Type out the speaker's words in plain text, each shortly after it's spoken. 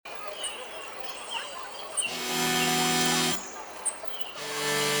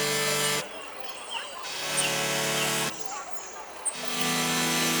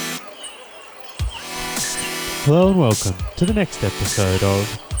Hello and welcome to the next episode of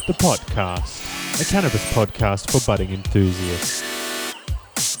The Podcast, a cannabis podcast for budding enthusiasts.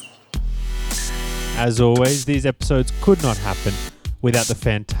 As always, these episodes could not happen without the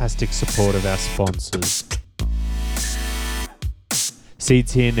fantastic support of our sponsors.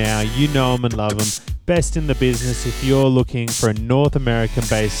 Seeds Here Now, you know them and love them. Best in the business if you're looking for a North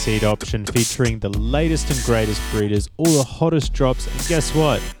American-based seed option featuring the latest and greatest breeders, all the hottest drops, and guess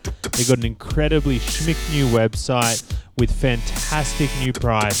what? They've got an incredibly schmick new website with fantastic new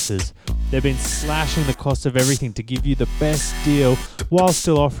prices. They've been slashing the cost of everything to give you the best deal while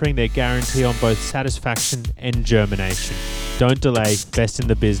still offering their guarantee on both satisfaction and germination. Don't delay, best in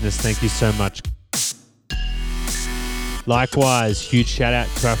the business. Thank you so much. Likewise, huge shout out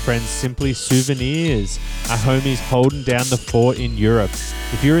to our friends Simply Souvenirs, our homies holding down the fort in Europe.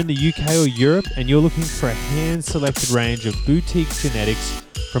 If you're in the UK or Europe and you're looking for a hand-selected range of boutique genetics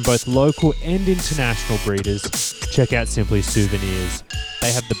from both local and international breeders, check out Simply Souvenirs.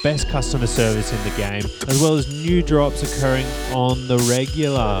 They have the best customer service in the game, as well as new drops occurring on the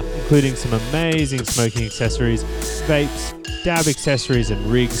regular, including some amazing smoking accessories, vapes, dab accessories and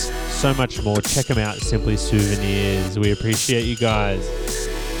rigs, so much more. Check them out, Simply Souvenirs. We appreciate you guys.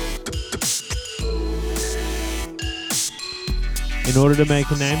 In order to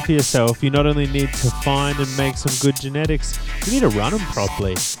make a name for yourself, you not only need to find and make some good genetics, you need to run them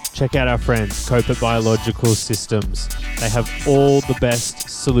properly. Check out our friends, Copit Biological Systems. They have all the best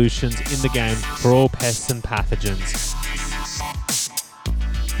solutions in the game for all pests and pathogens.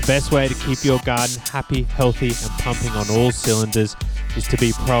 The best way to keep your garden happy, healthy, and pumping on all cylinders is to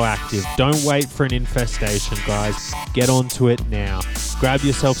be proactive. Don't wait for an infestation, guys. Get onto it now. Grab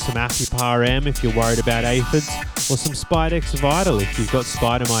yourself some Apipar M if you're worried about aphids, or some Spidex Vital if you've got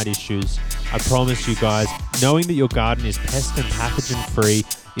spider mite issues. I promise you guys, knowing that your garden is pest and pathogen free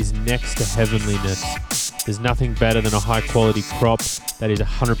is next to heavenliness. There's nothing better than a high quality crop that is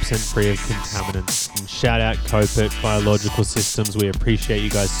 100% free of contaminants. And shout out Copit Biological Systems. We appreciate you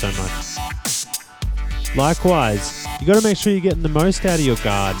guys so much. Likewise, you got to make sure you're getting the most out of your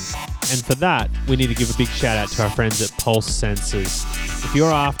garden. And for that, we need to give a big shout out to our friends at Pulse Sensors. If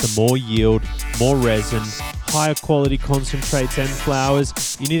you're after more yield, more resin, higher quality concentrates and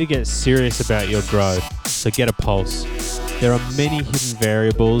flowers, you need to get serious about your grow. So get a Pulse. There are many hidden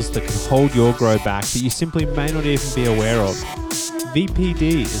variables that can hold your grow back that you simply may not even be aware of.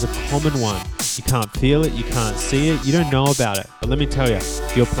 VPD is a common one. You can't feel it, you can't see it, you don't know about it. But let me tell you,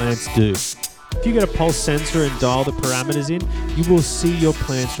 your plants do. If you get a pulse sensor and dial the parameters in, you will see your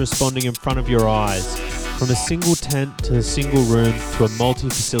plants responding in front of your eyes. From a single tent to a single room to a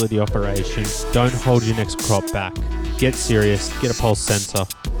multi-facility operation, don't hold your next crop back. Get serious, get a pulse sensor.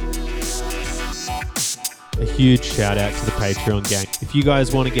 A huge shout out to the Patreon gang. If you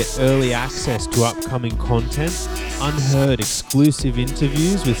guys want to get early access to upcoming content, unheard exclusive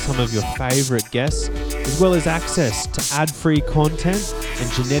interviews with some of your favorite guests, as well as access to ad-free content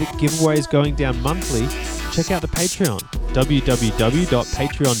and genetic giveaways going down monthly, check out the Patreon,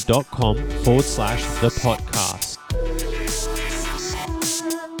 www.patreon.com/thepodcast.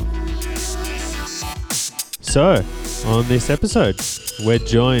 So, on this episode, we're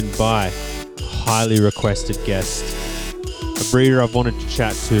joined by highly requested guest, a breeder I've wanted to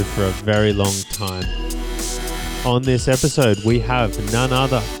chat to for a very long time. On this episode, we have none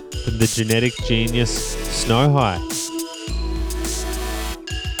other than the genetic genius Snow High.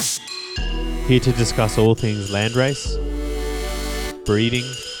 Here to discuss all things landrace, breeding,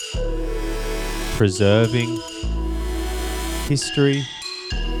 preserving, history,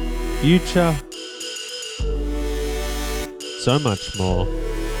 future, so much more.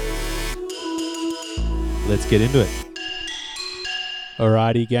 Let's get into it.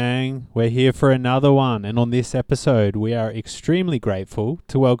 Alrighty gang, we're here for another one, and on this episode we are extremely grateful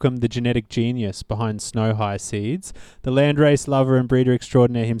to welcome the genetic genius behind Snow High Seeds, the landrace lover and breeder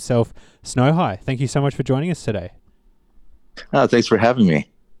extraordinaire himself, Snow High. Thank you so much for joining us today. Oh, thanks for having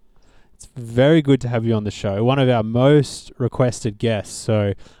me. It's very good to have you on the show, one of our most requested guests,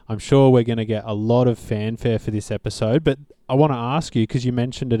 so I'm sure we're going to get a lot of fanfare for this episode, but I want to ask you, because you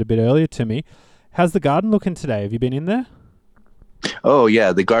mentioned it a bit earlier to me, how's the garden looking today? Have you been in there? Oh,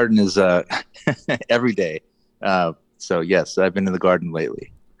 yeah. The garden is every day. So, yes, I've been in the garden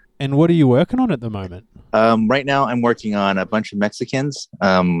lately. And what are you working on at the moment? Right now, I'm working on a bunch of Mexicans,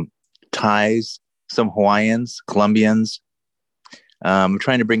 Thais, some Hawaiians, Colombians. I'm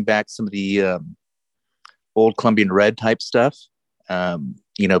trying to bring back some of the old Colombian red type stuff.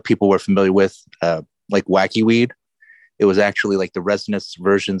 People were familiar with, like wacky weed. It was actually like the resinous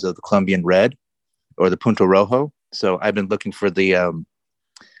versions of the Colombian red or the Punto Rojo. So I've been looking for the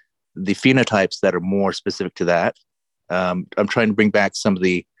the phenotypes that are more specific to that. I'm trying to bring back some of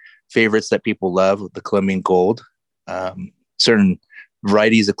the favorites that people love, the Colombian gold, certain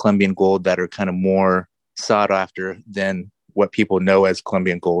varieties of Colombian gold that are kind of more sought after than what people know as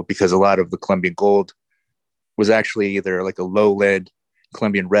Colombian gold, because a lot of the Colombian gold was actually either like a lowland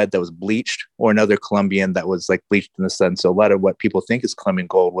Colombian red that was bleached, or another Colombian that was like bleached in the sun. So a lot of what people think is Colombian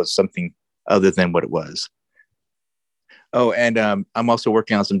gold was something other than what it was. Oh, and I'm also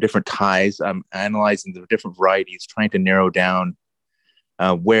working on some different ties. I'm analyzing the different varieties, trying to narrow down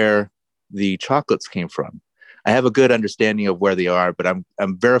where the chocolates came from. I have a good understanding of where they are, but I'm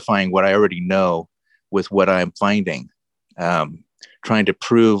verifying what I already know with what I'm finding, trying to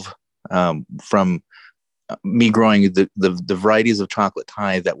prove from me growing the varieties of chocolate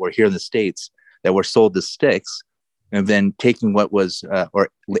Thai that were here in the States that were sold as sticks, and then taking what was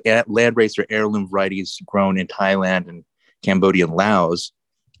landrace or heirloom varieties grown in Thailand and Cambodia and Laos,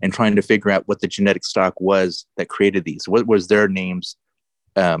 and trying to figure out what the genetic stock was that created these. What was their names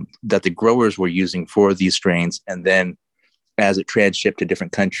that the growers were using for these strains, and then as it transshipped to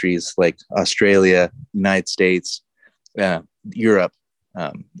different countries like Australia, United States, Europe,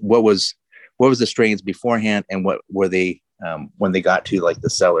 what was the strains beforehand, and what were they when they got to like the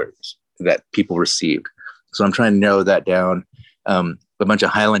sellers that people received. So I'm trying to narrow that down. A bunch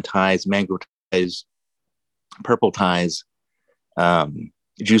of Highland Thais, mango Thais, purple Thais,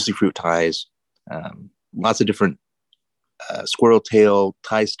 juicy fruit Thais, lots of different squirrel tail,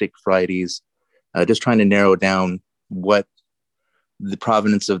 Thai stick varieties, just trying to narrow down what the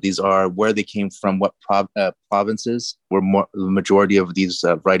provenance of these are, where they came from, what provinces where the majority of these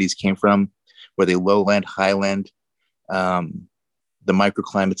varieties came from. Were they lowland, highland, the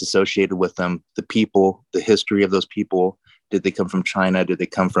microclimates associated with them, the people, the history of those people. Did they come from China? Did they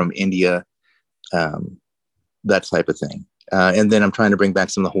come from India? That type of thing. And then I'm trying to bring back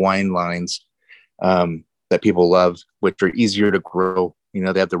some of the Hawaiian lines that people love, which are easier to grow. You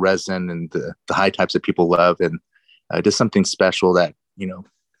know, they have the resin and the high types that people love, and just something special that, you know,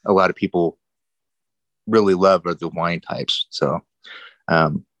 a lot of people really love are the wine types. So,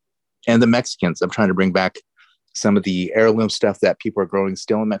 and the Mexicans, I'm trying to bring back some of the heirloom stuff that people are growing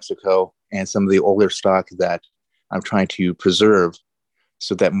still in Mexico, and some of the older stock that I'm trying to preserve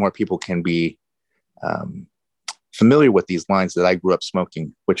so that more people can be familiar with these lines that I grew up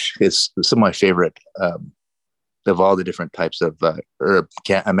smoking, which is some of my favorite of all the different types of herb.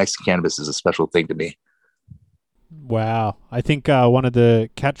 Mexican cannabis is a special thing to me. Wow. I think one of the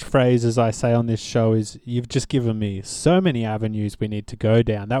catchphrases I say on this show is, you've just given me so many avenues we need to go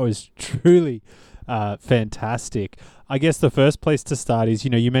down. That was truly fantastic. I guess the first place to start is, you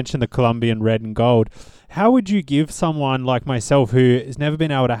know, you mentioned the Colombian red and gold. How would you give someone like myself who has never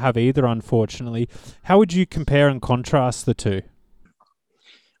been able to have either, unfortunately, how would you compare and contrast the two?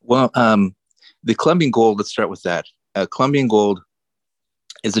 Well, the Colombian gold, let's start with that. Colombian gold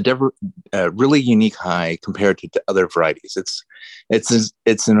is a really unique high compared to other varieties. It's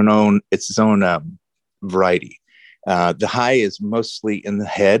its own variety. The high is mostly in the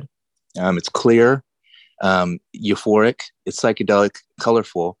head. It's clear, euphoric. It's psychedelic,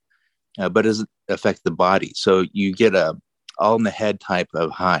 colorful, but it doesn't affect the body. So you get a all in the head type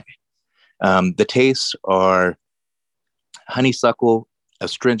of high. The tastes are honeysuckle,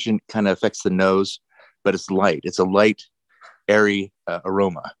 astringent, kind of affects the nose, but it's light. It's a light, airy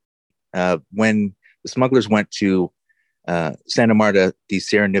aroma. When the smugglers went to Santa Marta de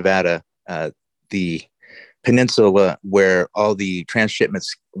Sierra Nevada, the peninsula where all the transshipments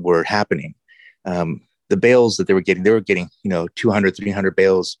were happening, the bales that they were getting, you know, 200, 300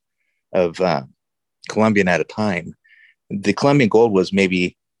 bales of Colombian at a time. The Colombian gold was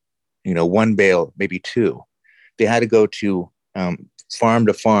maybe, you know, one bale, maybe two. They had to go to farm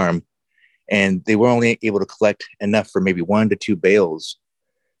to farm, and they were only able to collect enough for maybe 1 to 2 bales,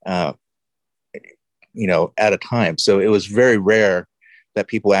 you know, at a time. So it was very rare that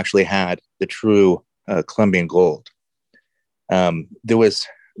people actually had the true Colombian gold. There was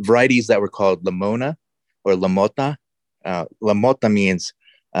varieties that were called Limona or Lamota. Lamota means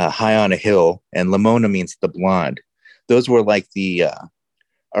high on a hill, and Limona means the blonde. Those were like the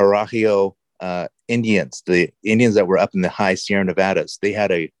Araujo Indians, the Indians that were up in the high Sierra Nevadas. They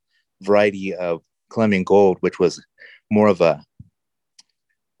had a variety of Colombian gold, which was more of a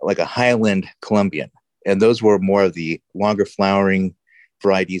highland Colombian. And those were more of the longer flowering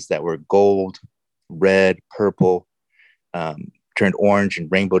varieties that were gold, red, purple, turned orange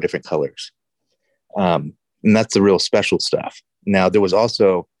and rainbow different colors. And that's the real special stuff. Now, there was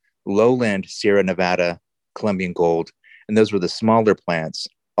also lowland Sierra Nevada Colombian gold, and those were the smaller plants,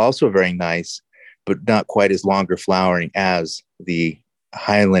 also very nice, but not quite as longer flowering as the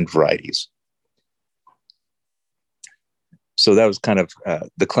highland varieties. So that was kind of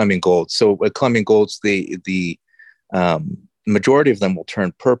the Colombian Gold. So Colombian Golds, the majority of them will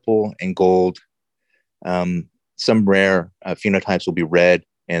turn purple and gold. Some rare phenotypes will be red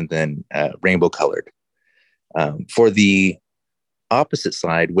and then rainbow colored. For the opposite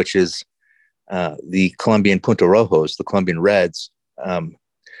side, which is the Colombian Punto Rojos, the Colombian Reds,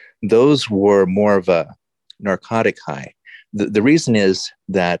 those were more of a narcotic high. The reason is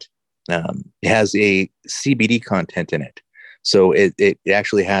that it has a CBD content in it. So it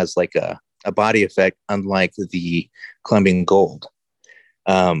actually has like a body effect, unlike the Colombian Gold.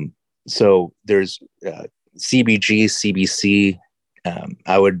 So there's CBG, CBC.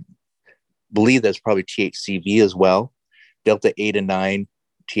 I would believe there's probably THCV as well, Delta 8 and 9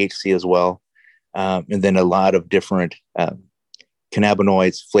 THC as well. And then a lot of different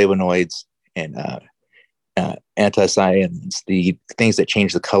cannabinoids, flavonoids, and anthocyanins, the things that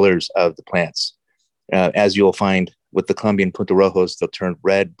change the colors of the plants. As you'll find with the Colombian Punto Rojos, they'll turn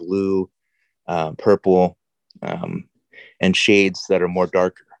red, blue, purple, and shades that are more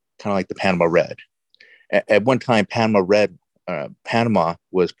darker, kind of like the Panama Red. At one time, Panama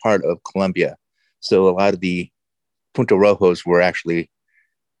was part of Colombia. So a lot of the Punto Rojos were actually,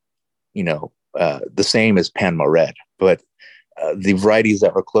 the same as Panama Red. But the varieties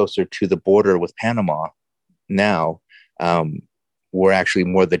that were closer to the border with Panama now were actually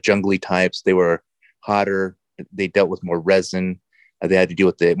more the jungly types. They were hotter. They dealt with more resin. They had to deal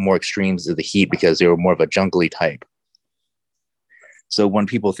with the more extremes of the heat because they were more of a jungly type. So when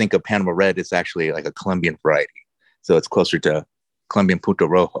people think of Panama Red, it's actually like a Colombian variety. So it's closer to Colombian Punto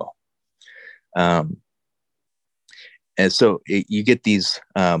Rojo. And so you get these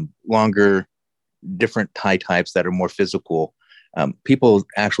longer, different high types that are more physical. People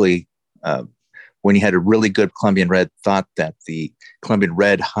actually, when you had a really good Colombian Red, thought that the Colombian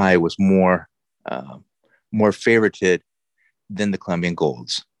Red high was more favorited than the Colombian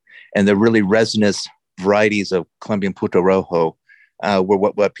Golds. And the really resinous varieties of Colombian Punto Rojo were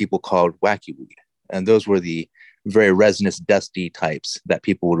what people called wacky weed. And those were the very resinous, dusty types that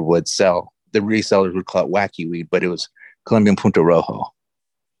people would sell. The resellers would call it wacky weed, but it was Colombian Punto Rojo.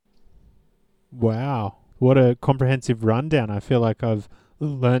 Wow. What a comprehensive rundown. I feel like I've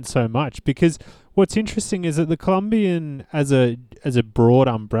learned so much, because what's interesting is that the Colombian as a broad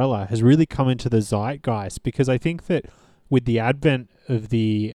umbrella has really come into the zeitgeist, because I think that with the advent of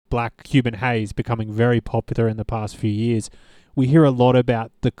the black Cuban haze becoming very popular in the past few years, we hear a lot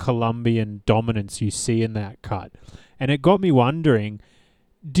about the Colombian dominance you see in that cut. And it got me wondering,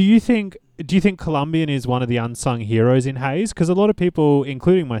 do you think Colombian is one of the unsung heroes in haze? Because a lot of people,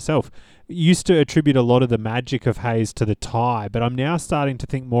 including myself, used to attribute a lot of the magic of haze to the tie, but I'm now starting to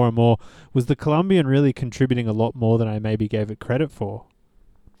think more and more, was the Colombian really contributing a lot more than I maybe gave it credit for?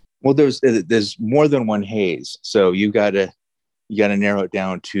 Well, there's more than one haze, so you gotta narrow it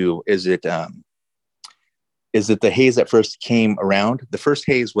down to, is it the haze that first came around? The first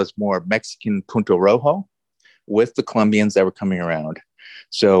haze was more Mexican Punto Rojo with the Colombians that were coming around.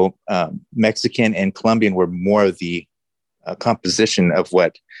 So Mexican and Colombian were more of the composition of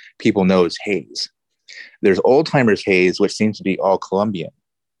what people know as haze. There's old timers haze, which seems to be all Colombian,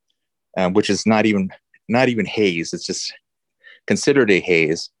 which is not even haze. It's just considered a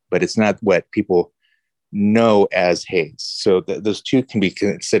haze, but it's not what people know as haze. So those two can be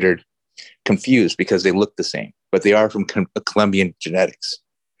considered confused because they look the same, but they are from Colombian genetics.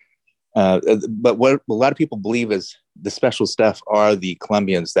 But what a lot of people believe is the special stuff are the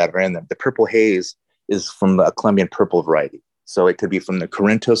Colombians that are in them. The purple haze is from a Colombian purple variety. So it could be from the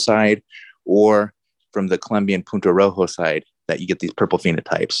Corinto side or from the Colombian Punto Rojo side that you get these purple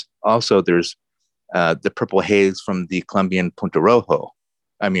phenotypes. Also, there's the purple haze from the Colombian Punto Rojo.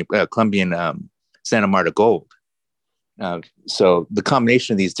 Colombian Santa Marta Gold. So the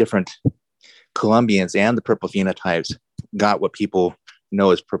combination of these different Colombians and the purple phenotypes got what people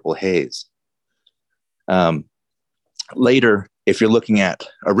know as purple haze. Later, if you're looking at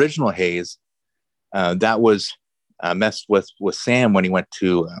original haze, that was messed with Sam when he went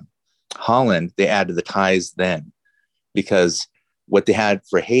to Holland. They added the ties then, because what they had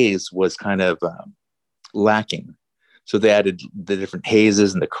for haze was kind of lacking. So they added the different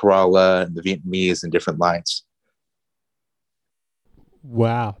hazes and the Kerala and the Vietnamese and different lines.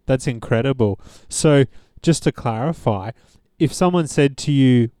 Wow, that's incredible. So just to clarify, if someone said to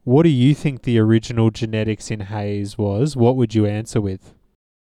you, what do you think the original genetics in haze was, what would you answer with?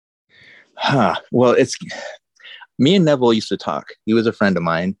 Well, it's me and Neville used to talk. He was a friend of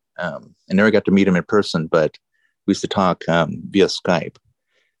mine. I never got to meet him in person, but we used to talk via Skype.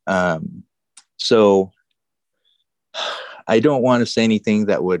 So I don't want to say anything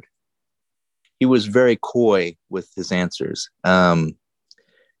that would. He was very coy with his answers.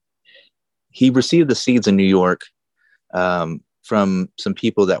 He received the seeds in New York from some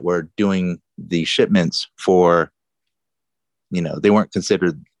people that were doing the shipments for. They weren't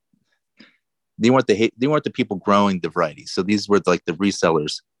considered. They weren't the people growing the varieties. So these were like the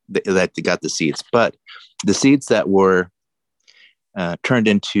resellers that got the seeds. But the seeds that were turned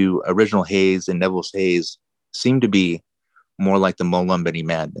into Original Haze and Neville's Haze seemed to be more like the Mullumbany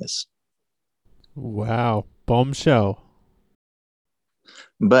Madness. Wow, bombshell.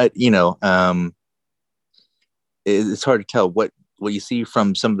 But it's hard to tell what you see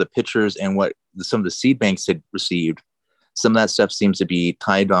from some of the pictures and what some of the seed banks had received. Some of that stuff seems to be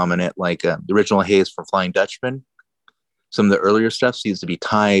Thai dominant, like the Original Haze from Flying Dutchman. Some of the earlier stuff seems to be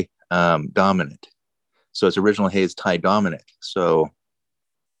Thai dominant. So it's Original Haze Thai dominant. So,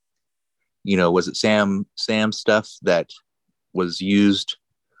 was it Sam stuff that was used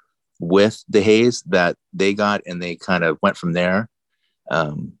with the haze that they got and they kind of went from there?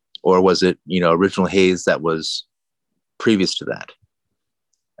 Or was it, Original Haze that was previous to that?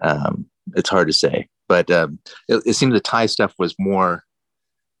 It's hard to say. But it seems the Thai stuff was more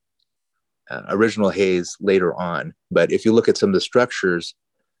Original Haze later on. But if you look at some of the structures,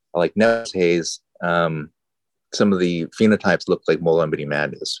 like Neville's Haze, some of the phenotypes look like Mullumbany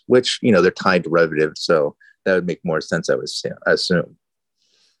Madness, which, they're Thai derivative. So that would make more sense, I assume.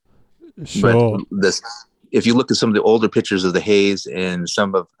 Sure. But if you look at some of the older pictures of the haze and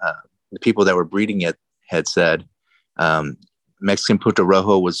some of the people that were breeding it had said Mexican Punto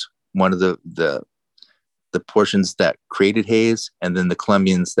Rojo was one of the portions that created haze, and then the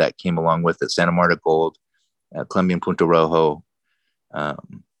Colombians that came along with it, Santa Marta Gold, Colombian Punto Rojo.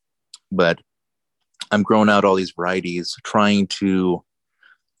 But I'm growing out all these varieties, trying to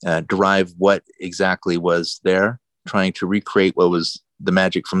derive what exactly was there, trying to recreate what was the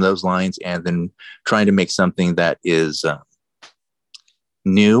magic from those lines, and then trying to make something that is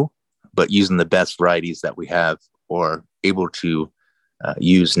new, but using the best varieties that we have or able to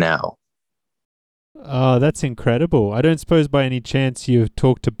use now. Oh, that's incredible. I don't suppose by any chance you've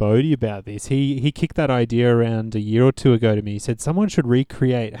talked to Bodie about this. He kicked that idea around a year or two ago to me. He said someone should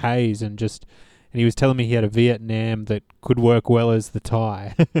recreate haze and he was telling me he had a Vietnam that could work well as the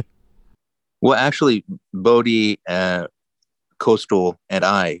Thai. Well, actually, Bodie, Coastal,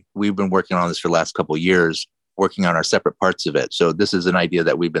 and we've been working on this for the last couple of years, working on our separate parts of it. So this is an idea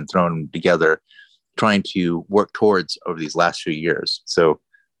that we've been throwing together, trying to work towards over these last few years. So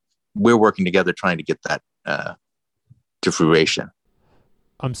we're working together trying to get that to fruition.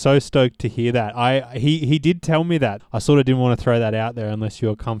 I'm so stoked to hear that. He did tell me that. I sort of didn't want to throw that out there unless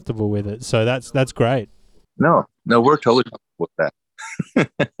you're comfortable with it. So that's great. No, we're totally comfortable with that.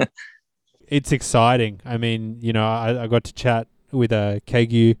 It's exciting. I mean, I got to chat with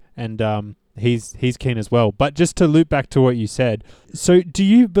Kegu and he's keen as well. But just to loop back to what you said, so do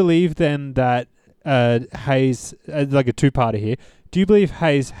you believe then that haze, like a two-parter here, do you believe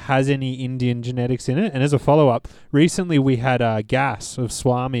haze has any Indian genetics in it? And as a follow-up, recently we had Gas of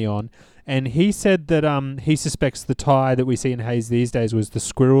Swami on, and he said that he suspects the Thai that we see in haze these days was the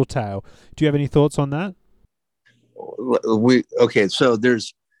squirrel tail. Do you have any thoughts on that? So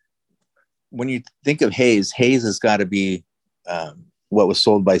there's, when you think of haze has got to be what was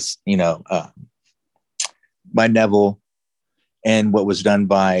sold by Neville, and what was done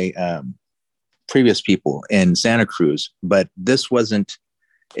by previous people in Santa Cruz. But this wasn't.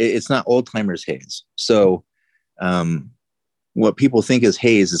 It's not old timers haze. So what people think is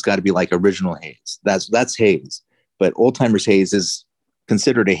haze has got to be like Original Haze. That's haze. But old timers haze is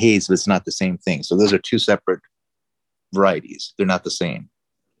considered a haze, but it's not the same thing. So those are two separate varieties. They're not the same.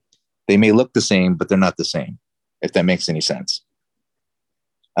 They may look the same, but they're not the same, if that makes any sense.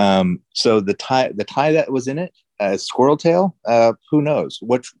 So the Thai that was in it, squirrel tail, who knows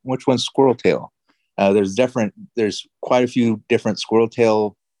which one's squirrel tail? There's quite a few different squirrel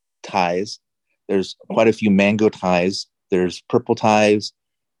tail Thais. There's quite a few mango Thais. There's purple Thais.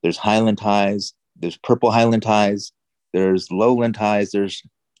 There's Highland Thais. There's purple Highland Thais. There's lowland Thais. There's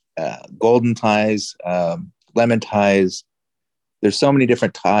golden Thais, lemon Thais. There's so many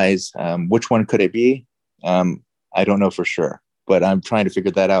different Thais. Which one could it be? I don't know for sure, but I'm trying to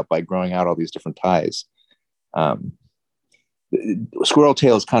figure that out by growing out all these different Thais. Squirrel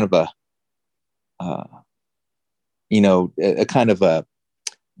tail is kind of a kind of a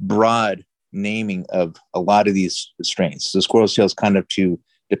broad naming of a lot of these strains. So squirrel tail is kind of to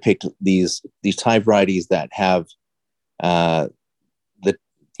depict these Thai varieties that have the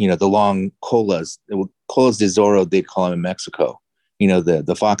long colas de Zorro, they'd call them in Mexico.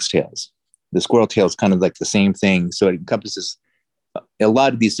 The foxtails. The squirrel tail is kind of like the same thing. So it encompasses a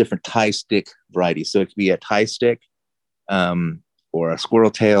lot of these different tie stick varieties. So it could be a tie stick or a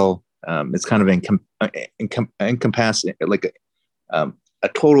squirrel tail. It's kind of encompassing like a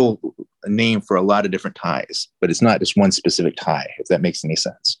total name for a lot of different ties, but it's not just one specific tie, if that makes any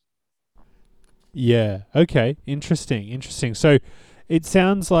sense. Yeah. Okay. Interesting. So it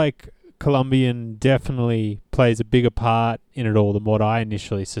sounds like Colombian definitely plays a bigger part in it all than what I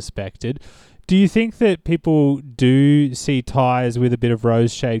initially suspected. Do you think that people do see ties with a bit of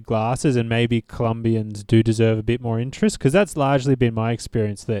rose shade glasses and maybe Colombians do deserve a bit more interest? Because that's largely been my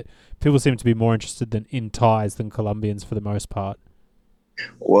experience, that people seem to be more interested in ties than Colombians for the most part.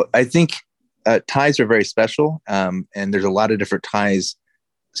 Well, I think ties are very special, and there's a lot of different ties.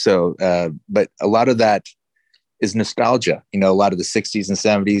 So, but a lot of that is nostalgia. A lot of the 60s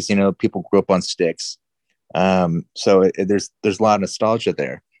and 70s, people grew up on sticks. So there's a lot of nostalgia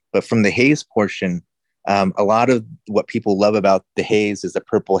there. But from the haze portion, a lot of what people love about the haze is the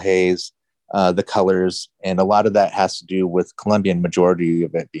purple haze, the colors, and a lot of that has to do with Colombian, majority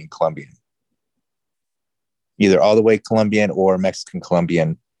of it being Colombian. Either all the way Colombian or Mexican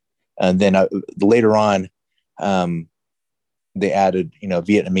Colombian. And then later on, they added,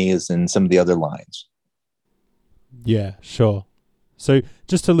 Vietnamese and some of the other lines. Yeah, sure. So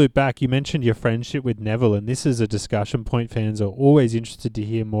just to loop back, you mentioned your friendship with Neville, and this is a discussion point fans are always interested to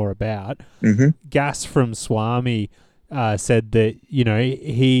hear more about. Mm-hmm. Gas from Swami said that,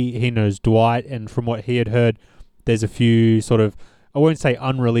 he knows Dwight, and from what he had heard, there's a few sort of, I won't say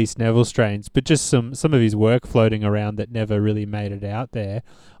unreleased Neville strains, but just some of his work floating around that never really made it out there.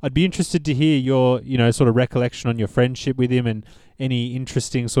 I'd be interested to hear your, sort of recollection on your friendship with him and any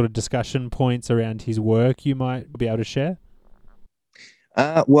interesting sort of discussion points around his work you might be able to share.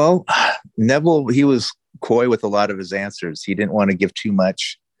 Well, Neville, he was coy with a lot of his answers. He didn't want to give too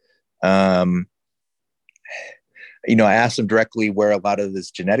much. I asked him directly where a lot of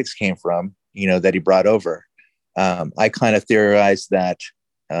his genetics came from, that he brought over. I kind of theorized that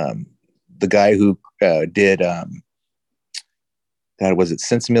the guy who did, was it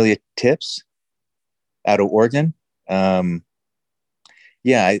Sensimilia Tips out of Oregon? I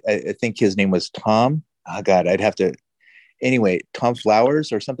think his name was Tom. Oh, God, I'd have to. Anyway, Tom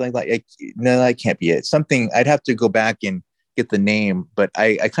Flowers or something like that. No, that can't be it. Something, I'd have to go back and get the name, but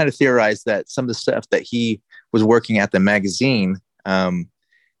I kind of theorized that some of the stuff that he was working at the magazine,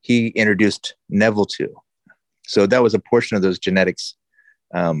 he introduced Neville to. So that was a portion of those genetics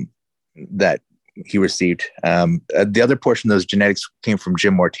that he received. The other portion of those genetics came from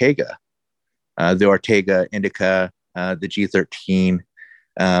Jim Ortega, the Ortega Indica, the G13,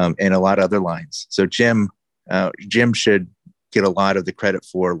 and a lot of other lines. So Jim should get a lot of the credit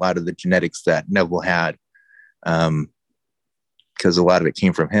for a lot of the genetics that Neville had, because a lot of it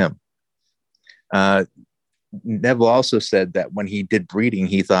came from him. Neville also said that when he did breeding,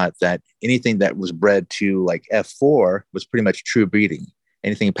 he thought that anything that was bred to like F4 was pretty much true breeding.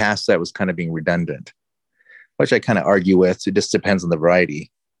 Anything past that was kind of being redundant, which I kind of argue with. It just depends on the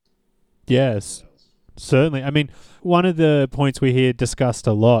variety. Yes, certainly. I mean, one of the points we hear discussed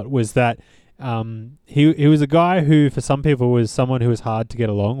a lot was that he was a guy who, for some people, was someone who was hard to get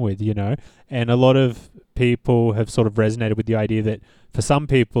along with, and a lot of people have sort of resonated with the idea that for some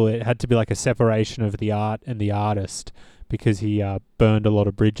people it had to be like a separation of the art and the artist because he burned a lot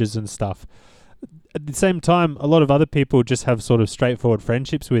of bridges and stuff. At the same time, a lot of other people just have sort of straightforward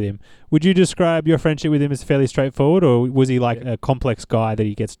friendships with him. Would you describe your friendship with him as fairly straightforward, or was he like a complex guy that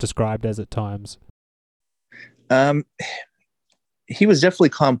he gets described as at times? He was definitely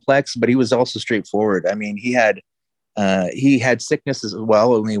complex, but he was also straightforward. I mean, he had sickness as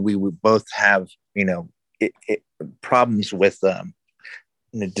well. I mean, we would both have, problems with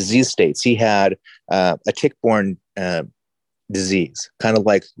disease states. He had a tick-borne disease, kind of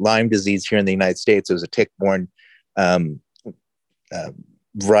like Lyme disease here in the United States. It was a tick-borne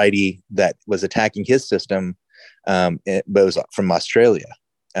variety that was attacking his system, but it was from Australia.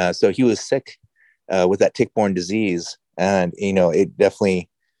 So he was sick with that tick-borne disease, and it definitely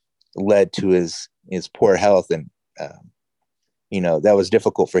led to his poor health, and that was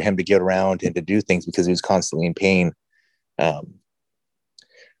difficult for him to get around and to do things because he was constantly in pain.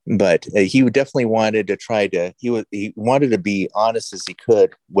 But he definitely wanted to he wanted to be honest as he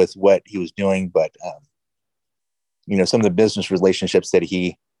could with what he was doing. But, some of the business relationships that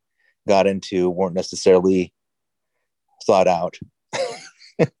he got into weren't necessarily thought out.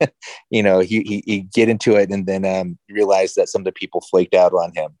 He get into it and then realized that some of the people flaked out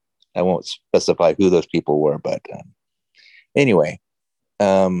on him. I won't specify who those people were, but anyway,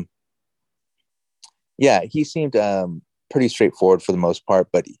 he seemed pretty straightforward for the most part,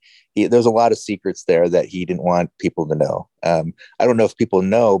 but there's a lot of secrets there that he didn't want people to know. I don't know if people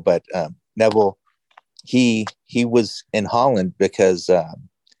know, but Neville, he was in Holland because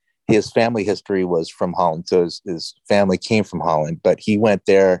his family history was from Holland. So his family came from Holland, but he went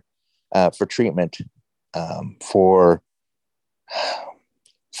there for treatment for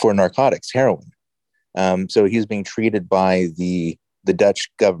narcotics, heroin. So he was being treated by the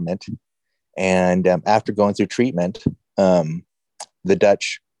Dutch government. And after going through treatment, the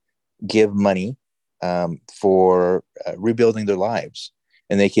Dutch give money for rebuilding their lives,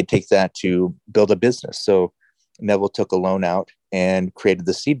 and they could take that to build a business. So Neville took a loan out and created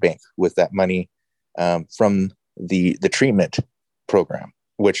the seed bank with that money from the treatment program,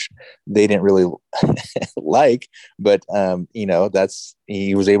 which they didn't really like, but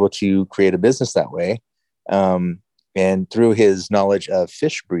he was able to create a business that way. And through his knowledge of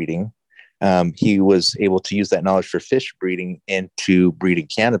fish breeding, he was able to use that knowledge for fish breeding into breeding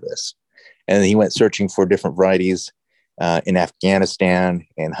cannabis. And he went searching for different varieties in Afghanistan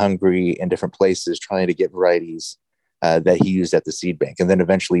and Hungary and different places, trying to get varieties that he used at the seed bank. And then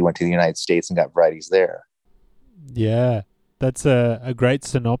eventually he went to the United States and got varieties there. Yeah, that's a great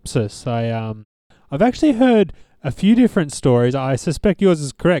synopsis. I've actually heard a few different stories. I suspect yours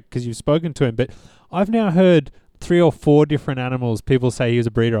is correct because you've spoken to him, but I've now heard 3 or 4 different animals people say he was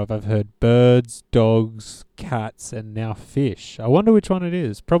a breeder of. I've heard birds, dogs, cats, and now fish. I wonder which one it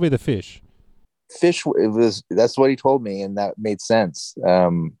is. Probably the fish. Fish, that's what he told me, and that made sense.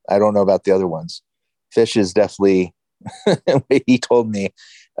 I don't know about the other ones. Fish is definitely what he told me.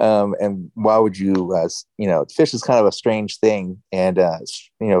 And why would you, fish is kind of a strange thing, and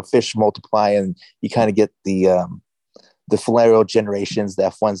fish multiply, and you kind of get the filarial generations, the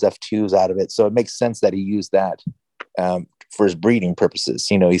F1s, F2s out of it. So it makes sense that he used that for his breeding purposes.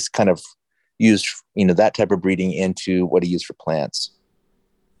 He's kind of used, that type of breeding into what he used for plants.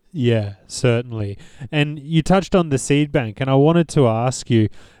 Yeah, certainly. And you touched on the seed bank, and I wanted to ask you,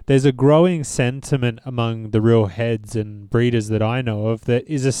 there's a growing sentiment among the real heads and breeders that I know of that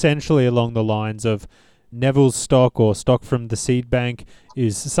is essentially along the lines of Neville's stock or stock from the seed bank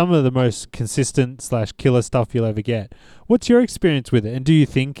is some of the most consistent / killer stuff you'll ever get. What's your experience with it? And do you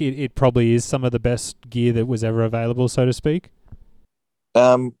think it probably is some of the best gear that was ever available, so to speak?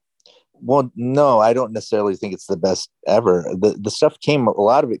 Well, no, I don't necessarily think it's the best ever. The stuff a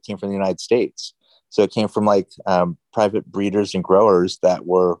lot of it came from the United States. So it came from private breeders and growers that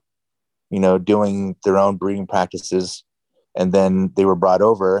were, doing their own breeding practices. And then they were brought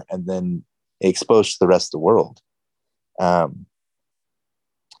over and then exposed to the rest of the world. Some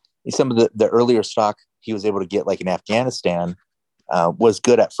of the earlier stock he was able to get, like in Afghanistan, was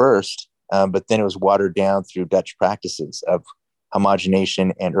good at first, but then it was watered down through Dutch practices of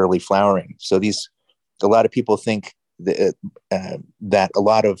homogenation and early flowering. So a lot of people think that a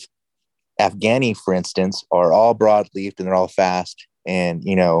lot of Afghani, for instance, are all broadleafed and they're all fast and,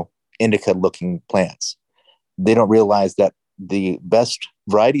 indica looking plants. They don't realize that the best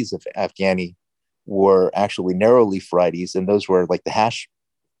varieties of Afghani were actually narrow leaf varieties. And those were like the hash,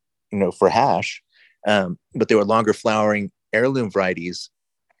 for hash, but they were longer flowering heirloom varieties.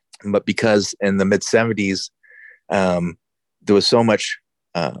 But because in the mid 70s, there was so much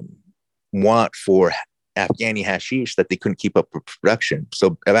want for Afghani hashish that they couldn't keep up with production.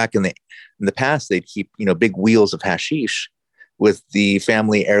 So back in the past, they'd keep big wheels of hashish with the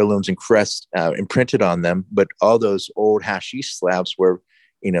family heirlooms and crests imprinted on them. But all those old hashish slabs were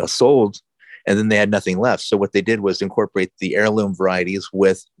sold, and then they had nothing left. So what they did was incorporate the heirloom varieties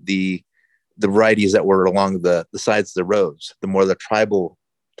with the varieties that were along the sides of the roads, the tribal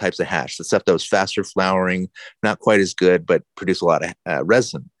types of hash, the stuff that was faster flowering, not quite as good, but produced a lot of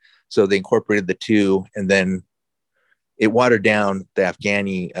resin. So they incorporated the two, and then it watered down the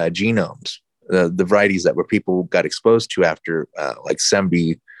Afghani genomes, the varieties that people got exposed to after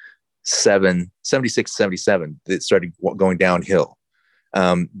 76, 77, that started going downhill.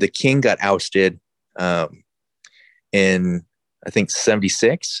 The king got ousted in, I think,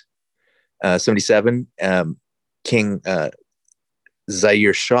 76, 77. King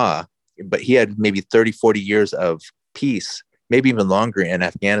Zaire Shah, but he had maybe 30, 40 years of peace, maybe even longer in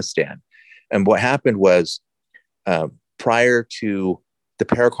Afghanistan. And what happened was prior to the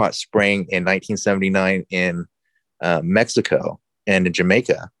paraquat spraying in 1979 in Mexico and in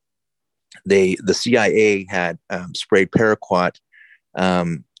Jamaica, the CIA had sprayed paraquat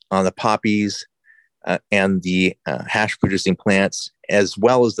on the poppies and the hash producing plants, as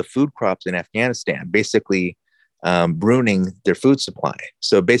well as the food crops in Afghanistan, basically ruining their food supply.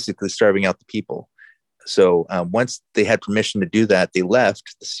 So basically starving out the people. So once they had permission to do that, they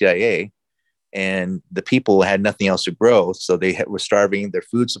left the CIA and the people had nothing else to grow, so were starving. Their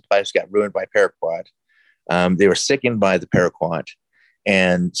food supplies got ruined by paraquat. They were sickened by the paraquat,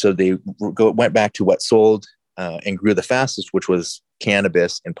 and so they went back to what sold and grew the fastest, which was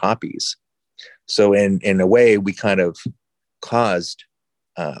cannabis and poppies. So in a way, we kind of caused,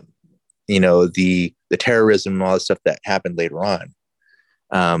 the terrorism and all the stuff that happened later on.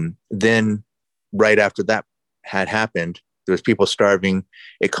 Then right after that had happened, there was people starving.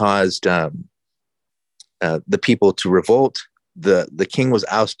 It caused the people to revolt. The king was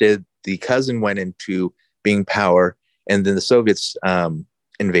ousted. The cousin went into being power, and then the Soviets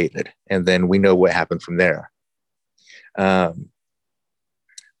invaded. And then we know what happened from there.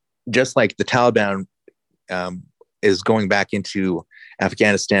 Just like the Taliban is going back into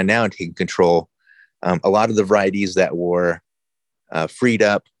Afghanistan now and taking control, a lot of the varieties that were freed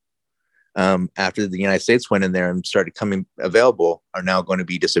up after the United States went in there and started coming available are now going to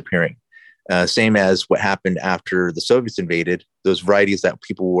be disappearing. Same as what happened after the Soviets invaded. Those varieties that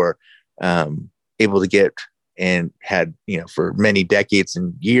people were able to get and had, for many decades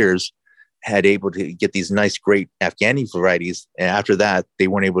and years, had able to get these nice, great Afghani varieties. And after that, they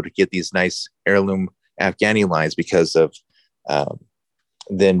weren't able to get these nice heirloom Afghani lines because of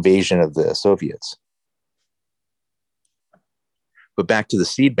the invasion of the Soviets. But back to the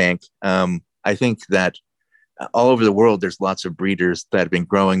seed bank, I think that all over the world, there's lots of breeders that have been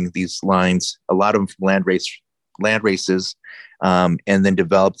growing these lines, a lot of them from land races, and then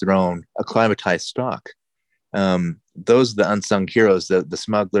developed their own acclimatized stock. Those are the unsung heroes, the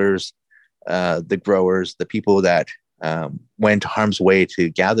smugglers, the growers, the people that went to harm's way to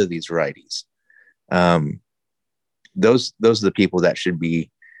gather these varieties. Those are the people that should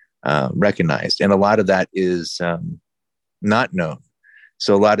be recognized. And a lot of that is not known.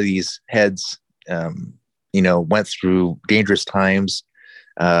 So a lot of these heads, went through dangerous times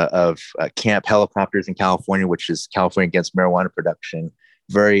of camp helicopters in California, which is California Against Marijuana Production.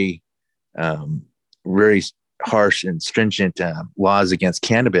 Very, very harsh and stringent laws against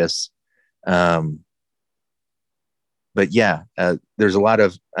cannabis. But yeah, there's a lot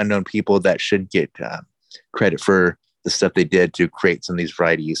of unknown people that should get credit for the stuff they did to create some of these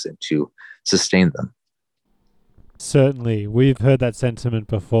varieties and to sustain them. Certainly. We've heard that sentiment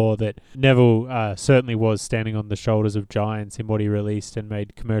before, that Neville certainly was standing on the shoulders of giants in what he released and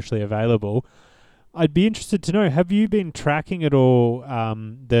made commercially available. I'd be interested to know, have you been tracking at all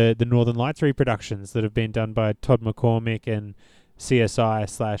the Northern Lights reproductions that have been done by Todd McCormick and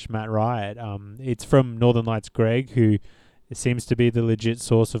CSI/Matt Riot? It's from Northern Lights Greg, who seems to be the legit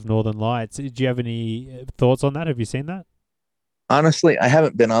source of Northern Lights. Do you have any thoughts on that? Have you seen that? Honestly, I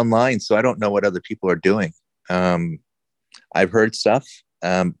haven't been online, so I don't know what other people are doing. I've heard stuff,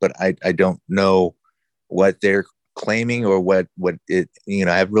 but I don't know what they're claiming or what it,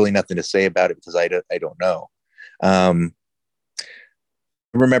 I have really nothing to say about it because I don't know. I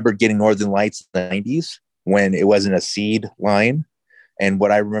remember getting Northern Lights in the 90s when it wasn't a seed line. And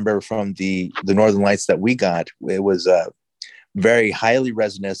what I remember from the Northern Lights that we got, it was a very highly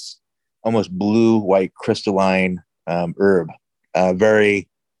resinous, almost blue-white crystalline herb, very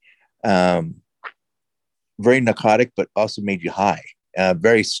narcotic, but also made you high,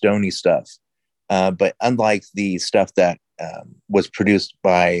 very stony stuff. But unlike the stuff that was produced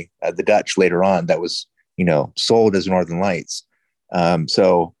by the Dutch later on, that was, sold as Northern Lights.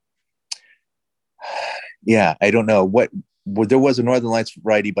 So, yeah, I don't know there was a Northern Lights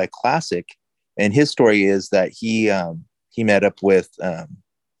variety by Classic, and his story is that he met up with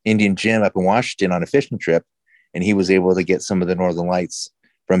Indian Jim up in Washington on a fishing trip, and he was able to get some of the Northern Lights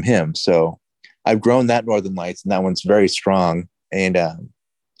from him. So I've grown that Northern Lights, and that one's very strong and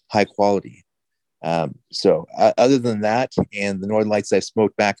high quality. So other than that, and the Northern Lights I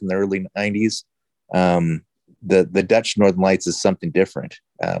smoked back in the early 90s, the Dutch Northern Lights is something different.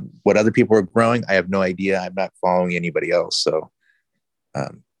 What other people are growing, I have no idea. I'm not following anybody else, so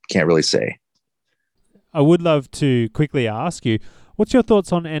can't really say. I would love to quickly ask you, what's your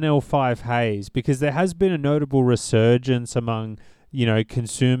thoughts on NL5 Haze? Because there has been a notable resurgence among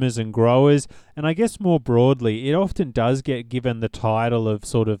consumers and growers. And I guess more broadly, it often does get given the title of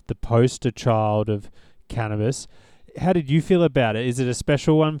sort of the poster child of cannabis. How did you feel about it? Is it a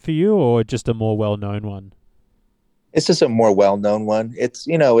special one for you or just a more well-known one? It's just a more well-known one. It's,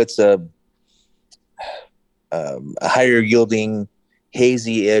 it's a higher yielding,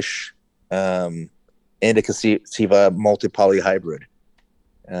 hazy-ish indica sativa multi-poly hybrid.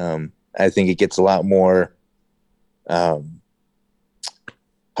 I think it gets a lot more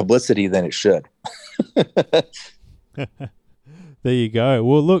publicity than it should. There you go.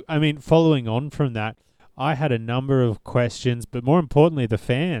 Well, look, following on from that, I had a number of questions, but more importantly, the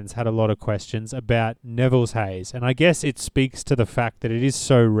fans had a lot of questions about Neville's Haze. And I guess it speaks to the fact that it is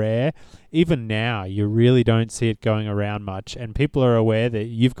so rare. Even now, you really don't see it going around much, and people are aware that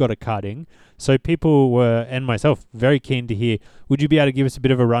you've got a cutting. So people were, and myself, very keen to hear. Would you be able to give us a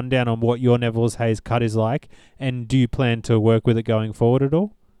bit of a rundown on what your Neville's Haze cut is like? And do you plan to work with it going forward at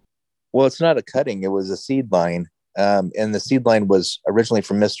all? Well, it's not a cutting; it was a seed line, and the seed line was originally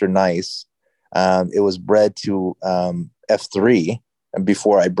from Mr. Nice. It was bred to F3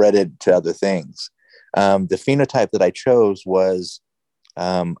 before I bred it to other things. The phenotype that I chose was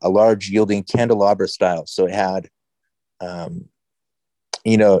a large yielding candelabra style. So it had,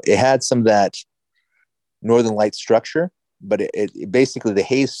 it had some of that northern light structure, but it basically the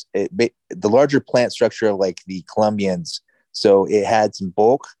haze, the larger plant structure like the Colombians. So it had some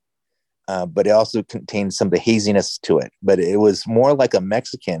bulk, but it also contained some of the haziness to it. But it was more like a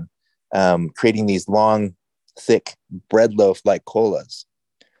Mexican, creating these long, thick bread loaf-like colas.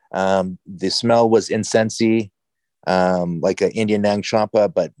 The smell was incensey, like an Indian Nang Champa,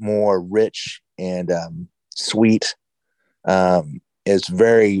 but more rich and sweet. It's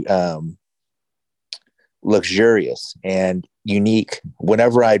very luxurious and unique.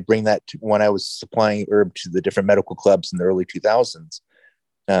 Whenever I bring that when I was supplying herb to the different medical clubs in the early 2000s,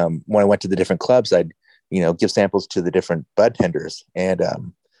 when I went to the different clubs, I'd give samples to the different bud tenders, and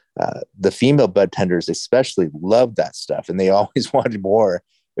the female bud tenders especially loved that stuff, and they always wanted more.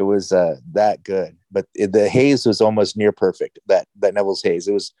 It was that good. But the haze was almost near perfect. That Neville's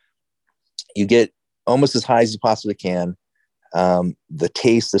Haze, you get almost as high as you possibly can. The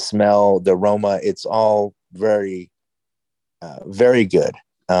taste, the smell, the aroma, it's all very, very good.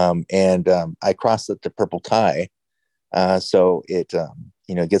 And I crossed it to purple Thai, so it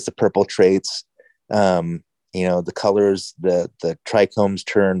gets the purple traits. The colors, the trichomes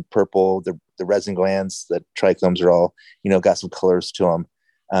turn purple, the resin glands, the trichomes are all, got some colors to them.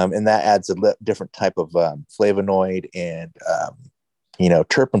 And that adds a different type of flavonoid and,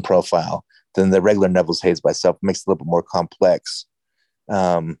 terpene profile than the regular Neville's Haze by itself. It makes it a little bit more complex.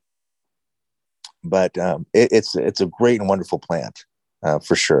 But it's a great and wonderful plant,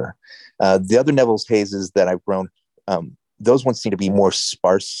 for sure. The other Neville's Hazes that I've grown, those ones seem to be more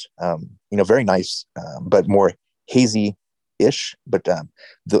sparse, very nice, but more hazy-ish. But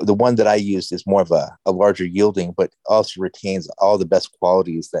the one that I used is more of a larger yielding, but also retains all the best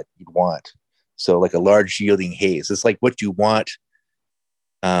qualities that you'd want. So like a large yielding haze, it's like what you want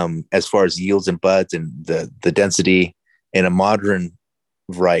as far as yields and buds and the density in a modern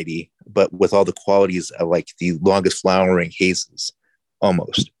variety, but with all the qualities of like the longest flowering hazes,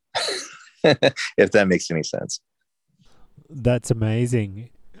 almost. If that makes any sense. That's amazing.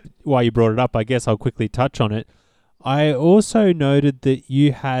 While you brought it up, I guess I'll quickly touch on it. I also noted that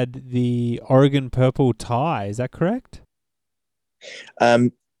you had the Oregon Purple Thai. Is that correct?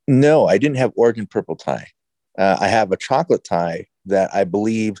 No, I didn't have Oregon Purple Thai. I have a chocolate Thai that I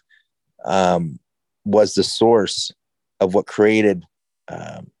believe was the source of what created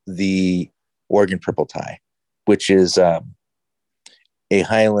the Oregon Purple Thai, which is a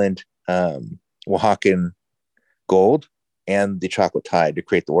Highland Oaxacan gold and the chocolate Thai to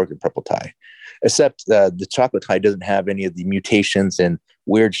create the Oregon Purple Thai. Except the chocolate Thai doesn't have any of the mutations and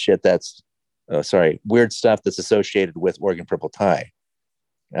weird shit weird stuff that's associated with Oregon Purple Thai.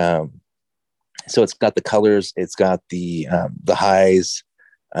 So it's got the colors, it's got the highs,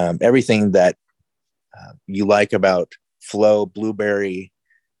 everything that you like about flow, blueberry.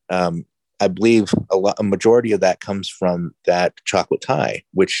 I believe a majority of that comes from that chocolate Thai,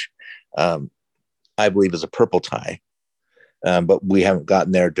 which I believe is a purple Thai. But we haven't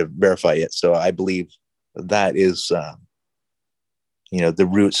gotten there to verify it. So I believe that is, the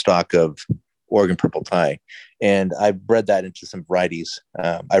root stock of Oregon Purple Thai. And I've bred that into some varieties.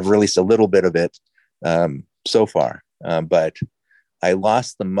 I've released a little bit of it so far, but I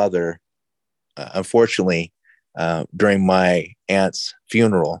lost the mother, unfortunately, during my aunt's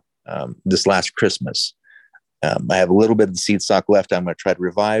funeral this last Christmas. I have a little bit of the seed stock left. I'm going to try to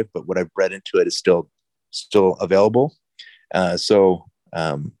revive, but what I've bred into it is still available. So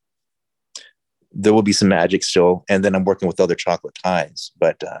there will be some magic still, and then I'm working with other chocolate Thais.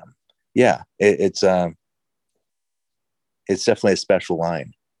 But it's definitely a special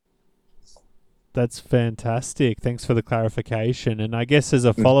line. That's fantastic. Thanks for the clarification. And I guess as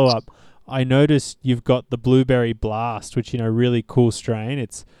a follow-up, I noticed you've got the Blueberry Blast, which, really cool strain.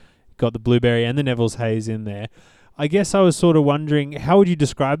 It's got the blueberry and the Neville's Haze in there. I guess I was sort of wondering, how would you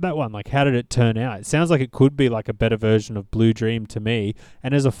describe that one? Like, how did it turn out? It sounds like it could be like a better version of Blue Dream to me.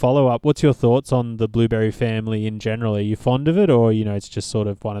 And as a follow-up, what's your thoughts on the blueberry family in general? Are you fond of it, or, it's just sort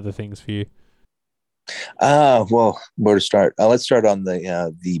of one of the things for you? Well, where to start? Let's start on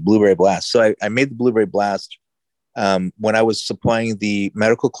the Blueberry Blast. So I made the Blueberry Blast when I was supplying the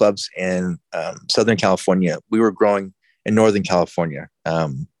medical clubs in Southern California. We were growing in Northern California.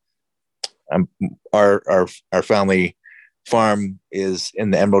 Um, our family farm is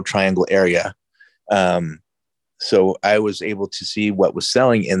in the Emerald Triangle area. Um, so I was able to see what was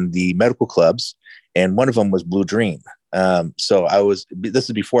selling in the medical clubs, and one of them was Blue Dream. So this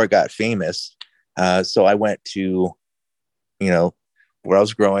is before I got famous. So I went to, where I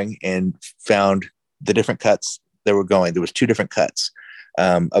was growing and found the different cuts that were going. There was two different cuts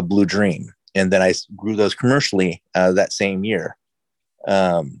of Blue Dream. And then I grew those commercially that same year.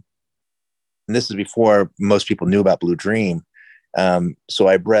 And this is before most people knew about Blue Dream. So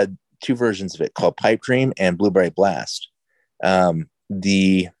I bred two versions of it called Pipe Dream and Blueberry Blast.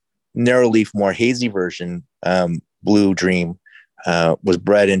 The narrow leaf, more hazy version, Blue Dream, was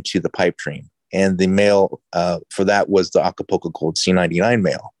bred into the Pipe Dream. And the male for that was the Acapulco Gold C99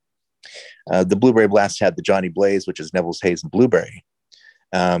 male. The Blueberry Blast had the Johnny Blaze, which is Neville's Haze and Blueberry.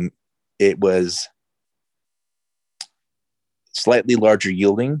 It was slightly larger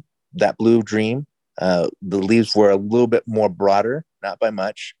yielding, that Blue Dream. The leaves were a little bit more broader, not by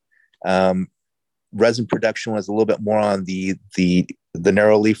much. Resin production was a little bit more on the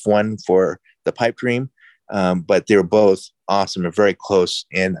narrow leaf one for the Pipe Dream, but they were both awesome and very close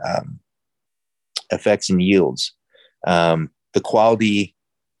in effects and yields. The quality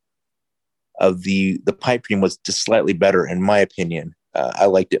of the Pipe Dream was just slightly better, in my opinion. I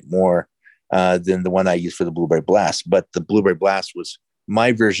liked it more than the one I used for the Blueberry Blast, but the Blueberry Blast was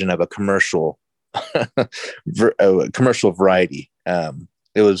my version of a commercial commercial variety.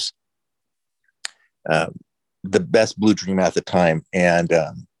 It was the best Blue Dream at the time, and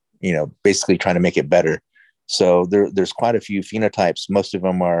basically trying to make it better. So there's quite a few phenotypes. Most of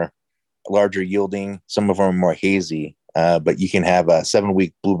them are larger yielding. Some of them are more hazy, but you can have a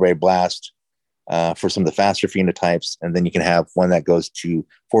 7-week Blueberry Blast for some of the faster phenotypes, and then you can have one that goes to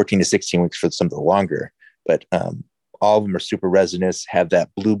 14 to 16 weeks for some of the longer. But all of them are super resinous, have that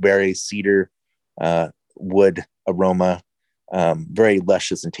blueberry cedar wood aroma, very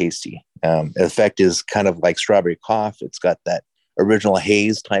luscious and tasty. The effect is kind of like strawberry cough. It's got that original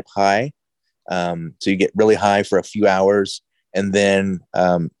haze type high. So you get really high for a few hours, and then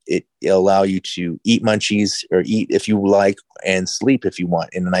it'll allow you to eat munchies or eat if you like and sleep if you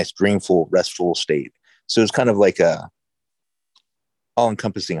want in a nice dreamful, restful state. So it's kind of like a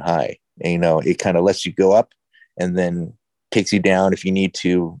all-encompassing high. And, it kind of lets you go up and then takes you down if you need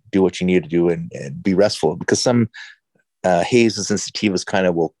to do what you need to do and be restful, because some hazes and sativas kind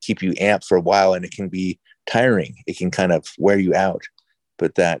of will keep you amped for a while, and it can be tiring. It can kind of wear you out,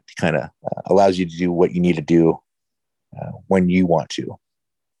 but that kind of allows you to do what you need to do when you want to.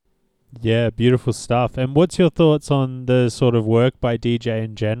 Yeah, beautiful stuff. And what's your thoughts on the sort of work by DJ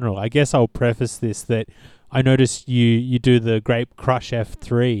in general? I guess I'll preface this that I noticed you do the Grape Crush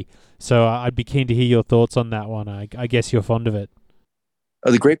F3, so I'd be keen to hear your thoughts on that one. I guess you're fond of it.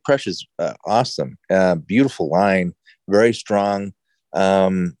 Oh, the Grape Crush is awesome. Beautiful line, very strong.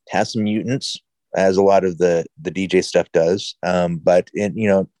 Has some mutants, as a lot of the DJ stuff does, but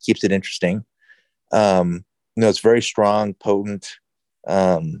it keeps it interesting. It's very strong, potent.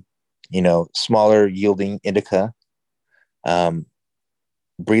 Smaller yielding indica.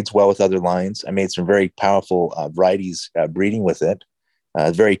 Breeds well with other lines. I made some very powerful varieties breeding with it.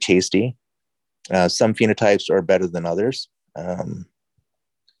 Very tasty. Some phenotypes are better than others. The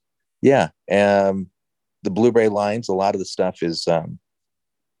blueberry lines, a lot of the stuff is,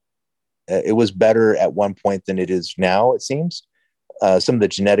 it was better at one point than it is now, it seems. Some of the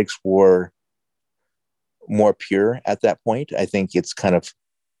genetics were more pure at that point. I think it's kind of,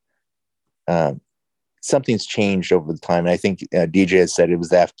 something's changed over the time. And I think DJ has said it was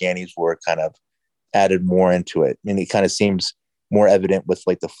the Afghanis were kind of added more into it. And it kind of seems more evident with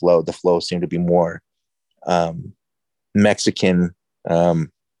like the flow. The flow seemed to be more Mexican,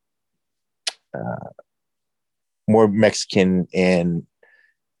 more Mexican in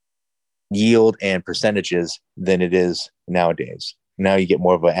yield and percentages than it is nowadays. Now you get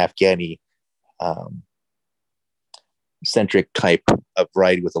more of an Afghani centric type of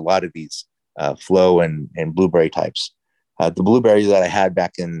variety with a lot of these flow and blueberry types. The blueberry that I had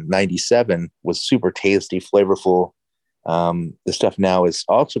back in 97 was super tasty, flavorful. The stuff now is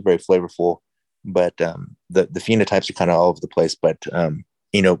also very flavorful, but the phenotypes are kind of all over the place, but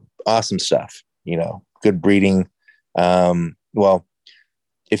awesome stuff, good breeding. Well,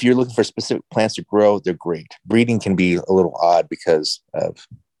 if you're looking for specific plants to grow, they're great. Breeding can be a little odd because of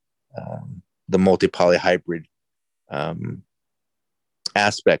the multi-poly hybrid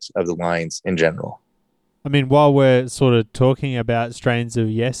aspects of the lines in general. I mean, while we're sort of talking about strains of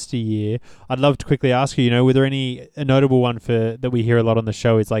yesteryear, I'd love to quickly ask you, were there a notable one for that we hear a lot on the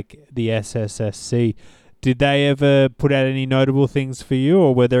show is like the SSSC. Did they ever put out any notable things for you,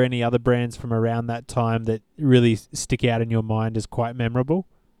 or were there any other brands from around that time that really stick out in your mind as quite memorable?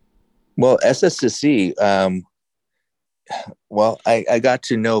 Well, SSSC, I got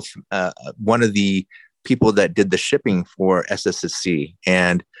to know one of the people that did the shipping for SSSC,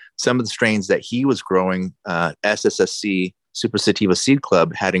 and some of the strains that he was growing, SSSC Super Sativa Seed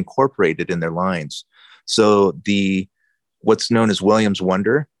Club had incorporated in their lines. So what's known as Williams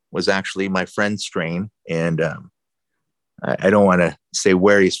Wonder was actually my friend's strain, and I don't want to say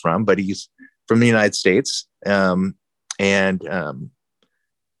where he's from, but he's from the United States, and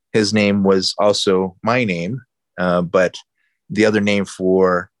his name was also my name, but the other name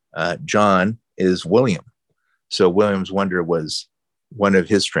for John is William. So Williams Wonder was one of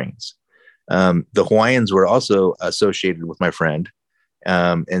his strains. The Hawaiians were also associated with my friend,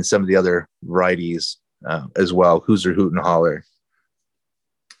 and some of the other varieties as well, Hoosier, Hoot, and Holler.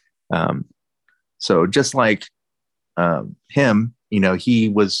 So just like him, he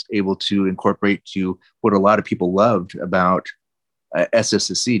was able to incorporate to what a lot of people loved about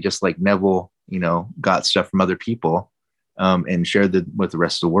SSSC, just like Neville, got stuff from other people and shared it with the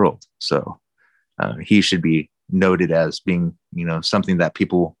rest of the world. So he should be noted as being, something that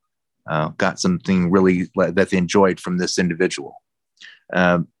people got something really that they enjoyed from this individual.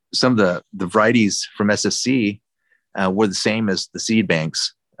 Some of the varieties from SSC were the same as the seed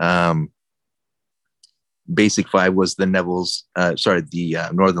banks. Basic 5 was the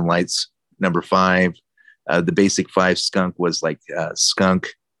Northern Lights number 5. The Basic 5 skunk was like skunk,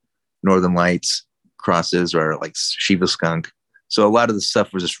 Northern Lights crosses, or like Shiva skunk. So a lot of the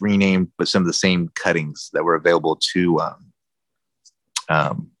stuff was just renamed, but some of the same cuttings that were available to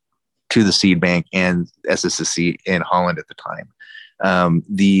the seed bank and SSSC in Holland at the time.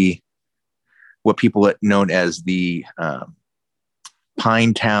 What people had known as the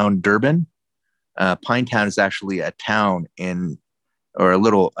Pinetown Durban. Pinetown is actually a town or a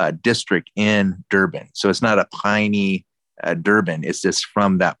little district in Durban. So it's not a piney Durban. It's just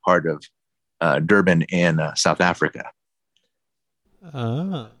from that part of Durban in South Africa.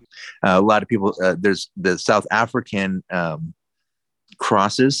 A lot of people, there's the South African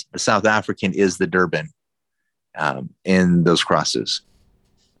crosses. The South African is the Durban in those crosses.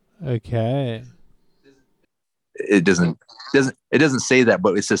 Okay. It doesn't say that,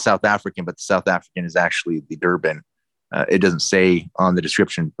 but it says South African, but the South African is actually the Durban. It doesn't say on the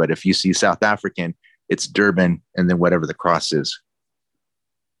description, but if you see South African, it's Durban, and then whatever the cross is.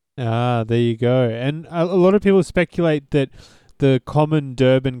 There you go. And a lot of people speculate that the common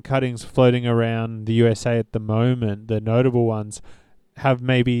Durban cuttings floating around the USA at the moment, the notable ones, have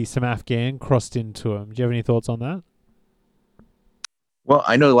maybe some Afghan crossed into them. Do you have any thoughts on that? Well,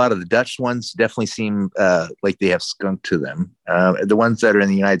 I know a lot of the Dutch ones definitely seem like they have skunk to them. The ones that are in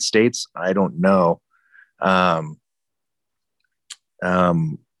the United States, I don't know.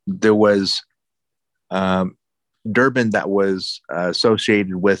 There was Durban that was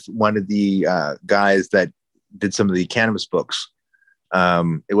associated with one of the guys that did some of the cannabis books.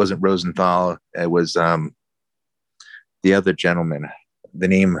 It wasn't Rosenthal. It was the other gentleman. The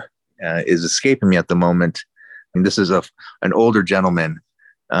name is escaping me at the moment. And this is an older gentleman.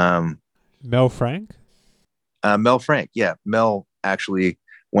 Mel Frank? Mel Frank, yeah. Mel actually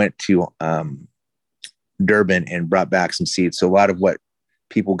went to Durban and brought back some seeds. So a lot of what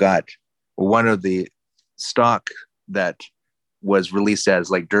people got, one of the stock that was released as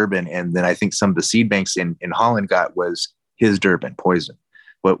like Durban, and then I think some of the seed banks in Holland got was his Durban poison.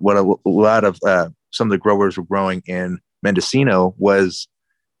 But what a lot of some of the growers were growing in Mendocino was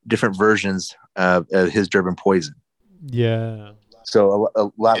different versions of his Durban poison. Yeah. So a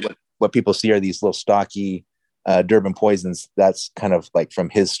lot what people see are these little stocky Durban poisons. That's kind of like from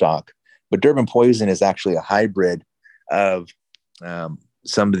his stock. But Durban poison is actually a hybrid of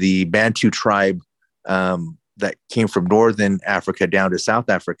some of the Bantu tribe that came from northern Africa down to South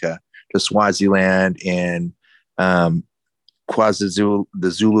Africa, to Swaziland and KwaZulu,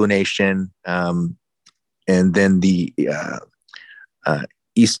 the Zulu nation, and then the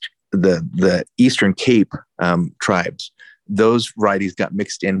Eastern Cape tribes. Those varieties got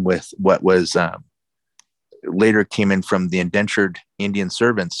mixed in with what was later came in from the indentured Indian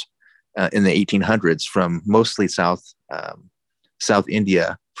servants in the 1800s from mostly South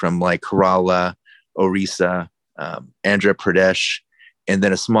India, from like Kerala, Orissa, Andhra Pradesh, and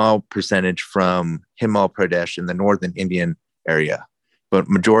then a small percentage from Himachal Pradesh in the northern Indian area. But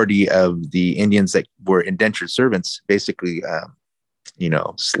majority of the Indians that were indentured servants, basically,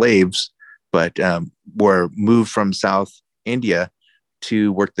 slaves, but were moved from South India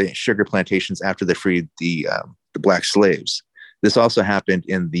to work the sugar plantations after they freed the black slaves. This also happened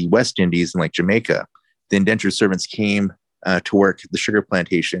in the West Indies and like Jamaica. The indentured servants came to work the sugar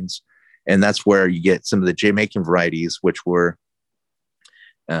plantations, and that's where you get some of the Jamaican varieties, which were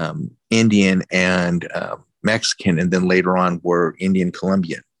Indian and Mexican, and then later on were Indian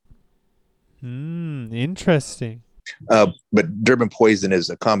Colombian. Interesting. But Durban poison is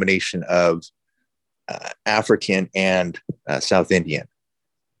a combination of African and South Indian.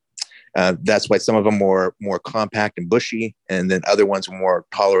 That's why some of them were more compact and bushy, and then other ones were more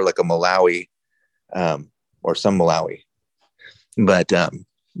taller, like a Malawi or some Malawi. But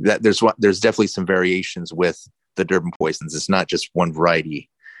there's definitely some variations with the Durban poisons. It's not just one variety,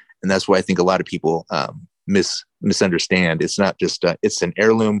 and that's why I think a lot of people misunderstand. It's not just it's an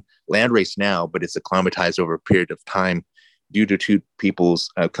heirloom landrace now, but it's acclimatized over a period of time due to two peoples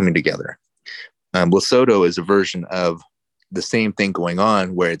coming together. Lesotho is a version of the same thing going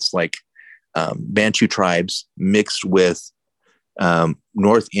on, where it's like Bantu tribes mixed with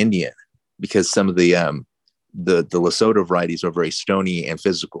North Indian, because some of the Lesotho varieties are very stony and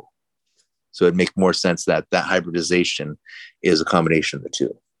physical. So it'd make more sense that hybridization is a combination of the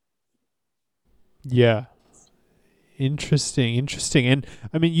two. Yeah. Interesting. And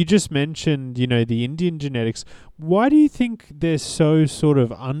I mean, you just mentioned, the Indian genetics. Why do you think they're so sort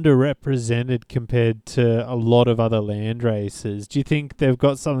of underrepresented compared to a lot of other land races? Do you think they've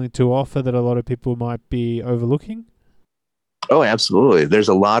got something to offer that a lot of people might be overlooking? Oh, absolutely. There's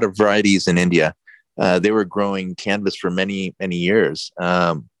a lot of varieties in India. They were growing cannabis for many, many years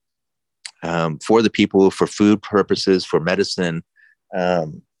for the people, for food purposes, for medicine.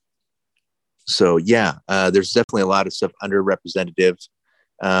 So yeah, there's definitely a lot of stuff underrepresented.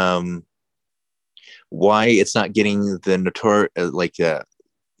 Why it's not getting the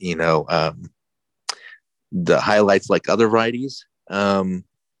the highlights like other varieties.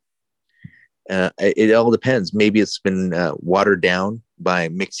 It all depends. Maybe it's been watered down by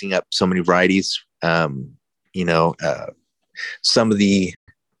mixing up so many varieties. Some of the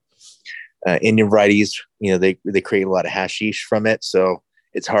Indian varieties, they create a lot of hashish from it, so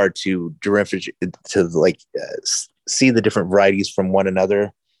it's hard to differentiate, to see the different varieties from one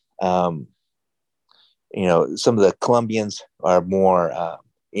another. Some of the Colombians are more,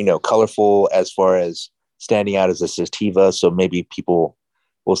 colorful as far as standing out as a sativa. So maybe people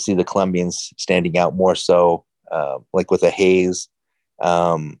will see the Colombians standing out more so, like with a haze.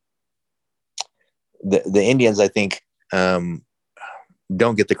 The Indians, I think,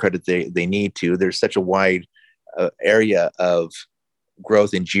 don't get the credit they need to. There's such a wide area of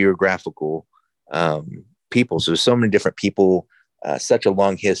growth in geographical people. So there's so many different people, such a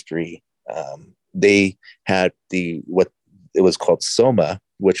long history. They had what it was called Soma,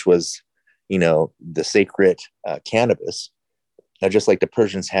 which was, the sacred cannabis. Now, just like the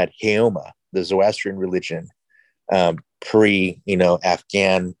Persians had Haoma, the Zoroastrian religion, Afghan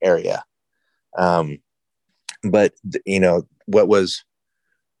area. But what was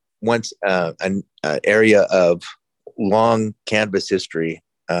once an area of long cannabis history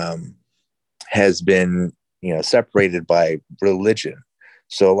has been separated by religion.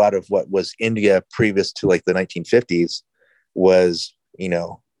 So a lot of what was India previous to like the 1950s was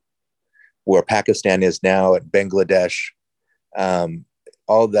where Pakistan is now, and Bangladesh,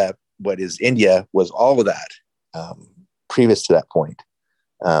 all that. What is India was all of that previous to that point,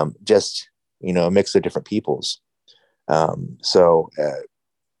 just a mix of different peoples. There's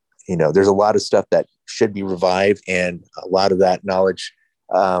a lot of stuff that should be revived, and a lot of that knowledge,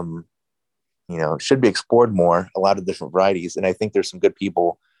 should be explored more. A lot of different varieties, and I think there's some good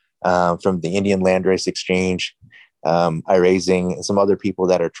people from the Indian Landrace Exchange, iRaising, and some other people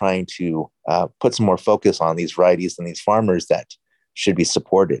that are trying to put some more focus on these varieties and these farmers that should be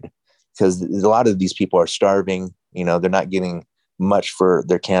supported, because a lot of these people are starving. They're not getting much for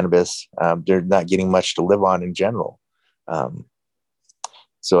their cannabis. They're not getting much to live on in general.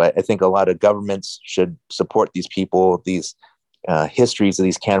 So I think a lot of governments should support these people, these histories of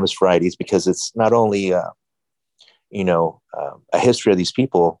these cannabis varieties, because it's not only a history of these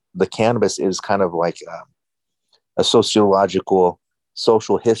people. The cannabis is kind of like a social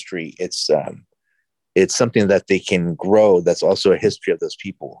history. It's something that they can grow. That's also a history of those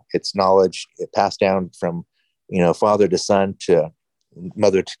people. It's knowledge passed down from father to son to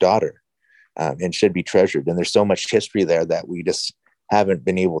mother to daughter, and should be treasured. And there's so much history there that we just haven't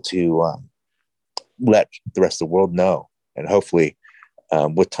been able to let the rest of the world know. And hopefully,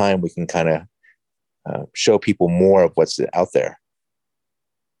 with time, we can kind of show people more of what's out there.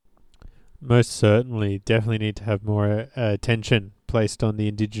 Most certainly. Definitely need to have more attention placed on the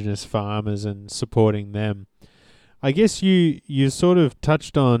indigenous farmers and supporting them. I guess you sort of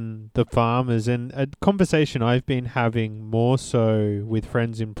touched on the farmers, and a conversation I've been having more so with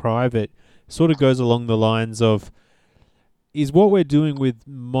friends in private sort of goes along the lines of, is what we're doing with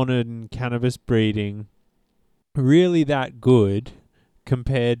modern cannabis breeding really that good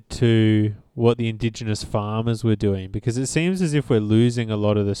compared to what the indigenous farmers were doing? Because it seems as if we're losing a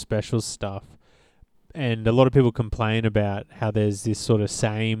lot of the special stuff, and a lot of people complain about how there's this sort of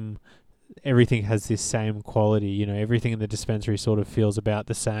same, everything has this same quality, you know, everything in the dispensary sort of feels about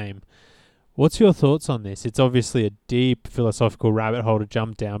the same. What's your thoughts on this? It's obviously a deep philosophical rabbit hole to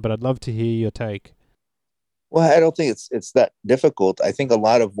jump down, but I'd love to hear your take. Well, I don't think it's that difficult. I think a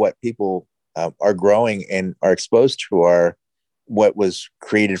lot of what people are growing and are exposed to are what was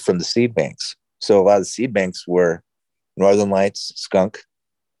created from the seed banks. So a lot of the seed banks were Northern Lights, skunk,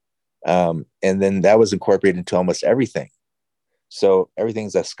 and then that was incorporated into almost everything. So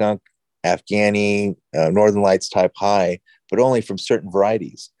everything's a skunk, Afghani, Northern Lights type high, but only from certain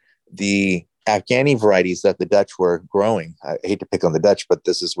varieties. The Afghani varieties that the Dutch were growing, I hate to pick on the Dutch, but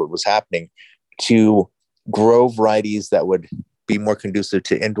this is what was happening, to grow varieties that would be more conducive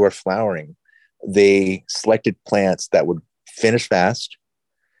to indoor flowering. They selected plants that would finish fast,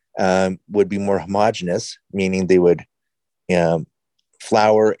 would be more homogeneous, meaning they would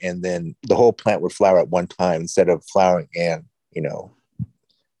flower and then the whole plant would flower at one time instead of flowering in,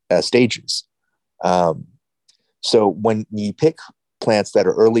 stages. So when you pick plants that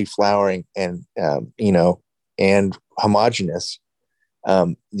are early flowering and, and homogeneous,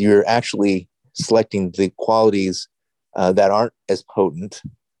 you're actually selecting the qualities that aren't as potent.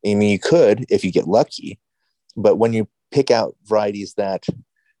 I mean, you could if you get lucky, but when you pick out varieties that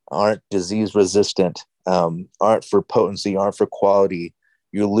aren't disease resistant, aren't for potency, aren't for quality,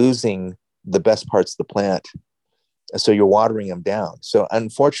 you're losing the best parts of the plant. So you're watering them down. So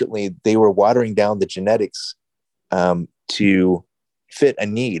unfortunately, they were watering down the genetics to fit a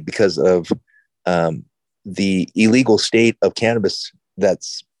need because of the illegal state of cannabis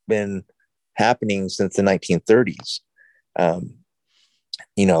that's been happening since the 1930s.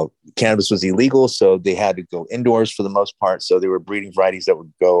 Cannabis was illegal, so they had to go indoors for the most part. So they were breeding varieties that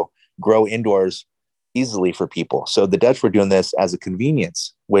would grow indoors easily for people. So the Dutch were doing this as a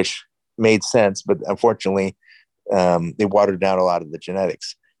convenience, which made sense, but unfortunately, they watered down a lot of the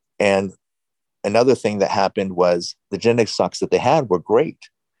genetics. And another thing that happened was the genetic stocks that they had were great,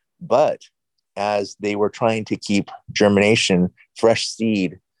 but as they were trying to keep germination, fresh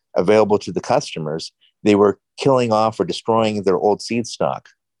seed available to the customers, they were killing off or destroying their old seed stock.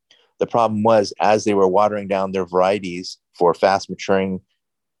 The problem was, as they were watering down their varieties for fast maturing,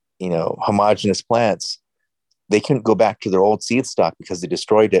 homogeneous plants, they couldn't go back to their old seed stock because they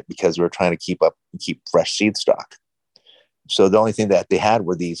destroyed it because they were trying to keep fresh seed stock. So the only thing that they had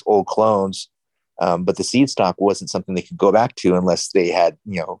were these old clones, but the seed stock wasn't something they could go back to unless they had,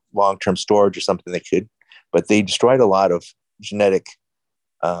 long-term storage or something they could. But they destroyed a lot of genetic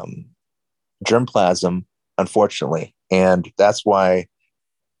germplasm, unfortunately. And that's why,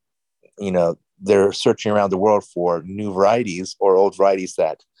 they're searching around the world for new varieties or old varieties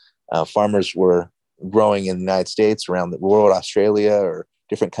that farmers were growing in the United States, around the world, Australia, or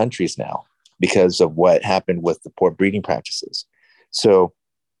different countries now because of what happened with the poor breeding practices. So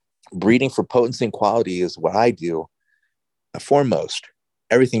breeding for potency and quality is what I do foremost.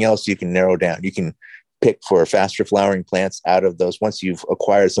 Everything else you can narrow down. You can pick for faster flowering plants out of those once you've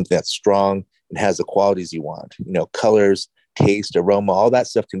acquired something that's strong and has the qualities you want. Colors, taste, aroma, all that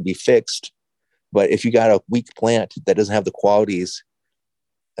stuff can be fixed. But if you got a weak plant that doesn't have the qualities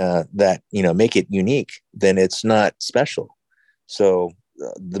that make it unique, then it's not special. So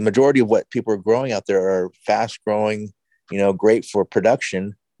the majority of what people are growing out there are fast growing, great for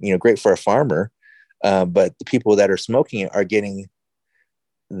production, great for a farmer. But the people that are smoking it are getting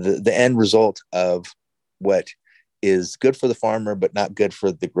the end result of what is good for the farmer, but not good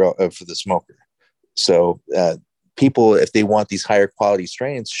for for the smoker. So people, if they want these higher quality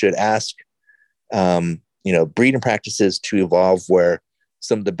strains, should ask, breeding practices to evolve where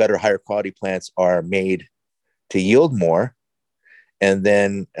some of the better, higher quality plants are made to yield more. And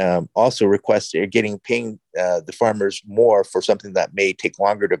then also request paying the farmers more for something that may take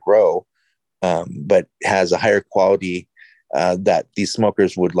longer to grow, but has a higher quality that these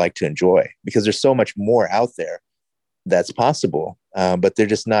smokers would like to enjoy, because there's so much more out there that's possible, but they're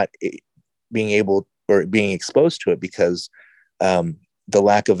just not being able or being exposed to it because the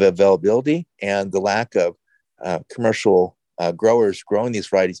lack of availability and the lack of commercial growers growing these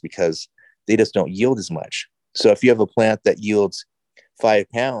varieties, because they just don't yield as much. So if you have a plant that yields 5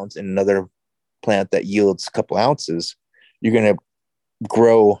 pounds and another plant that yields a couple ounces, you're going to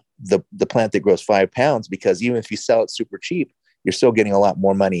grow the plant that grows 5 pounds, because even if you sell it super cheap, you're still getting a lot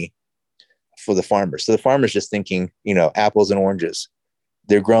more money for the farmer. So the farmer's just thinking, apples and oranges.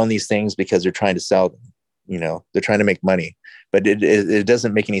 They're growing these things because they're trying to sell them. They're trying to make money, but it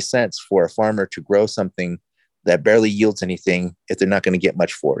doesn't make any sense for a farmer to grow something that barely yields anything if they're not going to get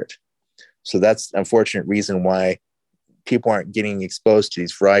much for it. So that's an unfortunate reason why people aren't getting exposed to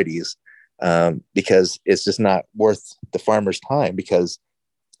these varieties, because it's just not worth the farmer's time, because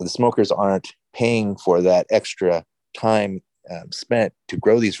the smokers aren't paying for that extra time spent to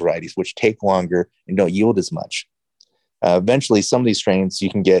grow these varieties, which take longer and don't yield as much. Eventually, some of these strains, you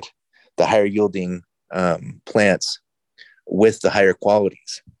can get the higher yielding plants with the higher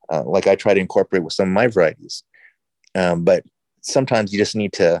qualities, like I try to incorporate with some of my varieties. But sometimes you just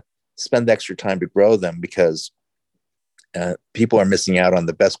need to spend the extra time to grow them, because people are missing out on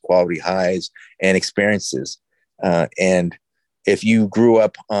the best quality highs and experiences. And if you grew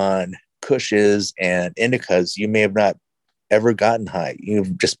up on Kushes and Indicas, you may have not ever gotten high.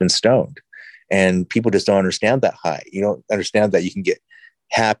 You've just been stoned. And people just don't understand that high. You don't understand that you can get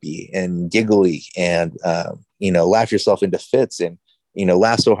happy and giggly and, laugh yourself into fits and,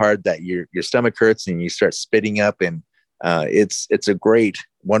 laugh so hard that your stomach hurts and you start spitting up. And it's a great,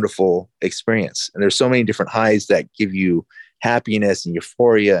 wonderful experience. And there's so many different highs that give you happiness and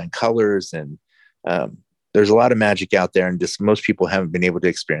euphoria and colors. And there's a lot of magic out there. And just most people haven't been able to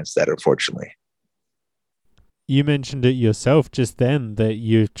experience that, unfortunately. You mentioned it yourself just then that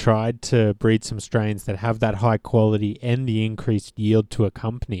you've tried to breed some strains that have that high quality and the increased yield to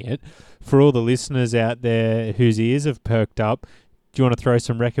accompany it. For all the listeners out there whose ears have perked up, do you want to throw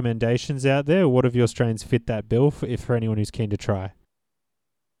some recommendations out there? What of your strains fit that bill for anyone who's keen to try?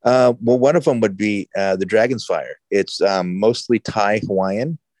 Well, one of them would be the Dragon's Fire. It's mostly Thai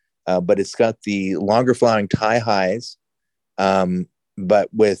Hawaiian, but it's got the longer flowering Thai highs, but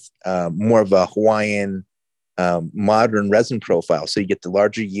with more of a Hawaiian modern resin profile. So you get the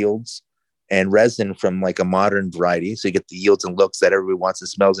larger yields and resin from like a modern variety. So you get the yields and looks that everybody wants and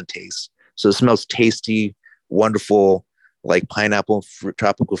smells and tastes. So it smells tasty, wonderful, like pineapple,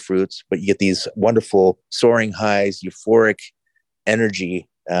 tropical fruits, but you get these wonderful soaring highs, euphoric energy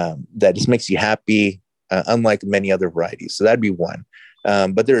that just makes you happy, unlike many other varieties. So that'd be one.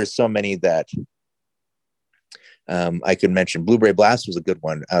 But there are so many that I could mention. Blueberry Blast was a good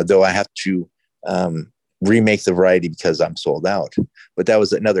one, though I have to remake the variety because I'm sold out. But that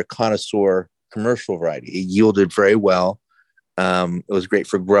was another connoisseur commercial variety. It yielded very well. It was great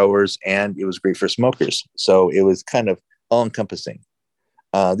for growers and it was great for smokers. So it was kind of all encompassing.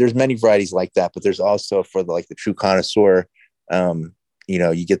 There's many varieties like that, but there's also for the true connoisseur,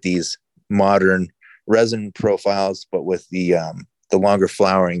 you get these modern resin profiles, but with the longer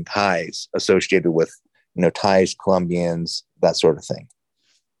flowering highs associated with, Thais, Colombians, that sort of thing.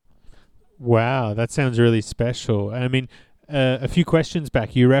 Wow, that sounds really special. I mean, a few questions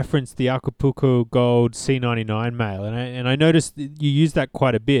back, you referenced the Acapulco Gold C99 male, and I noticed you use that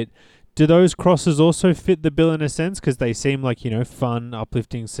quite a bit. Do those crosses also fit the bill in a sense? Because they seem like, fun,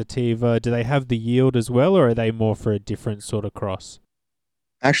 uplifting sativa. Do they have the yield as well, or are they more for a different sort of cross?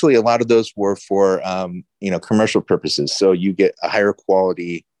 Actually, a lot of those were for, commercial purposes. So you get a higher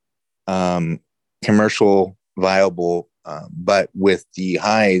quality, commercial viable, but with the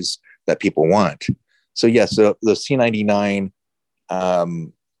highs that people want. So yes, the C99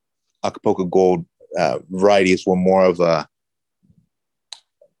 Acapulco Gold varieties were more of a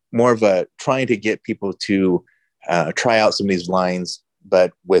trying to get people to try out some of these lines,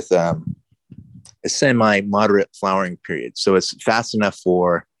 but with a semi-moderate flowering period. So it's fast enough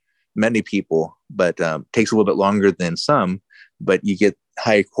for many people, but takes a little bit longer than some, but you get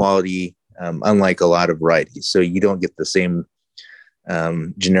high quality, unlike a lot of varieties. So you don't get the same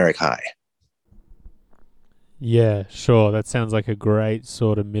generic high. Yeah, sure. That sounds like a great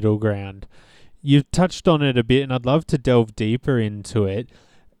sort of middle ground. You've touched on it a bit, and I'd love to delve deeper into it.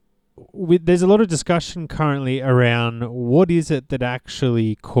 There's a lot of discussion currently around what is it that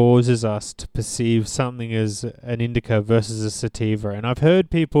actually causes us to perceive something as an indica versus a sativa. And I've heard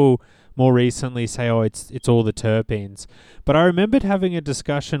people more recently say, oh, it's all the terpenes. But I remembered having a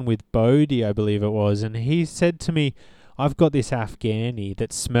discussion with Bodhi, I believe it was, and he said to me, I've got this Afghani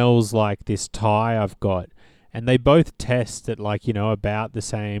that smells like this Thai I've got. And they both test at about the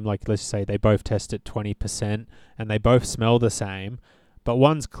same, let's say they both test at 20% and they both smell the same, but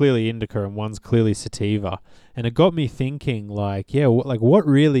one's clearly indica and one's clearly sativa. And it got me thinking what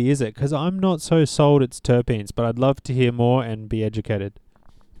really is it? Because I'm not so sold it's terpenes, but I'd love to hear more and be educated.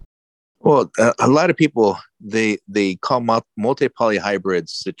 Well, a lot of people, they call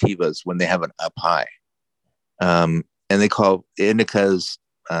multi-polyhybrids sativas when they have an up high. and they call indicas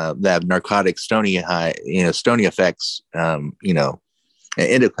that have narcotic stony high, stony effects,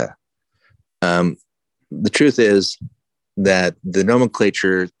 indica. The truth is that the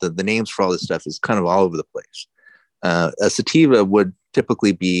nomenclature, the names for all this stuff is kind of all over the place. A sativa would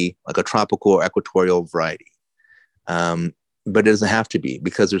typically be like a tropical or equatorial variety. But it doesn't have to be,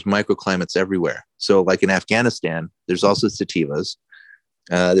 because there's microclimates everywhere. So like in Afghanistan, there's also sativas.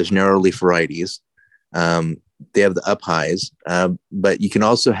 There's narrow leaf varieties. They have the up highs, but you can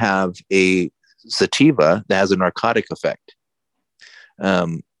also have a sativa that has a narcotic effect.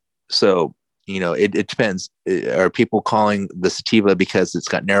 So, it depends. Are people calling the sativa because it's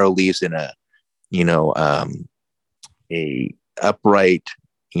got narrow leaves in a upright,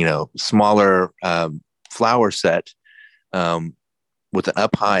 smaller flower set with an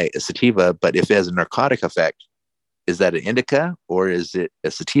up high sativa, but if it has a narcotic effect, is that an indica or is it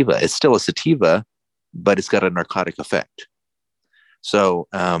a sativa? It's still a sativa, but it's got a narcotic effect. So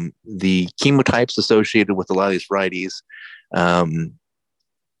the chemotypes associated with a lot of these varieties,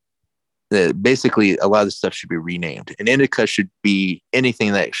 basically a lot of this stuff should be renamed. An indica should be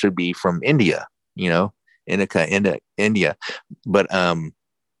anything that should be from India, indica, India. But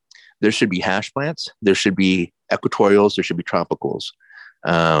there should be hash plants, there should be equatorials, there should be tropicals,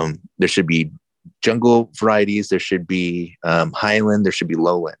 there should be jungle varieties, there should be highland, there should be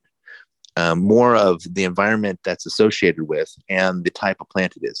lowland. More of the environment that's associated with and the type of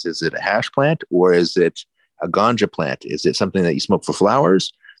plant it is. Is it a hash plant or is it a ganja plant? Is it something that you smoke for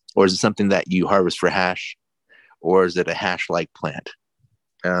flowers, or is it something that you harvest for hash, or is it a hash-like plant?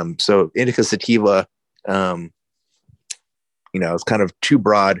 So indica sativa, it's kind of too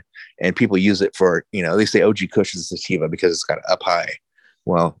broad, and people use it for, they say OG Kush is a sativa because it's got an up high.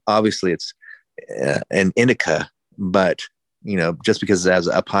 Well, obviously it's an indica, but just because it has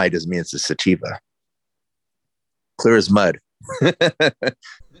an up high doesn't mean it's a sativa. Clear as mud.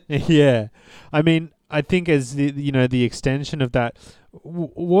 Yeah. I mean, I think as the extension of that,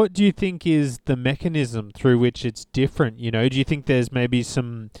 what do you think is the mechanism through which it's different? Do you think there's maybe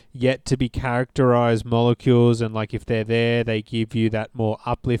some yet to be characterized molecules, and like if they're there, they give you that more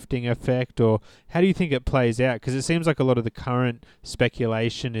uplifting effect, or how do you think it plays out? Because it seems like a lot of the current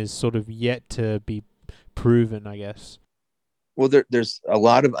speculation is sort of yet to be proven, I guess. Well, there's a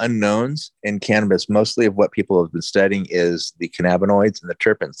lot of unknowns in cannabis. Mostly of what people have been studying is the cannabinoids and the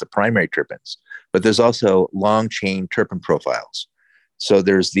terpenes, the primary terpenes. But there's also long chain terpene profiles. So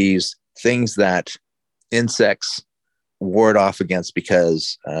there's these things that insects ward off against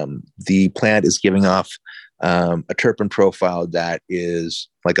because the plant is giving off a terpene profile that is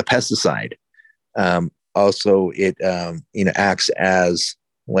like a pesticide. Also, it acts as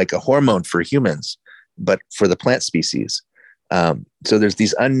like a hormone for humans, but for the plant species. So there's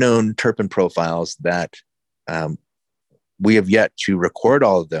these unknown terpene profiles that we have yet to record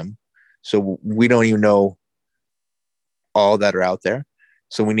all of them. So we don't even know all that are out there.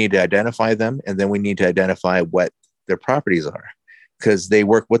 So we need to identify them, and then we need to identify what their properties are, because they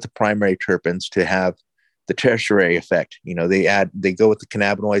work with the primary terpenes to have the tertiary effect. They go with the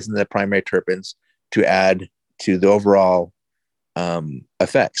cannabinoids and the primary terpenes to add to the overall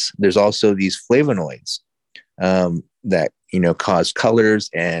effects. There's also these flavonoids that cause colors,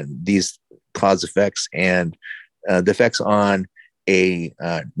 and these cause effects, and the effects on a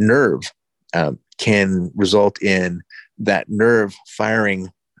nerve can result in that nerve firing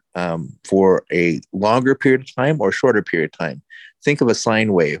for a longer period of time or a shorter period of time. Think of a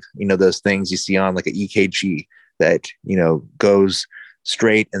sine wave, those things you see on like an EKG that, goes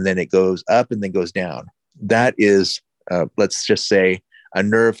straight and then it goes up and then goes down. That is, let's just say, a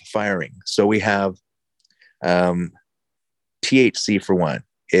nerve firing. So we have THC for one.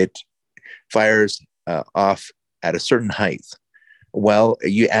 It fires off at a certain height. Well,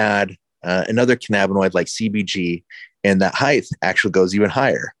 you add another cannabinoid like CBG, and that height actually goes even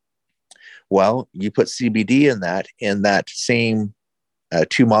higher. Well, you put CBD in that, and that same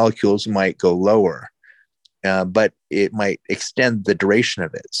two molecules might go lower, but it might extend the duration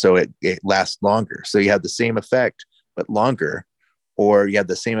of it, so it lasts longer. So you have the same effect, but longer, or you have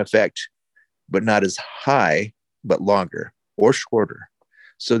the same effect, but not as high, but longer or shorter.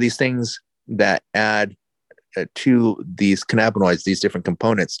 So these things that add to these cannabinoids, these different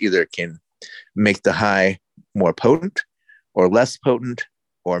components, either can make the high more potent or less potent,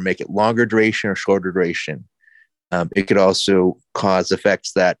 or make it longer duration or shorter duration. It could also cause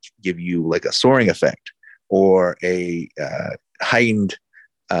effects that give you like a soaring effect, or a heightened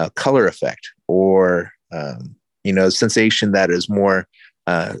color effect, or sensation that is more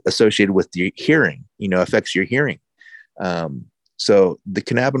associated with your hearing, affects your hearing. So the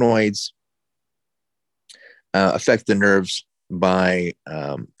cannabinoids affect the nerves by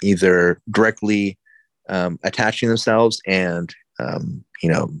either directly attaching themselves and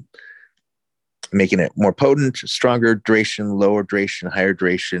making it more potent, stronger duration, lower duration, higher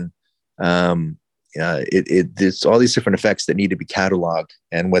duration. There's all these different effects that need to be cataloged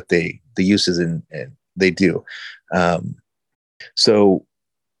and what the uses and they do. So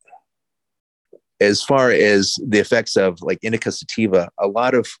as far as the effects of like indica sativa, a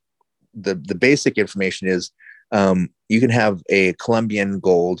lot of the basic information is you can have a Colombian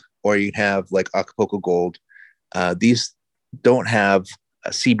gold or you can have like Acapulco gold. These don't have a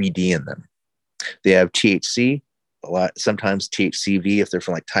CBD in them. They have THC, a lot, sometimes THCV if they're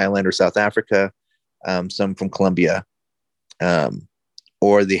from like Thailand or South Africa, some from Colombia,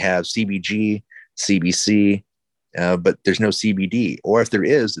 or they have CBG, CBC, but there's no CBD. Or if there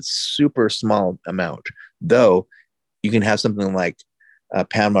is, it's super small amount. Though you can have something like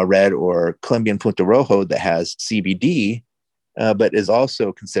Panama Red or Colombian Punto Rojo that has CBD, but is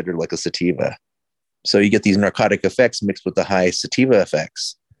also considered like a sativa. So you get these narcotic effects mixed with the high sativa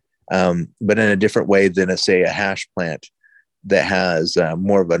effects. But in a different way than, say, a hash plant that has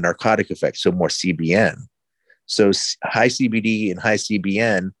more of a narcotic effect, so more CBN. So high CBD and high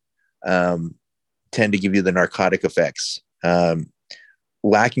CBN tend to give you the narcotic effects.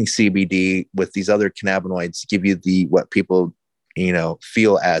 Lacking CBD with these other cannabinoids give you what people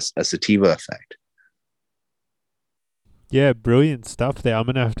feel as a sativa effect. Yeah, brilliant stuff there. I'm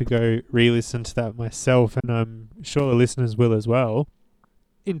going to have to go re-listen to that myself, and I'm sure the listeners will as well.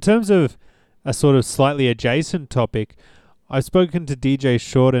 In terms of a sort of slightly adjacent topic, I've spoken to DJ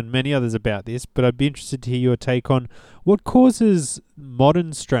Short and many others about this, but I'd be interested to hear your take on what causes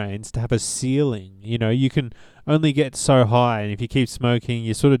modern strains to have a ceiling. You can only get so high, and if you keep smoking,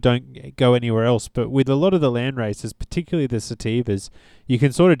 you sort of don't go anywhere else. But with a lot of the land races, particularly the sativas, you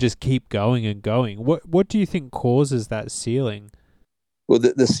can sort of just keep going and going. What do you think causes that ceiling? Well,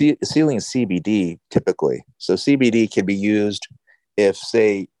 the ceiling is CBD typically. So CBD can be used if,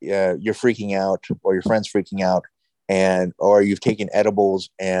 say, you're freaking out or your friend's freaking out, or you've taken edibles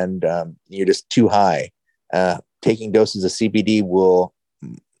and you're just too high. Taking doses of CBD will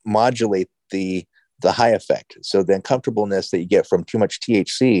modulate the high effect. So the uncomfortableness that you get from too much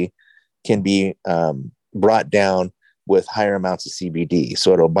THC can be brought down with higher amounts of CBD.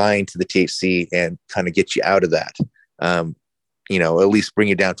 So it'll bind to the THC and kind of get you out of that. At least bring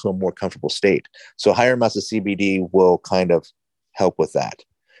you down to a more comfortable state. So higher amounts of CBD will kind of help with that.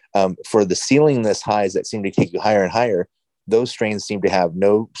 For the ceilingless highs that seem to take you higher and higher, those strains seem to have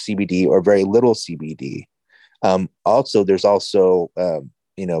no CBD or very little CBD. Also, there's also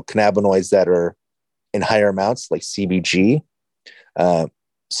cannabinoids that are in higher amounts, like CBG.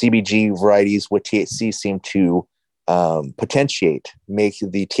 CBG varieties with THC seem to potentiate, make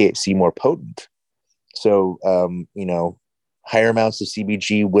the THC more potent. So, higher amounts of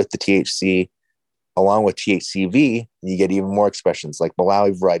CBG with the THC, along with THCV, you get even more expressions. Like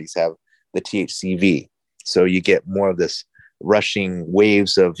Malawi varieties have the THCV. So you get more of this rushing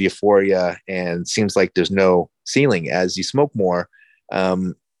waves of euphoria, and seems like there's no ceiling as you smoke more.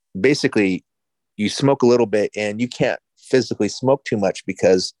 Basically, you smoke a little bit and you can't physically smoke too much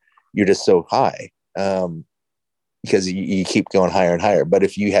because you're just so high, because you keep going higher and higher. But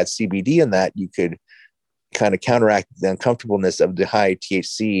if you had CBD in that, you could kind of counteract the uncomfortableness of the high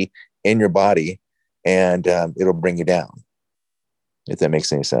THC in your body, and it'll bring you down, if that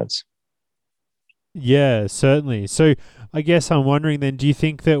makes any sense. Yeah, certainly. So I guess I'm wondering then, do you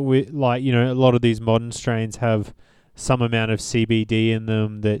think that a lot of these modern strains have some amount of CBD in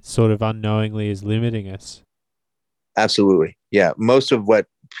them that sort of unknowingly is limiting us? Absolutely. Yeah. Most of what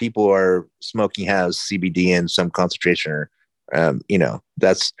people are smoking has CBD in some concentration, or,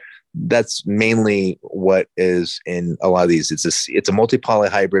 that's mainly what is in a lot of these. It's a multi-poly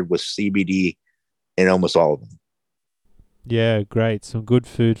hybrid with CBD in almost all of them. Yeah, great. Some good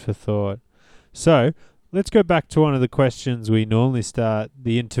food for thought. So let's go back to one of the questions we normally start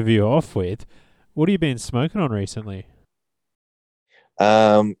the interview off with. What have you been smoking on recently?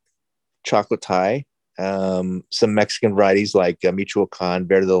 Chocolate Thai, some Mexican varieties like Michoacan,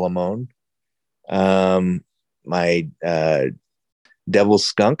 Verde de Limon, my Devil's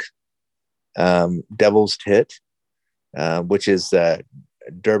Skunk, Devil's Tit, which is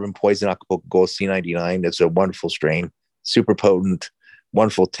Durban Poison Acapulco Gold C99. It's a wonderful strain, super potent,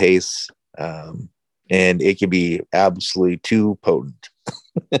 wonderful taste, and it can be absolutely too potent.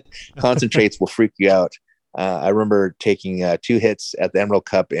 Concentrates will freak you out. I remember taking 2 hits at the Emerald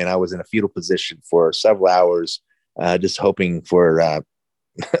Cup, and I was in a fetal position for several hours, just hoping for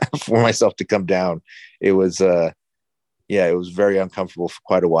for myself to come down. It was Yeah, it was very uncomfortable for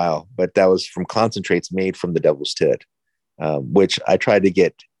quite a while, but that was from concentrates made from the devil's tit, which I tried to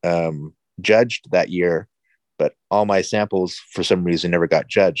get judged that year, but all my samples for some reason never got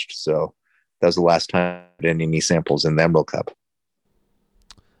judged. So that was the last time I did any samples in the Emerald Cup.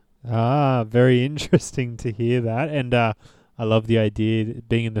 Ah, very interesting to hear that. And I love the idea that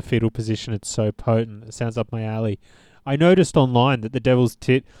being in the fetal position. It's so potent. It sounds up my alley. I noticed online that the Devil's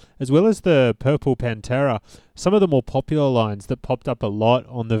Tit, as well as the Purple Pantera, some of the more popular lines that popped up a lot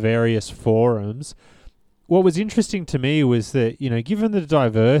on the various forums. What was interesting to me was that, given the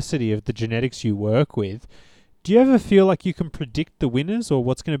diversity of the genetics you work with, do you ever feel like you can predict the winners or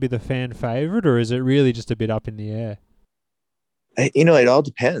what's going to be the fan favorite, or is it really just a bit up in the air? It all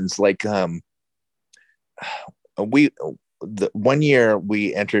depends. Like we the one year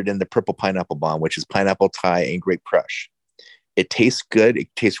we entered in the purple pineapple bomb, which is pineapple, Thai, and grape crush. It tastes good. It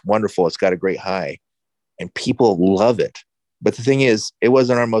tastes wonderful. It's got a great high, and people love it. But the thing is, it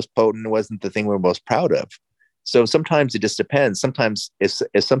wasn't our most potent. It wasn't the thing we're most proud of. So sometimes it just depends. Sometimes if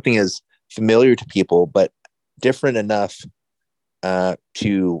something is familiar to people, but different enough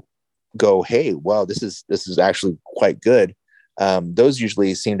to go, hey, wow, this is actually quite good. Those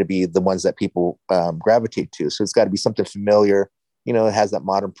usually seem to be the ones that people gravitate to. So it's got to be something familiar. It has that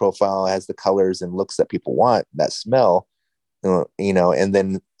modern profile, it has the colors and looks that people want, that smell, and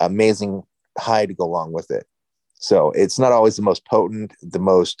then amazing high to go along with it. So it's not always the most potent, the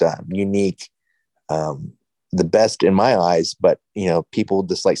most unique, the best in my eyes, but people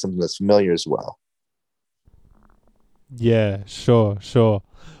dislike something that's familiar as well. Yeah, sure, sure.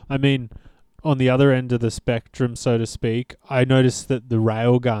 I mean, on the other end of the spectrum, so to speak, I noticed that the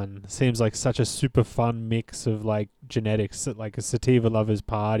railgun seems like such a super fun mix of like genetics, like a sativa lover's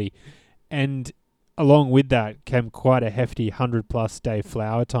party. And along with that came quite a hefty 100+ day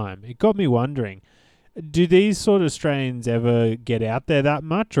flower time. It got me wondering, do these sort of strains ever get out there that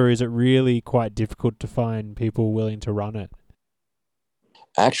much, or is it really quite difficult to find people willing to run it?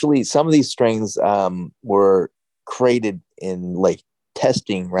 Actually, some of these strains were created in like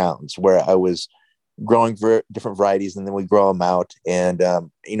testing rounds where I was growing different varieties, and then we grow them out. And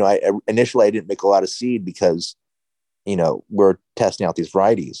initially I didn't make a lot of seed because we're testing out these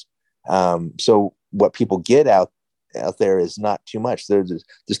varieties. So what people get out there is not too much. There's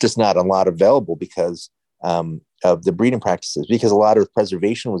just not a lot available because of the breeding practices. Because a lot of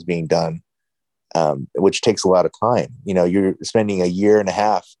preservation was being done, which takes a lot of time. You're spending a year and a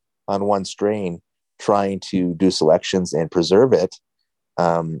half on one strain trying to do selections and preserve it.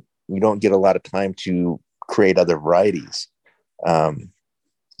 You don't get a lot of time to create other varieties.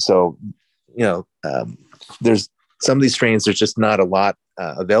 So, there's some of these strains, there's just not a lot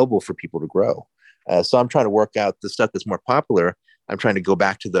available for people to grow. So I'm trying to work out the stuff that's more popular. I'm trying to go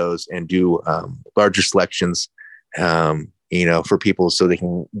back to those and do larger selections, for people so they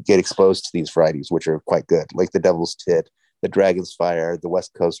can get exposed to these varieties, which are quite good, like the Devil's Tit, the Dragon's Fire, the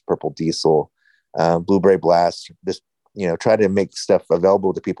West Coast Purple Diesel, Blueberry Blast. Just try to make stuff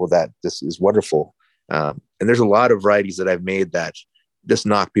available to people that this is wonderful. And there's a lot of varieties that I've made that just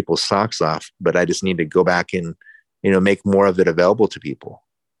knock people's socks off, but I just need to go back and make more of it available to people.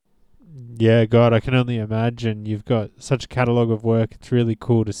 Yeah, God, I can only imagine. You've got such a catalogue of work. It's really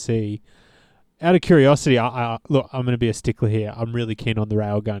cool to see. Out of curiosity, look, I'm going to be a stickler here. I'm really keen on the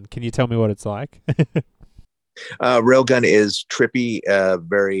railgun. Can you tell me what it's like? Railgun is trippy,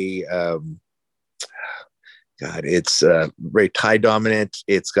 very, it's very Thai dominant.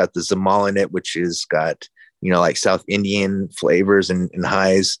 It's got the Zamal in it, which is got, like South Indian flavors and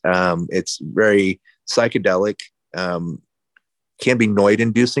highs. It's very psychedelic, can be noid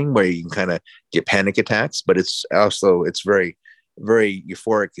inducing where you can kind of get panic attacks, but it's very, very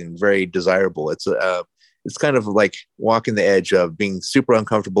euphoric and very desirable. It's kind of like walking the edge of being super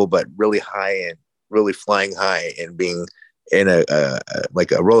uncomfortable, but really high and really flying high and being in a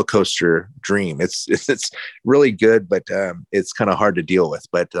like a roller coaster dream. It's really good, but it's kind of hard to deal with.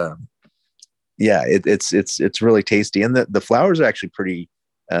 But it's really tasty, and the flowers are actually pretty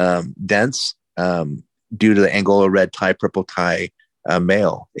dense due to the Angola red Thai, purple Thai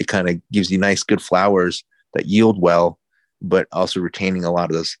male. It kind of gives you nice, good flowers that yield well, but also retaining a lot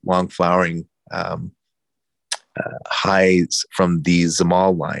of those long flowering highs from these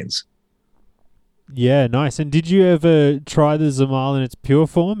Zamal lines. Yeah, nice. And did you ever try the Zamal in its pure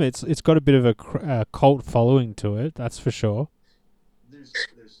form? It's got a bit of a cult following to it, that's for sure.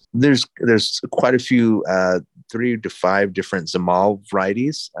 There's quite a few 3 to 5 different Zamal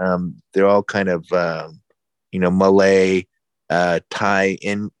varieties. They're all kind of Malay, Thai,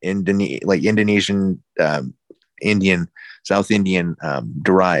 Indonesian, Indian, South Indian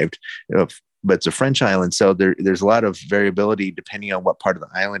derived. but it's a French island, so there's a lot of variability depending on what part of the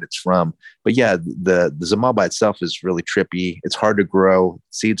island it's from. But yeah, the zamal by itself is really trippy. It's hard to grow.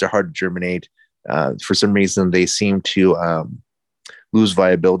 Seeds are hard to germinate. For some reason, they seem to lose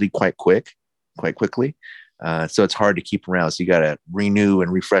viability quite quickly. So it's hard to keep around. So you got to renew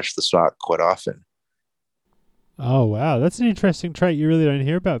and refresh the stock quite often. Oh, wow. That's an interesting trait you really don't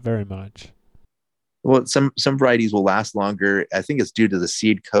hear about very much. Well, some varieties will last longer. I think it's due to the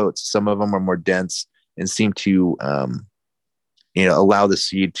seed coats. Some of them are more dense and seem to, allow the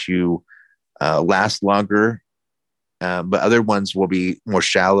seed to last longer. But other ones will be more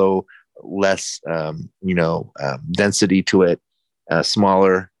shallow, less, density to it,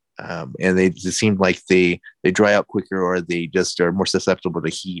 smaller. And they just seem like they dry out quicker, or they just are more susceptible to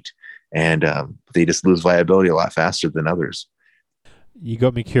heat, and they just lose viability a lot faster than others. You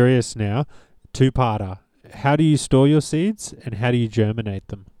got me curious now. Two-parter. How do you store your seeds, and how do you germinate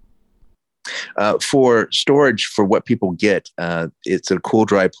them? For storage, for what people get, it's a cool,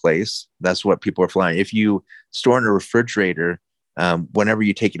 dry place. That's what people are flying. If you store in a refrigerator, whenever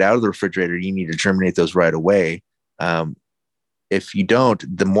you take it out of the refrigerator, you need to germinate those right away. If you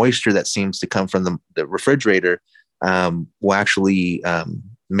don't, the moisture that seems to come from the refrigerator will actually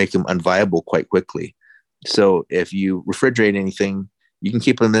make them unviable quite quickly. So if you refrigerate anything, you can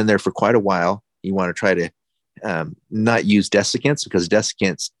keep them in there for quite a while. You want to try to not use desiccants, because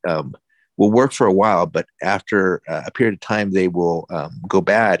desiccants will work for a while, but after a period of time, they will go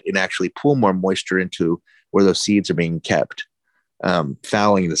bad and actually pull more moisture into where those seeds are being kept,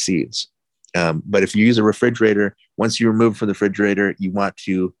 fouling the seeds. But if you use a refrigerator, once you remove from the refrigerator, you want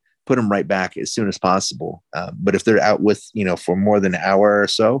to put them right back as soon as possible. But if they're out for more than an hour or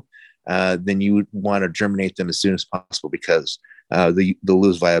so, then you want to germinate them as soon as possible, because they'll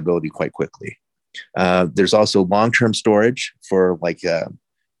lose viability quite quickly. There's also long-term storage for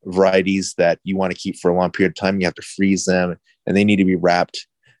varieties that you want to keep for a long period of time. You have to freeze them, and they need to be wrapped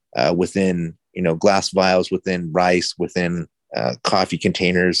within glass vials, within rice, within coffee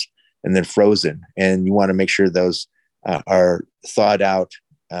containers, and then frozen. And you want to make sure those are thawed out,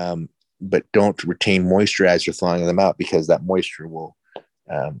 but don't retain moisture as you're thawing them out, because that moisture will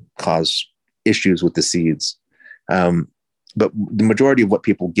cause issues with the seeds. But the majority of what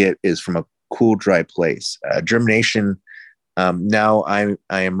people get is from a cool, dry place. Germination, now I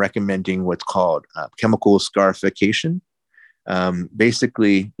am recommending what's called chemical scarification.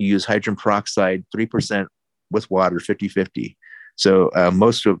 Basically, you use hydrogen peroxide 3% with water, 50-50. So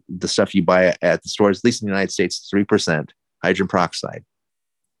most of the stuff you buy at the stores, at least in the United States, 3% hydrogen peroxide.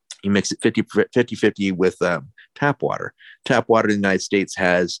 You mix it 50-50 with tap water. Tap water in the United States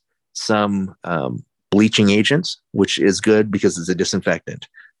has some bleaching agents, which is good because it's a disinfectant.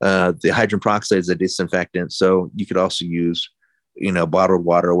 The hydrogen peroxide is a disinfectant, so you could also use, bottled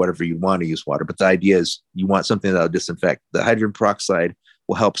water or whatever you want to use water. But the idea is you want something that will disinfect. The hydrogen peroxide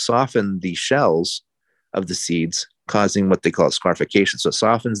will help soften the shells of the seeds, causing what they call scarification. So it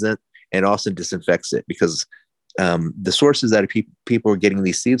softens it and also disinfects it, because the sources that people are getting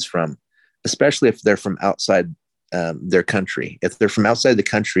these seeds from, especially if they're from outside their country. If they're from outside the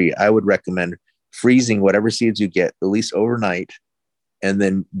country, I would recommend freezing whatever seeds you get at least overnight, and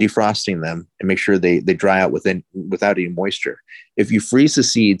then defrosting them and make sure they dry out without any moisture. If you freeze the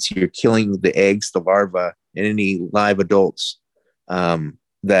seeds, you're killing the eggs, the larvae, and any live adults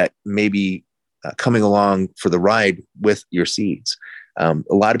that may be coming along for the ride with your seeds. A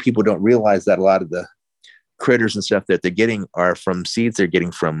lot of people don't realize that a lot of the critters and stuff that they're getting are from seeds they're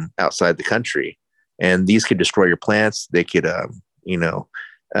getting from outside the country. And these could destroy your plants. They could,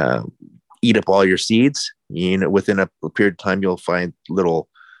 eat up all your seeds. Within a period of time, you'll find little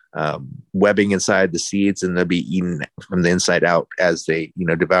webbing inside the seeds, and they'll be eaten from the inside out as they,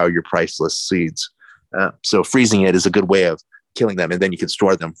 devour your priceless seeds. So freezing it is a good way of killing them, and then you can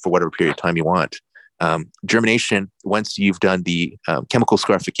store them for whatever period of time you want. Germination, once you've done the chemical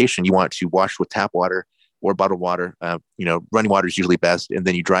scarification, you want to wash with tap water or bottled water. Running water is usually best, and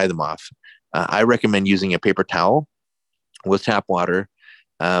then you dry them off. I recommend using a paper towel with tap water,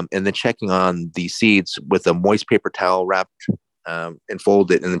 and then checking on the seeds with a moist paper towel wrapped and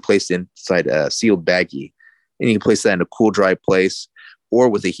folded, and then placed inside a sealed baggie. And you can place that in a cool, dry place, or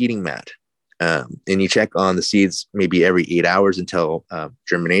with a heating mat. And you check on the seeds maybe every 8 hours until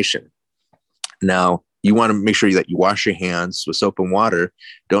germination. Now, you want to make sure that you wash your hands with soap and water.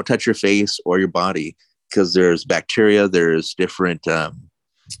 Don't touch your face or your body, because there's bacteria, there's different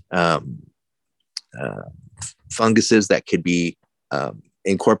funguses that could be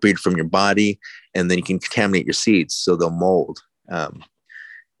incorporated from your body, and then you can contaminate your seeds, so they'll mold.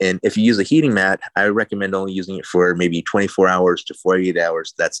 And if you use a heating mat, I recommend only using it for maybe 24 hours to 48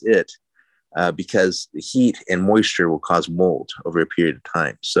 hours. That's it. because the heat and moisture will cause mold over a period of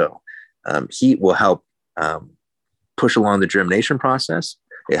time. So heat will help push along the germination process.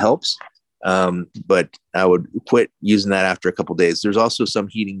 It helps. But I would quit using that after a couple of days. There's also some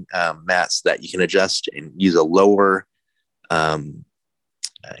heating mats that you can adjust and use a lower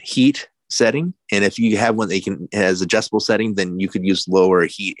heat setting. And if you have one that has adjustable setting, then you could use lower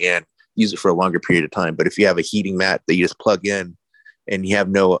heat and use it for a longer period of time. But if you have a heating mat that you just plug in and you have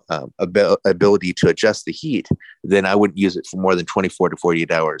no ability to adjust the heat, then I wouldn't use it for more than 24 to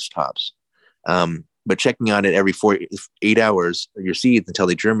 48 hours tops. But checking on it every 8 hours, your seeds until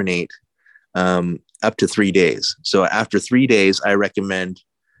they germinate, up to 3 days. So after 3 days, I recommend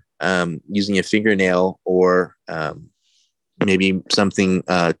using a fingernail or maybe something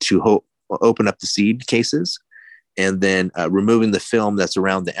to open up the seed cases, and then removing the film that's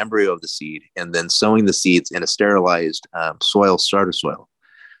around the embryo of the seed, and then sowing the seeds in a sterilized starter soil.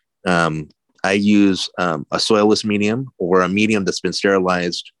 I use a soilless medium or a medium that's been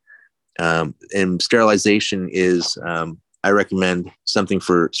sterilized. And sterilization is, I recommend something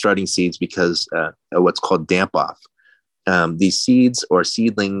for starting seeds because of what's called damp off. These seeds or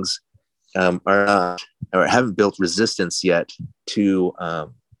seedlings haven't built resistance yet to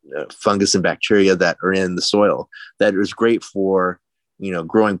fungus and bacteria that are in the soil. That is great for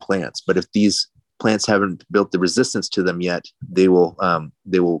growing plants. But if these plants haven't built the resistance to them yet, they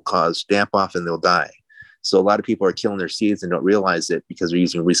will cause damp off and they'll die. So a lot of people are killing their seeds and don't realize it because they're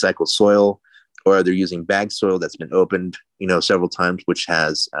using recycled soil, or they're using bag soil that's been opened, several times, which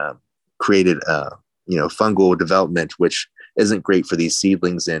has created, fungal development, which isn't great for these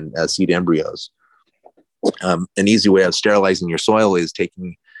seedlings and seed embryos. An easy way of sterilizing your soil is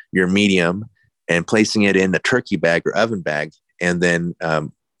taking your medium and placing it in a turkey bag or oven bag, and then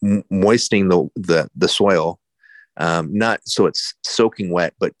moistening the soil, not so it's soaking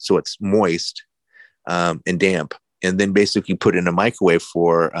wet, but so it's moist and damp, and then basically put it in a microwave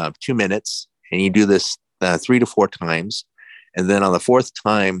for 2 minutes. And you do this 3 to 4 times. And then on the 4th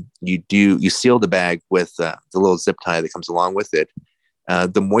time, you seal the bag with the little zip tie that comes along with it.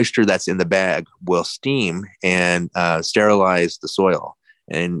 The moisture that's in the bag will steam and sterilize the soil.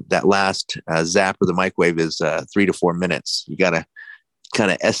 And that last zap of the microwave is 3 to 4 minutes. You got to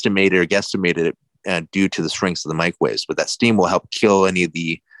kind of estimate it or guesstimate it due to the strengths of the microwaves. But that steam will help kill any of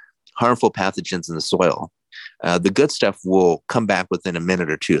the harmful pathogens in the soil. The good stuff will come back within a minute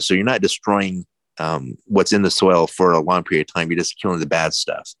or two. So you're not destroying what's in the soil for a long period of time. You're just killing the bad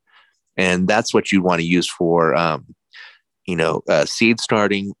stuff. And that's what you want to use for, seed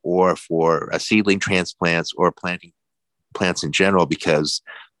starting, or for seedling transplants, or planting plants in general, because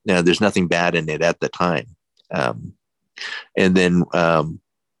there's nothing bad in it at the time. And then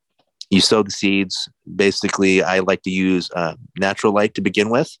you sow the seeds. Basically, I like to use natural light to begin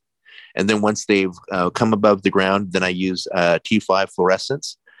with. And then once they've come above the ground, then I use T5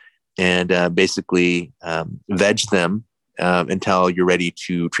 fluorescence and basically veg them until you're ready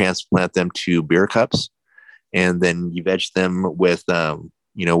to transplant them to beer cups. And then you veg them with,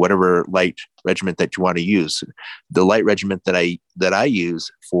 whatever light regimen that you want to use. The light regimen that I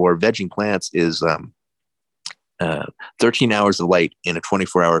use for vegging plants is 13 hours of light in a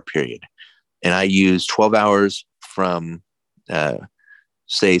 24-hour period. And I use 12 hours from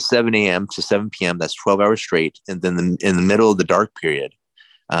say 7 a.m. to 7 p.m. That's 12 hours straight. And then in the middle of the dark period,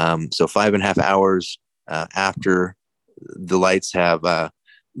 so 5.5 hours after the lights have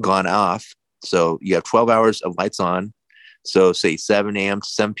gone off. So you have 12 hours of lights on. So say 7 a.m. to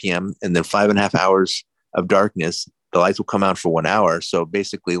 7 p.m. and then 5.5 hours of darkness. The lights will come on for 1 hour. So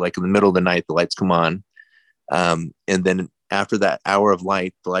basically, like in the middle of the night, the lights come on. And then after that hour of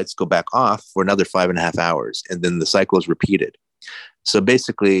light, the lights go back off for another 5.5 hours. And then the cycle is repeated. So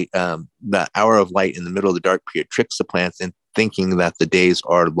basically, the hour of light in the middle of the dark period tricks the plants in thinking that the days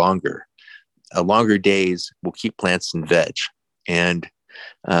are longer. Longer days will keep plants in veg. And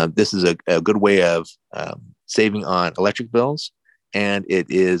this is a good way of saving on electric bills. And it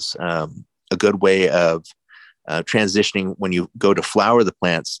is a good way of transitioning when you go to flower the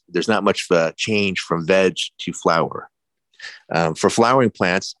plants. There's not much of a change from veg to flower. For flowering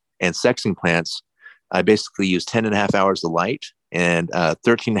plants and sexing plants, I basically use 10.5 hours of light and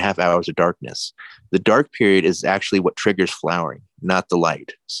 13.5 hours of darkness. The dark period is actually what triggers flowering, not the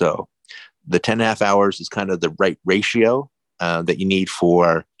light. So the 10.5 hours is kind of the right ratio that you need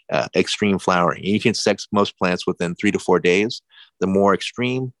for extreme flowering. And you can sex most plants within 3 to 4 days. The more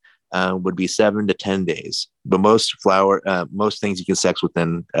extreme would be 7 to 10 days. But most things you can sex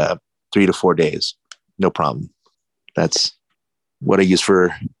within 3 to 4 days. No problem. That's what I use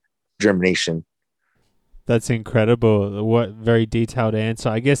for germination. That's incredible. What very detailed answer.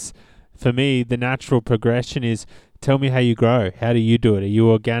 I guess for me, the natural progression is tell me how you grow. How do you do it? Are you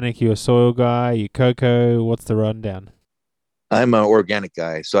organic? Are you a soil guy? Are you cocoa? What's the rundown? I'm an organic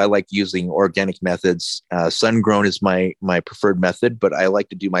guy, so I like using organic methods. Sun grown is my preferred method, but I like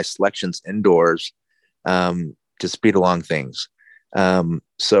to do my selections indoors to speed along things.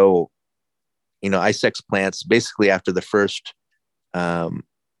 So, I sex plants basically after the first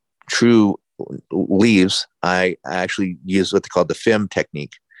true leaves. I actually use what they call the FIM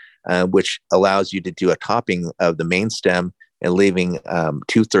technique, which allows you to do a topping of the main stem and leaving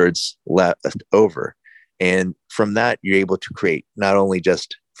 2/3 left over. And from that, you're able to create not only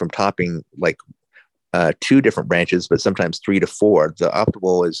just from topping like 2 different branches, but sometimes 3 to 4. The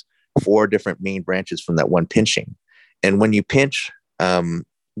optimal is 4 different main branches from that one pinching. And when you pinch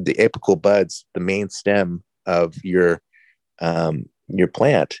the apical buds, the main stem of your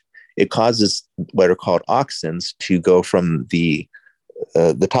plant, it causes what are called auxins to go from the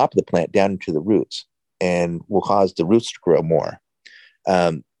top of the plant down into the roots, and will cause the roots to grow more.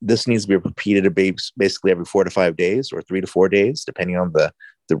 This needs to be repeated basically every 4 to 5 days or 3 to 4 days, depending on the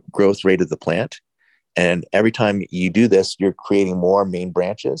growth rate of the plant. And every time you do this, you're creating more main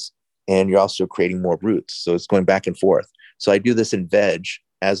branches, and you're also creating more roots. So it's going back and forth. So I do this in veg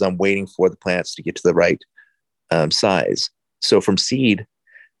as I'm waiting for the plants to get to the right size. So from seed,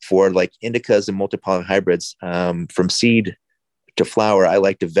 for like indicas and multi-pollen hybrids, from seed to flower, I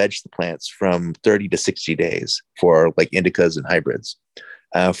like to veg the plants from 30 to 60 days for like indicas and hybrids.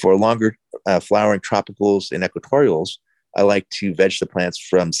 For longer flowering tropicals and equatorials, I like to veg the plants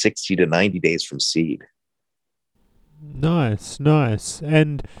from 60 to 90 days from seed. Nice, nice.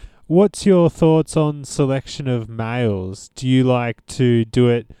 And what's your thoughts on selection of males? Do you like to do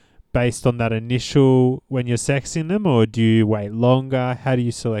it based on that initial when you're sexing them, or do you wait longer? How do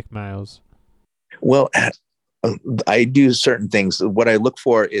you select males? Well, I do certain things. What I look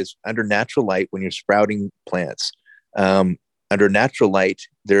for is under natural light when you're sprouting plants. Under natural light,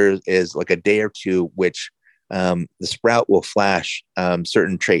 there is like a day or two which the sprout will flash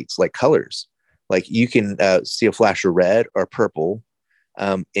certain traits like colors. Like you can see a flash of red or purple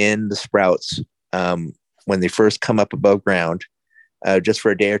in the sprouts when they first come up above ground, just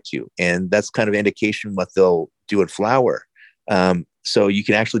for a day or two. And that's kind of indication what they'll do in flower. So you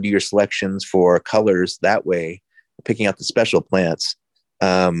can actually do your selections for colors that way, picking out the special plants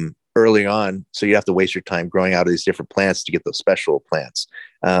early on. So you have to waste your time growing out of these different plants to get those special plants.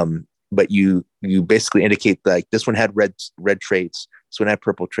 But you basically indicate like this one had red traits, this one had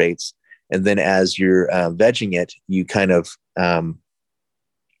purple traits. And then as you're vegging it, you kind of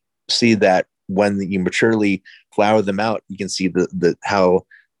see that when you maturely flower them out, you can see the how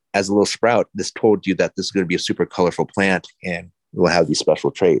as a little sprout, this told you that this is going to be a super colorful plant and will have these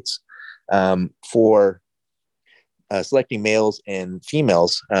special traits. For selecting males and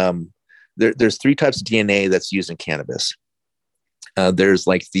females, there's 3 types of DNA that's used in cannabis. There's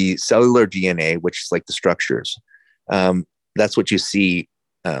like the cellular DNA, which is like the structures. That's what you see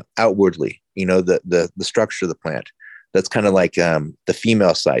outwardly, the structure of the plant. That's kind of like the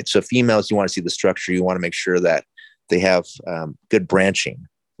female side. So females, you want to see the structure. You want to make sure that they have good branching,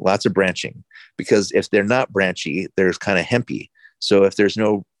 lots of branching, because if they're not branchy, they're kind of hempy. So if there's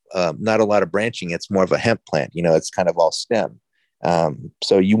not a lot of branching, it's more of a hemp plant. It's kind of all stem.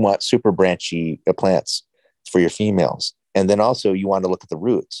 So you want super branchy plants for your females. And then also you want to look at the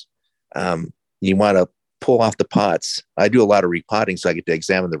roots. You want to pull off the pots. I do a lot of repotting, so I get to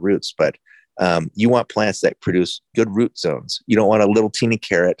examine the roots, but you want plants that produce good root zones. You don't want a little teeny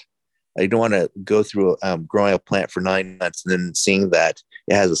carrot. You don't want to go through growing a plant for 9 months and then seeing that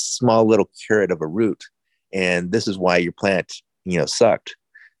it has a small little carrot of a root. And this is why your plant, sucked.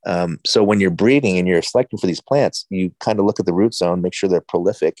 So when you're breeding and you're selecting for these plants, you kind of look at the root zone, make sure they're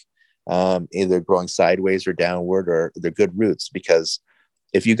prolific, either growing sideways or downward, or they're good roots. Because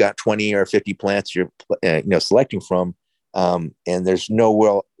if you got 20 or 50 plants you're selecting from, and there's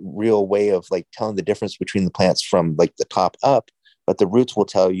no real way of like telling the difference between the plants from like the top up, but the roots will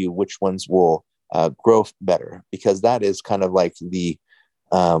tell you which ones will grow better, because that is kind of like the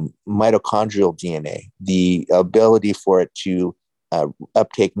mitochondrial DNA, the ability for it to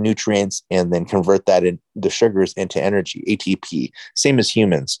uptake nutrients and then convert that the sugars into energy, ATP. Same as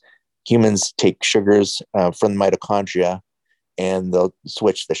humans. Humans take sugars from the mitochondria, and they'll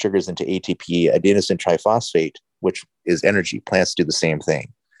switch the sugars into ATP, adenosine triphosphate, which is energy. Plants do the same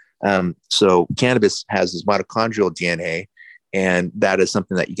thing. So cannabis has this mitochondrial DNA, and that is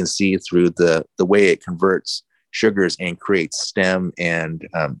something that you can see through the way it converts sugars and creates stem and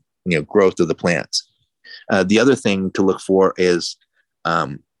growth of the plants. The other thing to look for is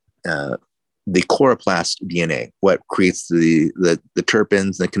the chloroplast DNA, what creates the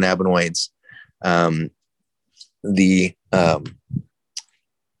terpenes, the cannabinoids, the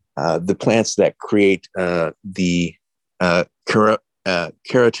plants that create the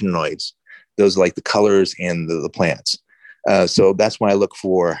carotenoids. Those are like the colors and the plants. So that's why I look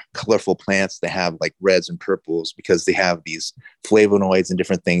for colorful plants that have like reds and purples, because they have these flavonoids and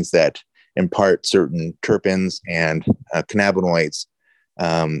different things that impart certain terpenes and cannabinoids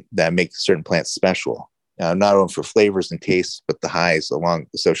that make certain plants special. Not only for flavors and tastes, but the highs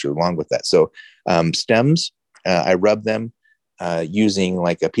associated along with that. So stems, I rub them using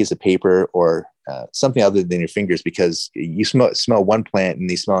like a piece of paper or something other than your fingers, because you smell one plant and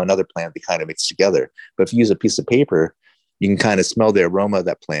you smell another plant, they kind of mix together. But if you use a piece of paper, you can kind of smell the aroma of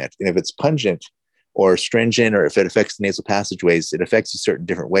that plant. And if it's pungent or astringent, or if it affects the nasal passageways, it affects you certain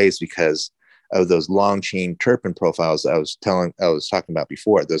different ways because of those long chain terpene profiles I was talking about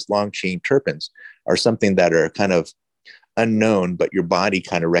before. Those long chain terpenes are something that are kind of unknown, but your body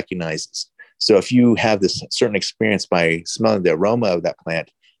kind of recognizes. So if you have this certain experience by smelling the aroma of that plant,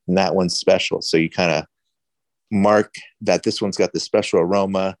 and that one's special. So you kind of mark that this one's got this special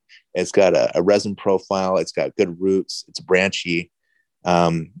aroma. It's got a resin profile. It's got good roots. It's branchy.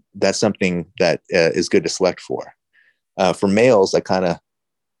 That's something that is good to select for. For males, I kind of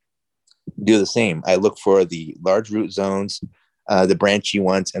do the same. I look for the large root zones, the branchy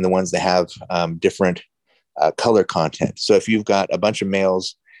ones, and the ones that have different color content. So if you've got a bunch of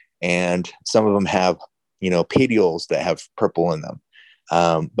males and some of them have, petioles that have purple in them,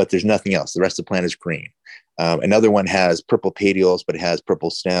 but there's nothing else. The rest of the plant is green. Another one has purple petioles, but it has purple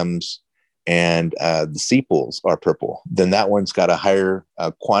stems, and the sepals are purple. Then that one's got a higher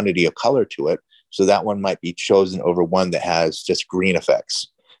quantity of color to it. So that one might be chosen over one that has just green effects,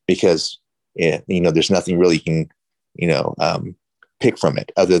 because there's nothing really you can pick from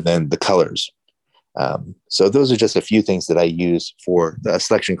it other than the colors. So those are just a few things that I use for the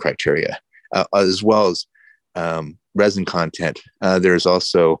selection criteria, as well as resin content. There's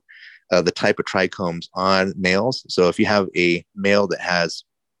also the type of trichomes on males. So if you have a male that has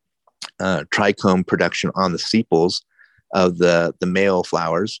trichome production on the sepals of the male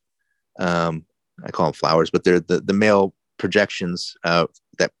flowers, I call them flowers, but they're the male projections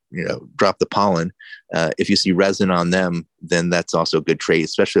that drop the pollen. If you see resin on them, then that's also a good trait,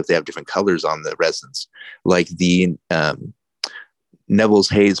 especially if they have different colors on the resins, like the Neville's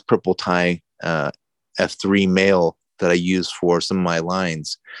Hayes purple tie F3 male that I use for some of my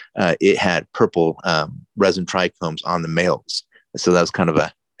lines. It had purple resin trichomes on the males, so that was kind of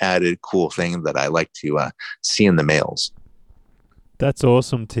a added cool thing that I like to see in the males. That's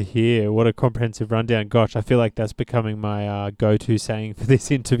awesome to hear. What a comprehensive rundown. Gosh, I feel like that's becoming my go-to saying for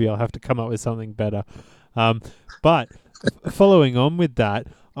this interview. I'll have to come up with something better. But following on with that,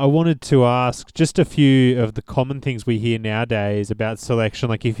 I wanted to ask just a few of the common things we hear nowadays about selection,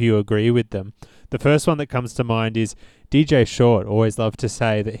 like if you agree with them. The first one that comes to mind is DJ Short always loved to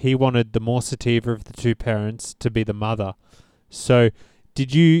say that he wanted the more sativa of the two parents to be the mother. So do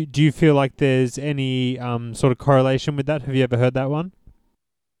you feel like there's any sort of correlation with that? Have you ever heard that one?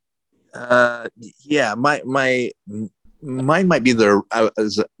 Yeah, mine might be the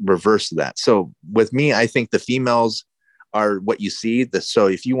reverse of that. So with me, I think the females are what you see. So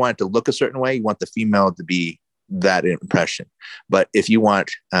if you want it to look a certain way, you want the female to be that impression. But if you want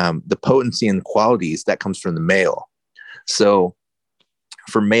the potency and qualities, that comes from the male. So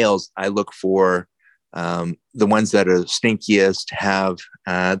for males, I look for the ones that are stinkiest, have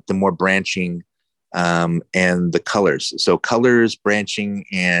the more branching and the colors. So colors, branching,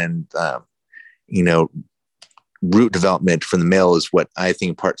 and root development from the male is what I think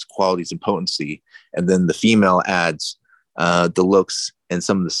imparts qualities and potency. And then the female adds the looks and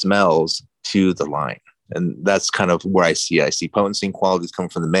some of the smells to the line. And that's kind of where I see potency and qualities come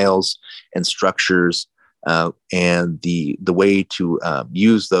from the males, and structures and the way to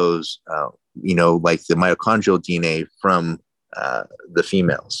use those, like the mitochondrial DNA from the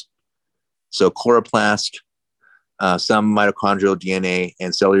females. So chloroplast, some mitochondrial DNA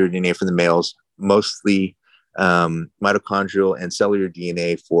and cellular DNA from the males, mostly mitochondrial and cellular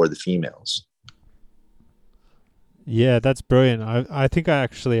DNA for the females. Yeah, that's brilliant. I think I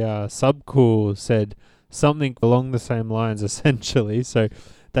actually, Subcool said something along the same lines, essentially. So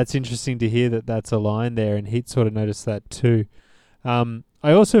that's interesting to hear that that's a line there, and he'd sort of noticed that too. I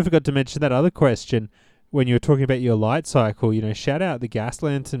also forgot to mention that other question when you were talking about your light cycle. Shout out the gas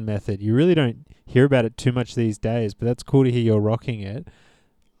lantern method. You really don't hear about it too much these days, but that's cool to hear you're rocking it.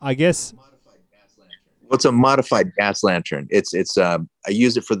 I guess. What's a modified gas lantern? It's I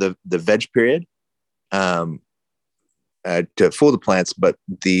use it for the veg period. to fool the plants, but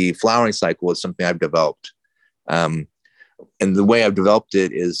the flowering cycle is something I've developed. And the way I've developed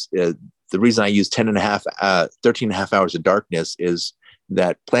it is the reason I use 13 and a half hours of darkness is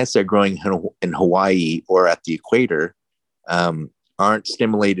that plants that are growing in Hawaii or at the equator aren't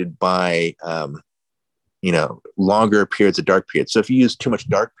stimulated by, longer periods of dark period. So if you use too much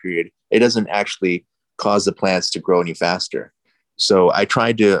dark period, it doesn't actually cause the plants to grow any faster. So I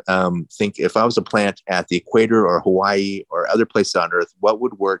tried to think if I was a plant at the equator or Hawaii or other places on Earth, what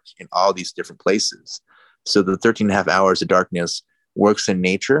would work in all these different places? So the 13 and a half hours of darkness works in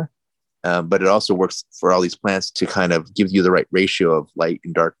nature, but it also works for all these plants to kind of give you the right ratio of light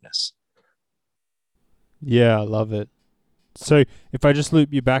and darkness. Yeah, I love it. So if I just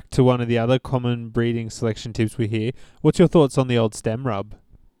loop you back to one of the other common breeding selection tips we hear, what's your thoughts on the old stem rub?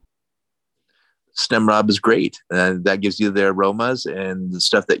 Stem rub is great, and that gives you the aromas and the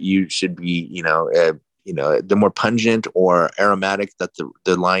stuff that you should be, the more pungent or aromatic that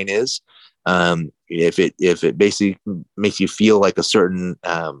the line is. If it basically makes you feel like a certain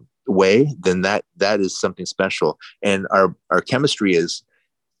way, then that is something special. And our chemistry is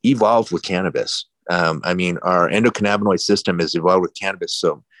evolved with cannabis. Our endocannabinoid system is evolved with cannabis.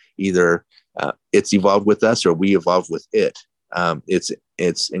 So either it's evolved with us or we evolved with it.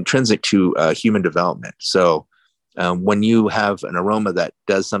 It's intrinsic to human development. So when you have an aroma that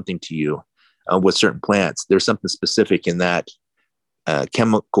does something to you with certain plants, there's something specific in that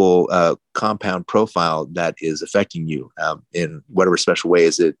chemical compound profile that is affecting you in whatever special way.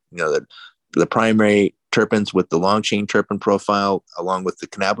 Is it the primary terpenes with the long chain terpene profile along with the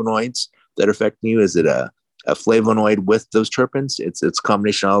cannabinoids that are affecting you? Is it a flavonoid with those terpenes? It's a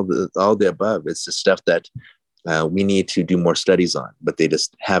combination of all the above. It's the stuff that we need to do more studies on, but they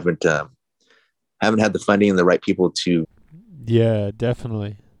just haven't had the funding and the right people to. Yeah,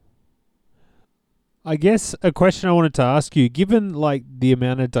 definitely. I guess a question I wanted to ask you, given like the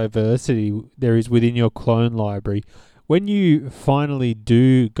amount of diversity there is within your clone library, when you finally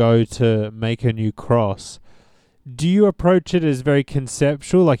do go to make a new cross, do you approach it as very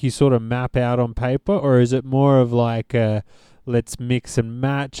conceptual, like you sort of map out on paper, or is it more of like let's mix and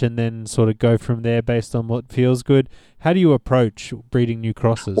match and then sort of go from there based on what feels good? How do you approach breeding new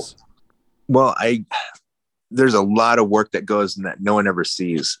crosses? Well, there's a lot of work that goes in that no one ever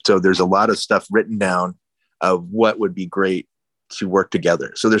sees. So there's a lot of stuff written down of what would be great to work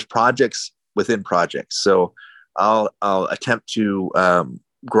together. So there's projects within projects. So I'll attempt to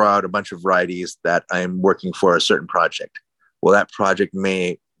grow out a bunch of varieties that I'm working for a certain project. Well, that project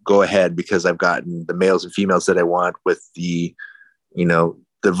may go ahead because I've gotten the males and females that I want with the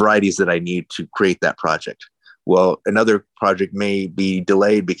varieties that I need to create that project. Well, another project may be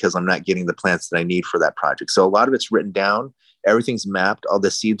delayed because I'm not getting the plants that I need for that project. So a lot of it's written down. Everything's mapped. All the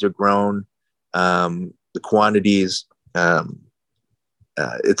seeds are grown. The quantities,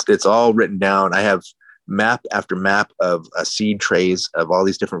 it's all written down. I have map after map of seed trays of all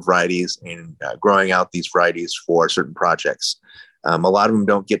these different varieties and growing out these varieties for certain projects. A lot of them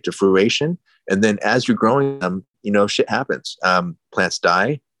don't get to fruition. And then as you're growing them, shit happens. Plants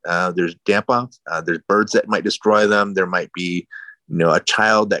die. There's damp off. There's birds that might destroy them. There might be, a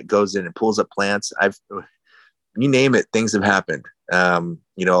child that goes in and pulls up plants. You name it, things have happened.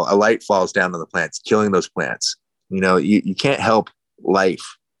 A light falls down on the plants, killing those plants. You can't help life.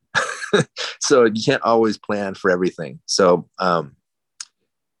 So you can't always plan for everything. So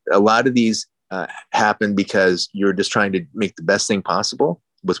a lot of these happen because you're just trying to make the best thing possible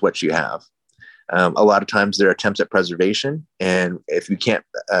with what you have. A lot of times there are attempts at preservation, and if you can't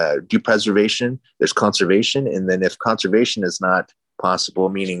do preservation, there's conservation. And then if conservation is not possible,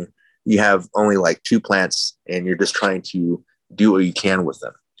 meaning you have only like 2 plants and you're just trying to do what you can with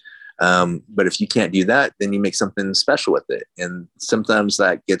them. But if you can't do that, then you make something special with it. And sometimes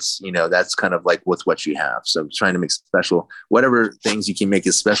that gets, that's kind of like with what you have. So trying to make special, whatever things you can make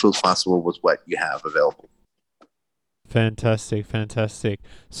as special as possible with what you have available. Fantastic.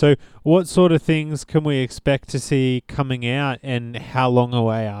 So what sort of things can we expect to see coming out, and how long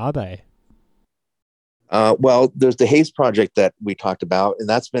away are they? Well, there's the Haze project that we talked about, and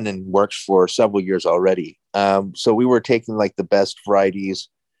that's been in works for several years already. So we were taking like the best varieties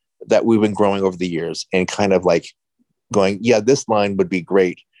that we've been growing over the years and kind of like going, yeah, this line would be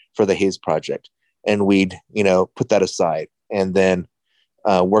great for the Haze project. And we'd, put that aside and then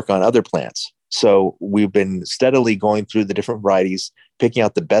work on other plants. So we've been steadily going through the different varieties, picking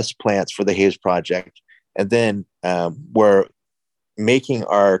out the best plants for the Haze project. And then we're making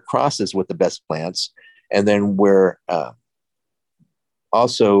our crosses with the best plants. And then we're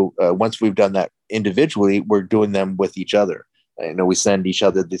also, once we've done that individually, we're doing them with each other. We send each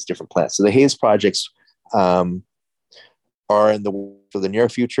other these different plants. So the Haze projects are in the for the near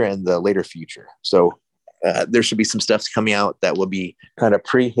future and the later future. So there should be some stuff coming out that will be kind of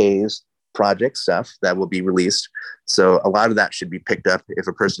pre-haze project stuff that will be released. So a lot of that should be picked up if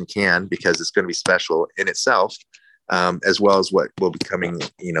a person can, because it's going to be special in itself, as well as what will be coming,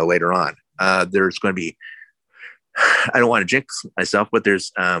 later on. There's going to be, I don't want to jinx myself, but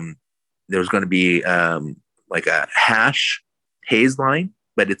there's going to be like a hash haze line,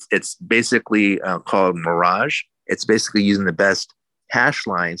 but it's basically called Mirage. It's basically using the best hash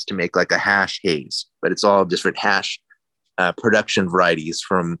lines to make like a hash haze, but it's all different hash production varieties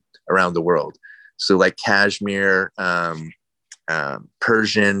from around the world. So like Kashmir,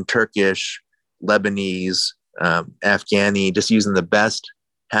 Persian, Turkish, Lebanese, Afghani, just using the best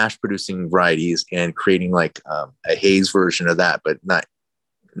hash producing varieties and creating like a haze version of that, but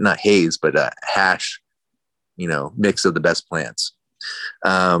not haze, but a hash, mix of the best plants.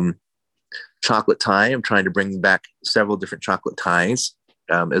 Chocolate Thai, I'm trying to bring back several different chocolate Thais,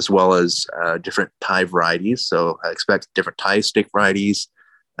 as well as different Thai varieties. So I expect different Thai stick varieties,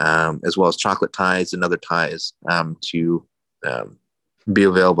 as well as chocolate Thais and other Thais to be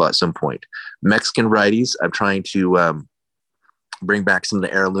available at some point. Mexican varieties, I'm trying to bring back some of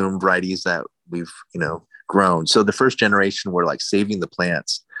the heirloom varieties that we've, grown. So the first generation were like saving the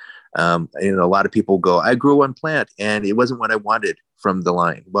plants. A lot of people go, I grew one plant and it wasn't what I wanted from the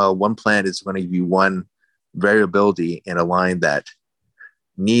line. Well, one plant is going to give you one variability in a line that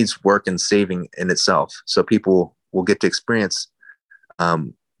needs work and saving in itself. So people will get to experience,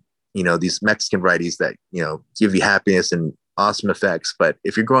 these Mexican varieties that, give you happiness and awesome effects. But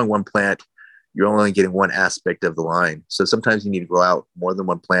if you're growing one plant, you're only getting one aspect of the line. So sometimes you need to grow out more than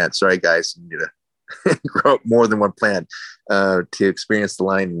one plant. Sorry, guys, you need to grow up more than one plant to experience the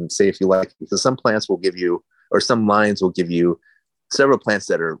line and say if you like it. Because some plants will give you, or some lines will give you several plants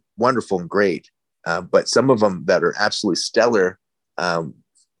that are wonderful and great, but some of them that are absolutely stellar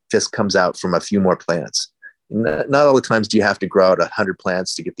just comes out from a few more plants. Not all the times do you have to grow out 100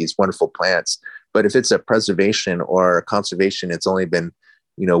 plants to get these wonderful plants, but if it's a preservation or a conservation, it's only been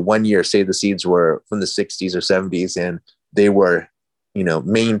 1 year. Say the seeds were from the 60s or 70s and they were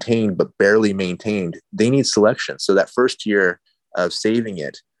maintained but barely maintained. They need selection. So that first year of saving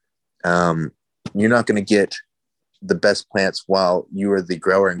it, you're not going to get the best plants while you are the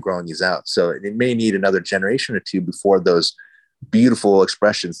grower and growing these out. So it may need another generation or two before those beautiful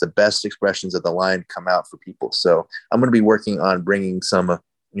expressions, the best expressions of the line, come out for people. So I'm going to be working on bringing some,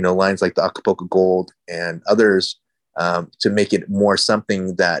 lines like the Acapulco Gold and others to make it more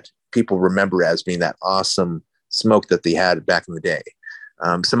something that people remember as being that awesome smoke that they had back in the day.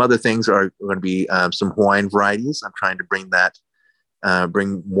 Some other things are going to be some Hawaiian varieties. I'm trying to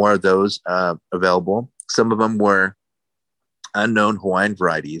bring more of those available. Some of them were unknown Hawaiian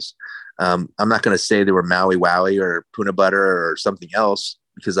varieties. I'm not going to say they were Maui Wowie or Puna Butter or something else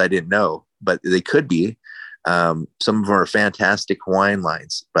because I didn't know, but they could be. Some of them are fantastic Hawaiian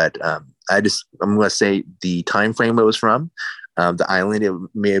lines, but I'm going to say the time frame it was from, the island it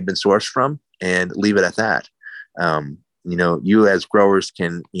may have been sourced from, and leave it at that. You as growers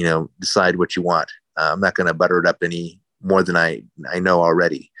can, decide what you want. I'm not going to butter it up any more than I know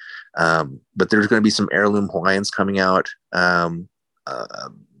already. But there's going to be some heirloom Hawaiians coming out,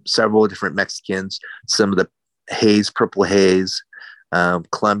 several different Mexicans, some of the haze, purple haze,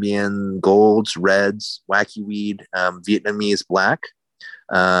 Colombian golds, reds, wacky weed, Vietnamese black,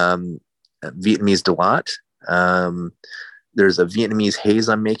 Vietnamese Delat. There's a Vietnamese haze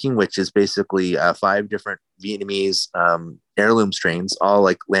I'm making, which is basically 5 different Vietnamese heirloom strains, all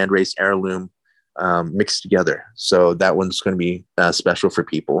like landrace heirloom mixed together. So that one's going to be special for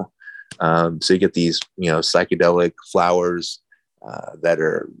people. So you get these, psychedelic flowers that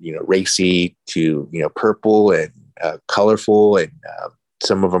are, racy to, purple and colorful. And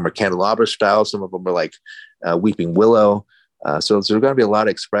some of them are candelabra style. Some of them are like weeping willow. So there's going to be a lot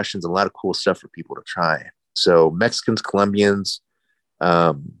of expressions, a lot of cool stuff for people to try. So Mexicans, Colombians,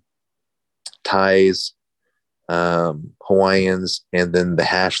 Thais, Hawaiians, and then the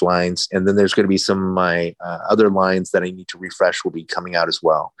hash lines. And then there's going to be some of my other lines that I need to refresh will be coming out as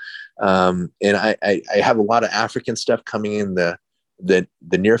well. And I have a lot of African stuff coming in the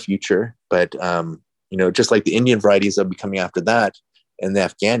near future, but just like the Indian varieties that'll be coming after that, and the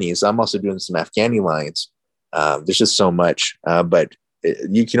Afghanis, I'm also doing some Afghani lines. There's just so much, but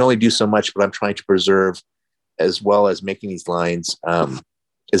you can only do so much, but I'm trying to preserve as well as making these lines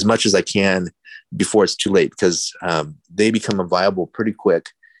as much as I can before it's too late, because they become viable pretty quick.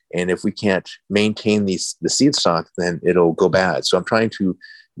 And if we can't maintain the seed stock, then it'll go bad. So I'm trying to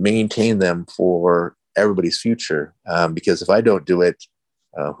maintain them for everybody's future, because if I don't do it,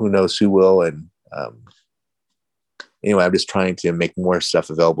 who knows who will. And anyway, I'm just trying to make more stuff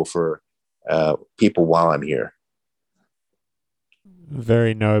available for people while I'm here.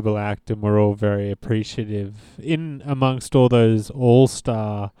 Very noble act, and we're all very appreciative. In amongst all those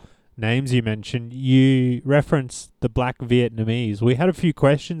all-star names you mentioned, you referenced the Black Vietnamese. We had a few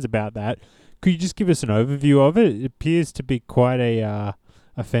questions about that. Could you just give us an overview of it? It appears to be quite a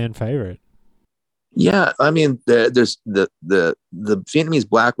fan favorite. Yeah, I mean, there's the Vietnamese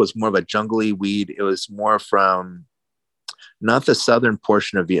black was more of a jungly weed. It was more from not the southern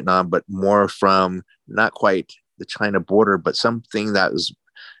portion of Vietnam, but more from not quite the China border, but something that was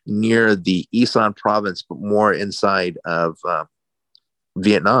near the Isan province, but more inside of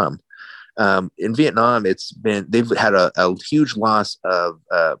Vietnam. In Vietnam, they've had a huge loss of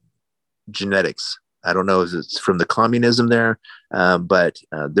genetics. I don't know if it's from the communism there, but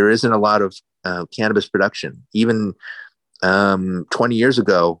there isn't a lot of cannabis production. Even 20 years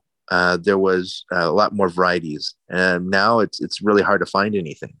ago, there was a lot more varieties, and now it's really hard to find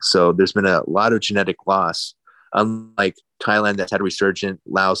anything. So there's been a lot of genetic loss. Unlike Thailand, that's had a resurgent,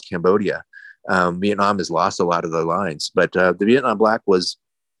 Laos, Cambodia, Vietnam has lost a lot of the lines. But the Vietnam black was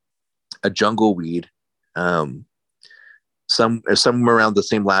a jungle weed, somewhere around the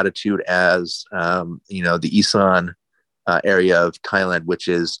same latitude as the Isan area of Thailand, which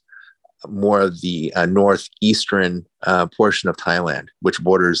is more of the northeastern portion of Thailand, which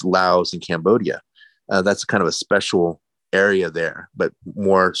borders Laos and Cambodia. That's kind of a special area there, but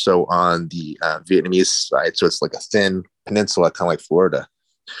more so on the Vietnamese side. So it's like a thin peninsula, kind of like Florida.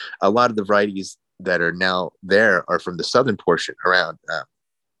 A lot of the varieties that are now there are from the southern portion around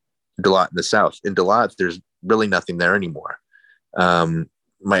Dalat in the south. In Dalat, there's really nothing there anymore.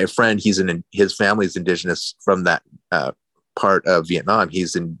 My friend, his family is indigenous from that part of Vietnam.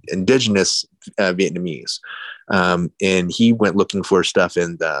 He's an indigenous Vietnamese. And he went looking for stuff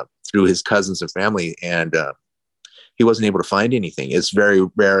through his cousins and family, and he wasn't able to find anything. It's very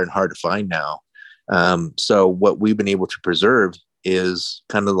rare and hard to find now. So what we've been able to preserve is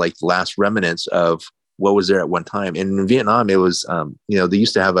kind of like the last remnants of what was there at one time. And in Vietnam, it was, they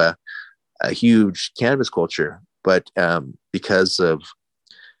used to have a huge cannabis culture, but because of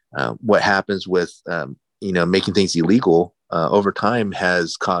what happens with, making things illegal over time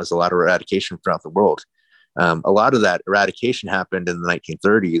has caused a lot of eradication throughout the world. A lot of that eradication happened in the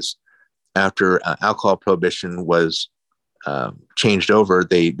 1930s. After alcohol prohibition was changed over,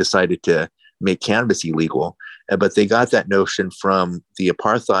 they decided to make cannabis illegal. But they got that notion from the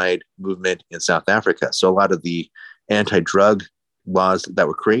apartheid movement in South Africa. So a lot of the anti-drug laws that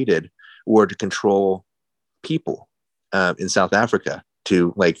were created were to control people in South Africa,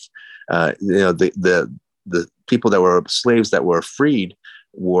 to the people that were slaves that were freed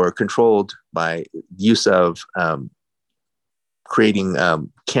were controlled by use of creating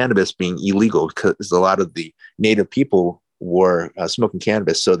cannabis being illegal, because a lot of the native people were smoking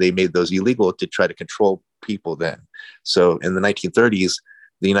cannabis. So they made those illegal to try to control people then. So in the 1930s,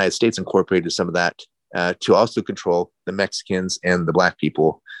 the United States incorporated some of that to also control the Mexicans and the Black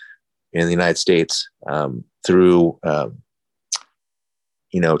people in the United States through,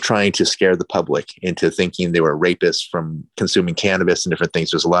 trying to scare the public into thinking they were rapists from consuming cannabis and different things.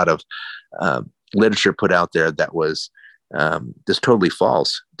 There's a lot of literature put out there that was just totally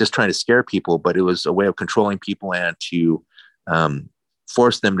false, just trying to scare people, but it was a way of controlling people and to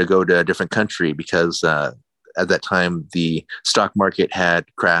force them to go to a different country, because at that time the stock market had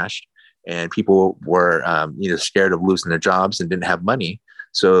crashed and people were scared of losing their jobs and didn't have money.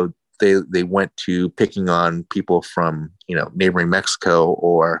 So they went to picking on people from neighboring Mexico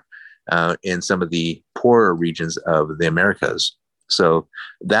or in some of the poorer regions of the Americas. So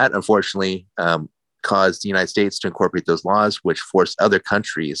that unfortunately caused the United States to incorporate those laws, which forced other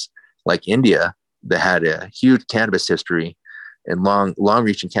countries like India that had a huge cannabis history and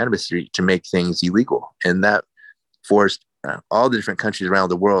long-reaching cannabis history to make things illegal. And that forced all the different countries around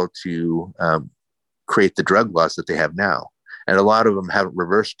the world to create the drug laws that they have now. And a lot of them haven't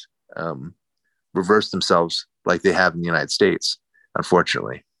reversed themselves like they have in the United States,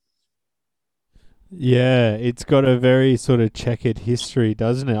 unfortunately. Yeah, it's got a very sort of checkered history,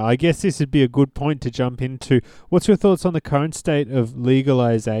 doesn't it? I guess this would be a good point to jump into. What's your thoughts on the current state of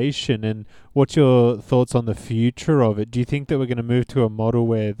legalization, and what's your thoughts on the future of it? Do you think that we're going to move to a model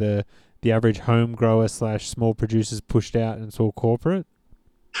where the average home grower / small producer is pushed out and it's all corporate?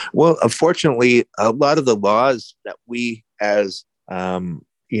 Well, unfortunately, a lot of the laws that we as, a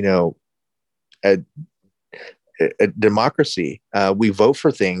democracy, we vote for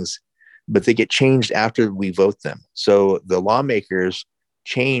things, but they get changed after we vote them. So the lawmakers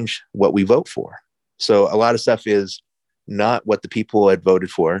change what we vote for. So a lot of stuff is not what the people had voted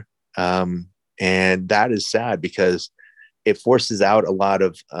for. And And that is sad because it forces out a lot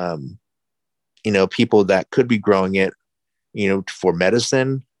of, people that could be growing it, for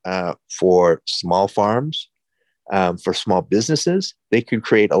medicine, for small farms, for small businesses. They could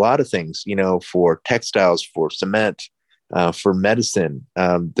create a lot of things, for textiles, for cement, for medicine.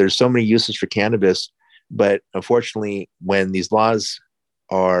 There's so many uses for cannabis, but unfortunately, when these laws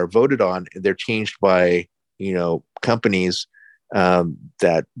are voted on, they're changed by, companies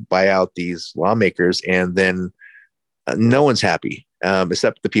that buy out these lawmakers, and then no one's happy,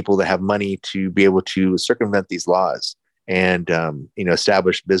 except the people that have money to be able to circumvent these laws and,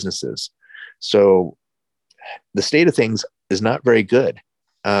 establish businesses. So the state of things is not very good.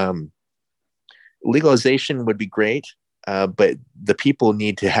 Legalization would be great, but the people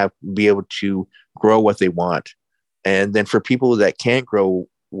need to be able to grow what they want. And then for people that can't grow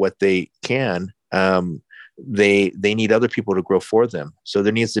what they can, they need other people to grow for them. So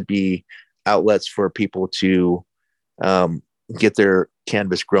there needs to be outlets for people to get their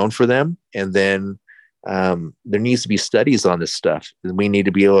cannabis grown for them. And then there needs to be studies on this stuff. We need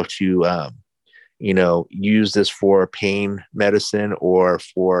to be able to, use this for pain medicine or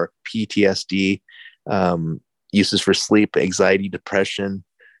for PTSD, uses for sleep, anxiety, depression.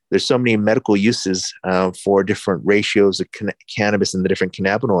 There's so many medical uses for different ratios of cannabis and the different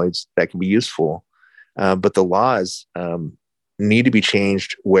cannabinoids that can be useful. But the laws need to be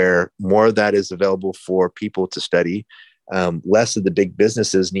changed where more of that is available for people to study. Less of the big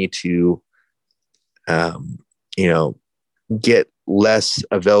businesses need to, get less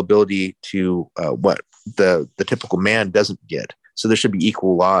availability to what the typical man doesn't get. So there should be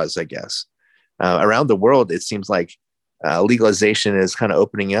equal laws, I guess. Around the world, it seems like legalization is kind of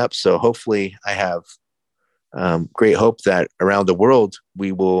opening up. So hopefully I have great hope that around the world,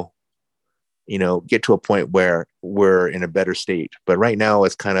 we will, get to a point where we're in a better state. But right now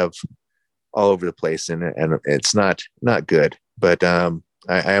it's kind of all over the place, and it's not good. But I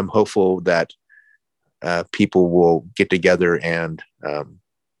am hopeful that people will get together and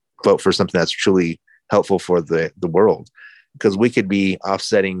vote for something that's truly helpful for the world, because we could be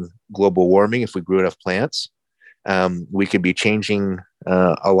offsetting global warming if we grew enough plants. We could be changing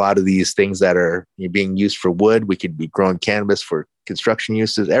a lot of these things that are being used for wood. We could be growing cannabis for construction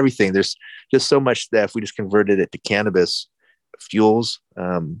uses, everything. There's just so much that if we just converted it to cannabis, fuels,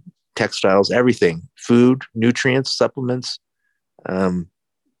 textiles, everything, food, nutrients, supplements,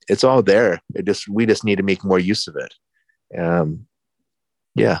 it's all there. We just need to make more use of it. I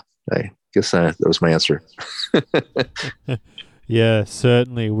guess that was my answer. Yeah,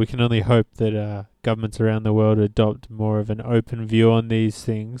 certainly. We can only hope that governments around the world adopt more of an open view on these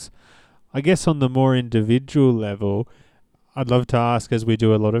things. I guess on the more individual level, I'd love to ask, as we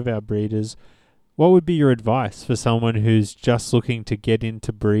do a lot of our breeders, what would be your advice for someone who's just looking to get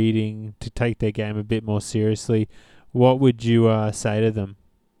into breeding, to take their game a bit more seriously? What would you say to them?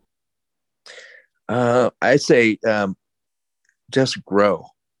 I'd say just grow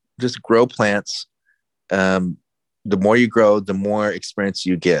plants. The more you grow, the more experience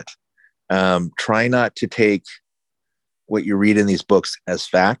you get. Try not to take what you read in these books as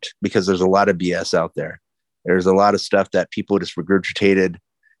fact, because there's a lot of BS out there. There's a lot of stuff that people just regurgitated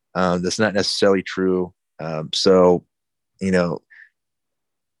that's not necessarily true. So,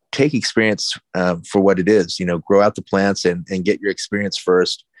 take experience for what it is. Grow out the plants and get your experience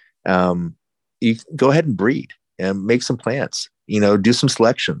first. You go ahead and breed and make some plants. Do some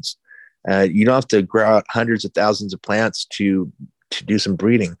selections. You don't have to grow out hundreds of thousands of plants to do some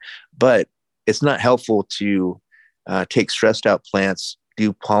breeding, but it's not helpful to take stressed out plants,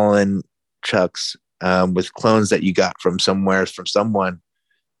 do pollen chucks with clones that you got from someone,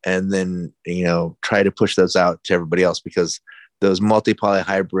 and then try to push those out to everybody else, because those multi-poly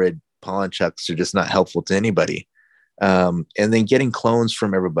hybrid pollen chucks are just not helpful to anybody. And then getting clones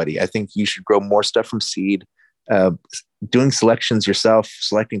from everybody. I think you should grow more stuff from seed. Doing selections yourself,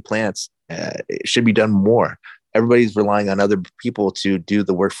 selecting plants, it should be done more. Everybody's relying on other people to do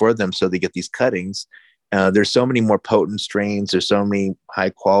the work for them, so they get these cuttings. There's so many more potent strains. There's so many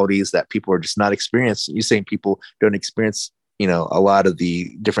high qualities that people are just not experiencing. You're saying people don't experience, a lot of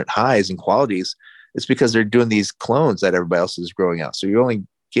the different highs and qualities. It's because they're doing these clones that everybody else is growing out. So you're only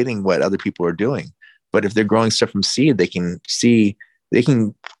getting what other people are doing. But if they're growing stuff from seed, they can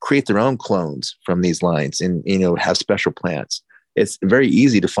create their own clones from these lines and, have special plants. It's very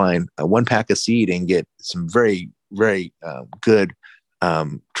easy to find one pack of seed and get some very, very good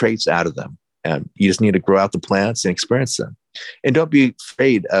traits out of them. You just need to grow out the plants and experience them. And don't be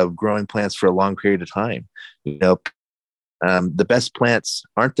afraid of growing plants for a long period of time. The best plants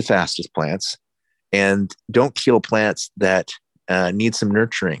aren't the fastest plants, and don't kill plants that need some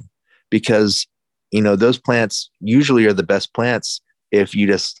nurturing, because those plants usually are the best plants if you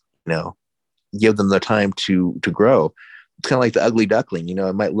just, give them the time to grow. It's kind of like the ugly duckling.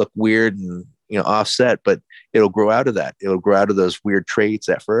 It might look weird and offset, but it'll grow out of that. It'll grow out of those weird traits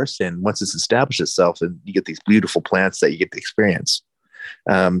at first, and once it's established itself, and you get these beautiful plants that you get to experience.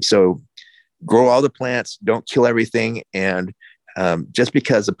 So grow all the plants, don't kill everything, and just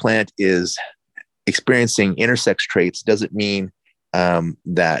because a plant is experiencing intersex traits doesn't mean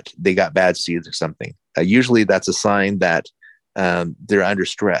that they got bad seeds or something. Usually that's a sign that they're under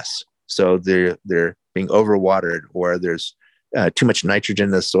stress. So they're being overwatered, or there's too much nitrogen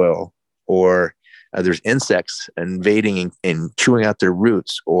in the soil, or there's insects invading and chewing out their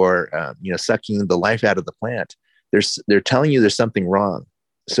roots, or sucking the life out of the plant. They're telling you there's something wrong.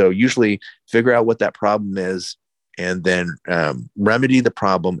 So usually figure out what that problem is, and then remedy the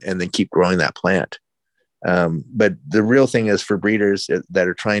problem, and then keep growing that plant. But the real thing is, for breeders that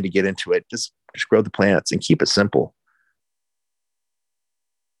are trying to get into it, just grow the plants and keep it simple.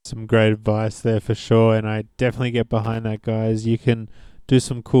 Some great advice there for sure, and I definitely get behind that, guys. You can do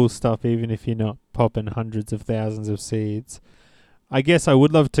some cool stuff even if you're not popping hundreds of thousands of seeds. I guess I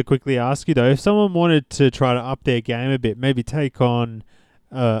would love to quickly ask you though, if someone wanted to try to up their game a bit, maybe take on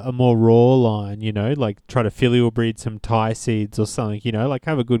a more raw line, like try to filial breed some Thai seeds or something, like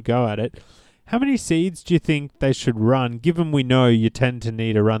have a good go at it. How many seeds do you think they should run, given we know you tend to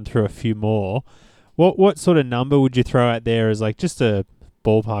need to run through a few more? What sort of number would you throw out there as like just a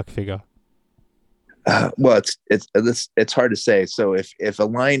ballpark figure? Well, it's hard to say. So if a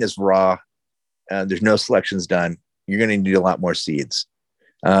line is raw, there's no selections done, you're going to need a lot more seeds.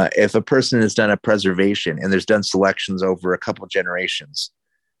 If a person has done a preservation and there's done selections over a couple of generations,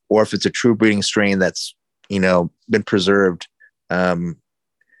 or if it's a true breeding strain that's been preserved,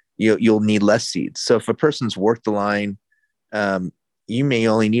 you'll need less seeds. So if a person's worked the line, you may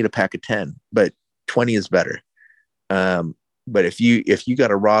only need a pack of 10, but 20 is better. But if you got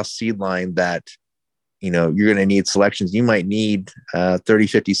a raw seed line that you're going to need selections, you might need 30,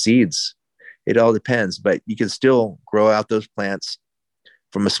 50 seeds. It all depends, but you can still grow out those plants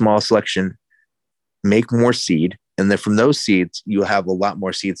from a small selection, make more seed, and then from those seeds, you'll have a lot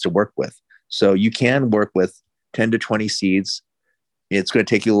more seeds to work with. So you can work with 10 to 20 seeds. It's going to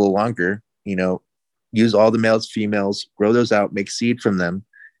take you a little longer, use all the males, females, grow those out, make seed from them,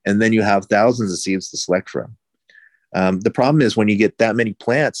 and then you have thousands of seeds to select from. The problem is when you get that many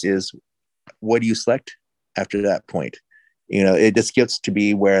plants is, what do you select after that point? It just gets to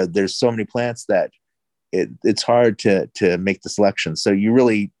be where there's so many plants that it's hard to make the selection. So you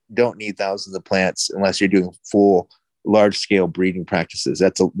really don't need thousands of plants unless you're doing full large scale breeding practices.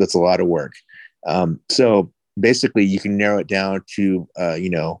 That's a lot of work. So basically you can narrow it down to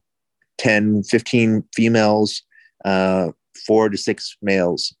 10, 15 females, 4 to 6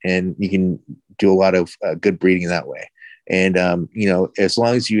 males, and you can do a lot of good breeding that way. And as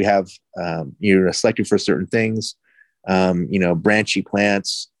long as you have you're selected for certain things, branchy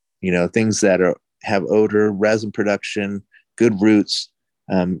plants, things that have odor, resin production, good roots,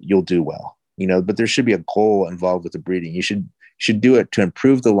 you'll do well. But there should be a goal involved with the breeding. You should do it to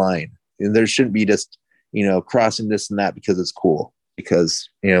improve the line, and there shouldn't be just crossing this and that because it's cool. Because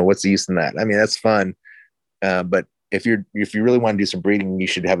what's the use in that? I mean, that's fun, but if you really want to do some breeding, you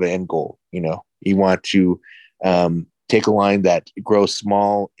should have an end goal. You want to take a line that grows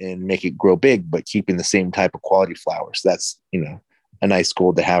small and make it grow big, but keeping the same type of quality flowers. That's a nice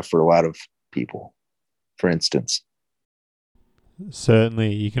goal to have for a lot of people, for instance.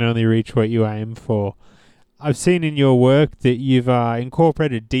 Certainly, you can only reach what you aim for. I've seen in your work that you've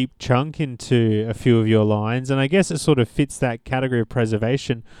incorporated deep chunk into a few of your lines, and I guess it sort of fits that category of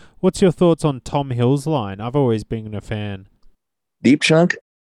preservation. What's your thoughts on Tom Hill's line? I've always been a fan. Deep chunk?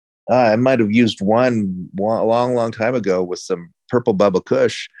 I might have used one a long time ago with some Purple Bubba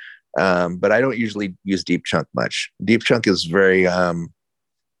Kush, but I don't usually use deep chunk much. Deep chunk is very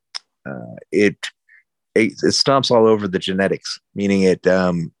it stomps all over the genetics, meaning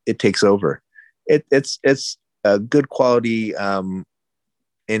it takes over. It's a good quality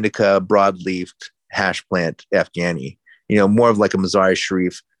indica broadleafed hash plant Afghani. More of like a Mazari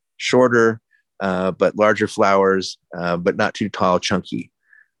Sharif, shorter but larger flowers, but not too tall, chunky.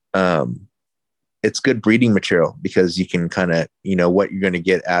 It's good breeding material because you can kind of what you're going to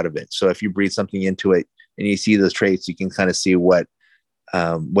get out of it. So if you breed something into it and you see those traits, you can kind of see what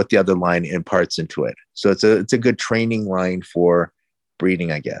the other line imparts into it. So it's a good training line for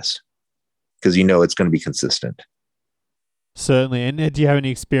breeding, I guess, because it's going to be consistent. Certainly. And do you have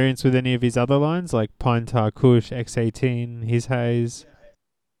any experience with any of his other lines, like Pine Tar Kush, X18, his Haze?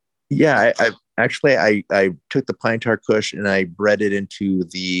 Yeah, I took the Pine Tar Kush and I bred it into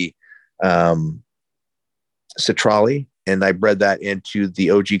the Citrali, and I bred that into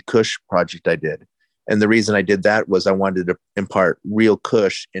the OG Kush project I did. And the reason I did that was I wanted to impart real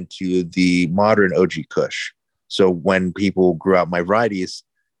Kush into the modern OG Kush. So when people grew out my varieties,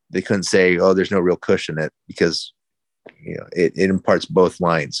 they couldn't say, "Oh, there's no real Kush in it," because it imparts both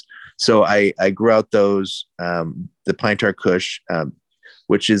lines. So I grew out those the Pine Tar Kush,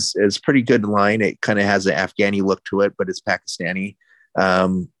 which is pretty good line. It kind of has an Afghani look to it, but it's Pakistani.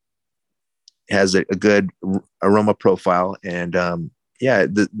 Has a good aroma profile, and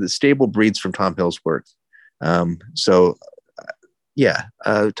the stable breeds from Tom Hill's work. Tom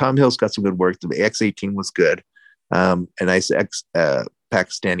Hill's got some good work. The X18 was good. A nice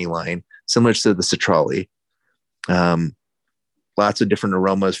Pakistani line, similar to the Citrali. Lots of different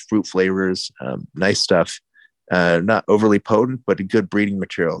aromas, fruit flavors, nice stuff. Not overly potent, but a good breeding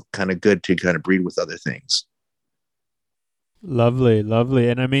material, kind of good to kind of breed with other things. Lovely, lovely.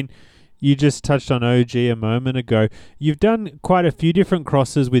 And I mean, you just touched on OG a moment ago. You've done quite a few different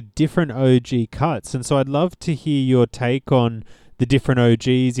crosses with different OG cuts. And so I'd love to hear your take on the different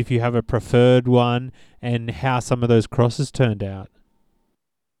OGs, if you have a preferred one, and how some of those crosses turned out.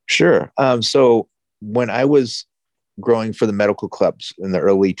 Sure. So when I was growing for the medical clubs in the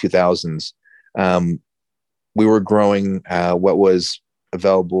early 2000s, we were growing what was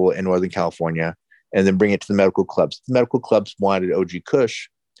available in Northern California and then bring it to the medical clubs. The medical clubs wanted OG Kush.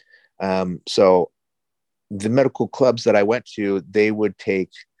 So the medical clubs that I went to, they would take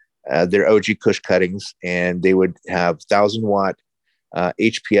their OG Kush cuttings, and they would have 1,000-watt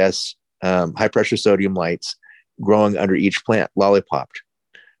HPS high pressure sodium lights growing under each plant, lollipopped.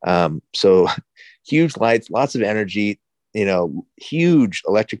 So huge lights, lots of energy, huge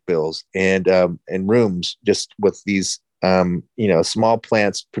electric bills, and rooms just with these small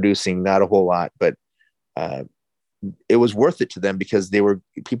plants producing not a whole lot, but it was worth it to them because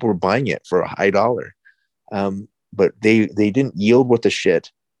people were buying it for a high dollar. But they didn't yield worth a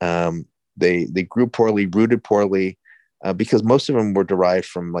shit. They grew poorly, rooted poorly, because most of them were derived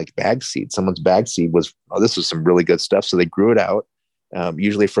from like bag seed. Someone's bag seed was, this was some really good stuff. So they grew it out,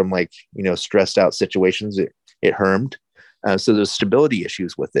 usually from stressed out situations. It hermed. So there's stability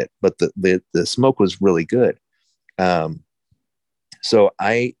issues with it, but the smoke was really good. So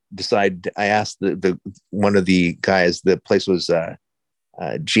I decided, I asked the one of the guys, the place was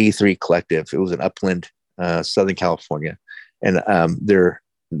G3 Collective. It was in Upland, Southern California. And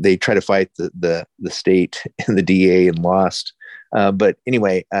they tried to fight the state and the DA and lost. But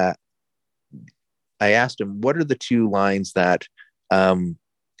anyway, I asked him, what are the two lines that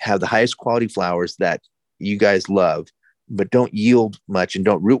have the highest quality flowers that you guys love, but don't yield much and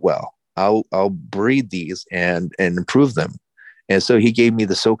don't root well? I'll breed these and improve them. And so he gave me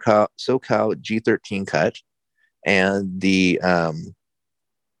the SoCal G13 cut and the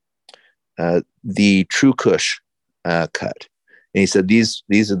True Kush cut. And he said,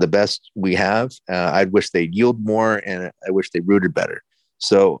 these are the best we have. I wish they'd yield more, and I wish they rooted better.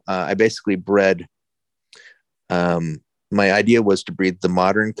 So I basically bred, my idea was to breed the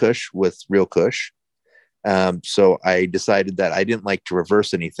modern Kush with real Kush. So I decided that I didn't like to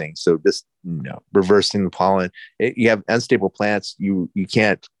reverse anything. So this, reversing the pollen, you have unstable plants. You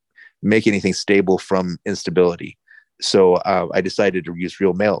can't make anything stable from instability. So I decided to use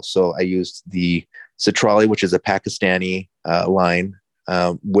real males. So I used the Citrali, which is a Pakistani line,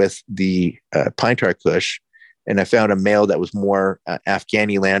 with the Pine Tar Kush. And I found a male that was more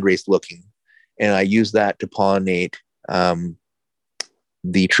Afghani landrace looking. And I used that to pollinate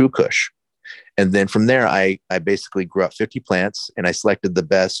the True Kush. And then from there, I basically grew up 50 plants, and I selected the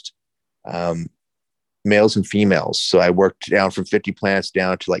best males and females. So I worked down from 50 plants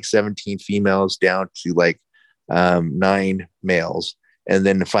down to like 17 females, down to like 9 males. And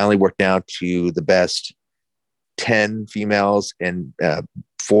then finally worked down to the best 10 females and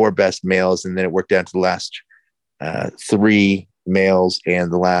 4 best males. And then it worked down to the last 3 males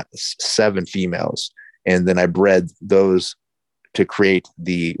and the last 7 females. And then I bred those to create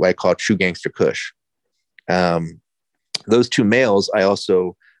the what I call True Gangster Kush. Those 2 males I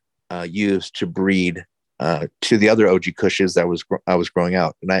also used to breed to the other OG Kushes that I was growing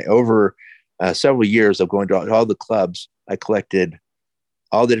out. And I, over several years of going to all the clubs, I collected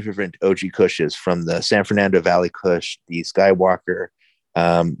all the different OG Kushes, from the San Fernando Valley Kush, the Skywalker,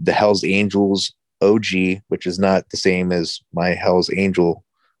 the Hell's Angels OG, which is not the same as my Hell's Angel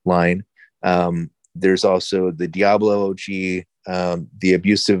line. There's also the Diablo OG, the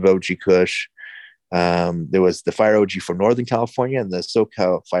Abusive OG Kush. There was the Fire OG from Northern California and the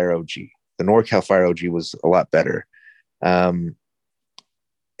SoCal Fire OG. The NorCal Fire OG was a lot better. And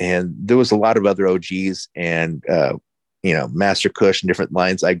there was a lot of other OGs and, Master Kush and different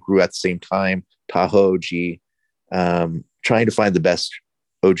lines I grew at the same time. Tahoe OG. trying to find the best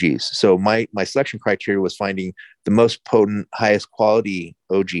OGs. So my selection criteria was finding the most potent, highest quality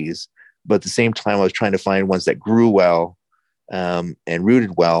OGs, but at the same time, I was trying to find ones that grew well and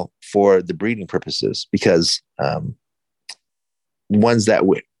rooted well for the breeding purposes, because ones that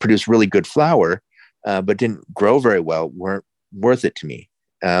would produce really good flower but didn't grow very well weren't worth it to me.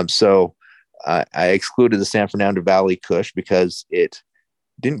 So I excluded the San Fernando Valley Kush because it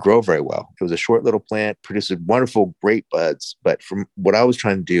didn't grow very well. It was a short little plant, produced wonderful, great buds, but from what I was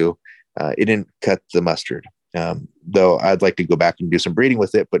trying to do, it didn't cut the mustard. Though I'd like to go back and do some breeding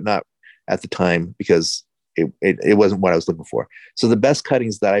with it, but not at the time, because it wasn't what I was looking for. So the best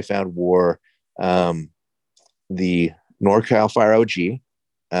cuttings that I found were the NorCal Fire OG,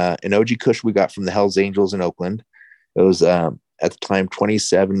 an OG Kush we got from the Hells Angels in Oakland. It was at the time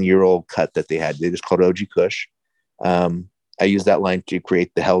 27-year-old cut that they had. They just called OG Kush. I used that line to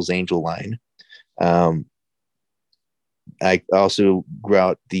create the Hells Angel line. I also grew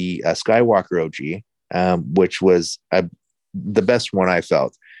out the Skywalker OG, which was the best one I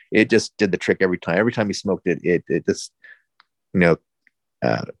felt. It just did the trick every time. Every time you smoked it, it just,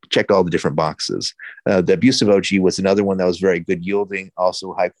 checked all the different boxes. The Abusive OG was another one that was very good yielding,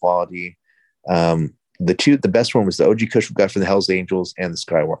 also high quality. The best one was the OG Kush we got from the Hells Angels and the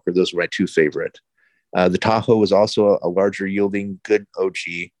Skywalker. Those were my two favorite. The Tahoe was also a larger yielding, good OG,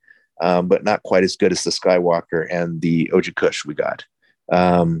 but not quite as good as the Skywalker and the OG Kush we got.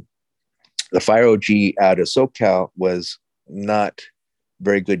 The Fire OG out of SoCal was not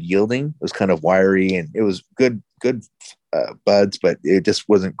very good yielding. It was kind of wiry, and it was good buds, but it just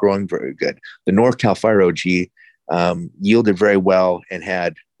wasn't growing very good. The NorCal Fire OG yielded very well and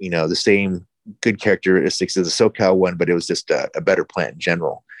had, the same good characteristics as the SoCal one, but it was just a better plant in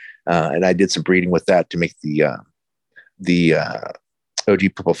general. And I did some breeding with that to make the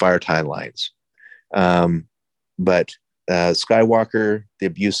OG Purple Fire tie lines. But Skywalker, the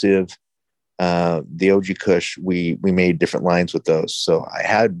Abusive, the OG Kush, we made different lines with those. So I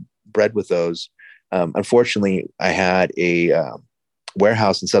had bred with those. Unfortunately, I had a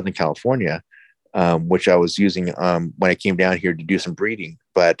warehouse in Southern California, which I was using when I came down here to do some breeding,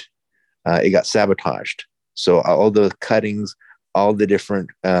 but it got sabotaged. So all the cuttings, all the different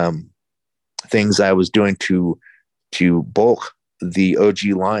things I was doing to bulk the OG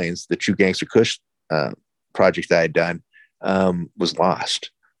lines, the True Gangster Kush project that I had done, was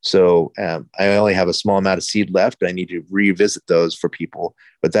lost. So I only have a small amount of seed left. I need to revisit those for people.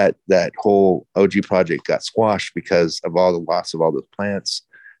 But that whole OG project got squashed because of all the loss of all those plants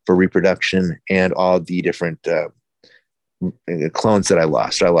for reproduction and all the different clones that I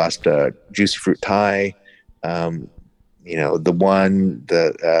lost. I lost Juicy Fruit Tie, the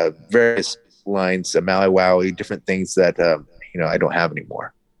various lines, Maui Wowie, different things that, I don't have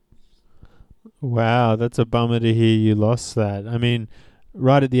anymore. Wow, that's a bummer to hear you lost that. I mean,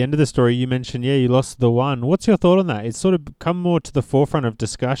 right at the end of the story, you mentioned, you lost the one. What's your thought on that? It's sort of come more to the forefront of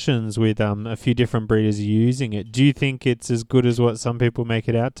discussions with a few different breeders using it. Do you think it's as good as what some people make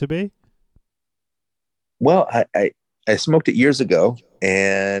it out to be? Well, I smoked it years ago,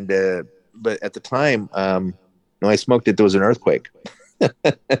 and but at the time, when I smoked it, there was an earthquake.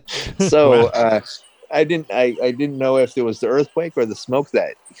 So wow. I didn't know if it was the earthquake or the smoke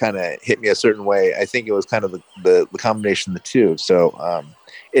that kind of hit me a certain way. I think it was kind of the combination of the two. So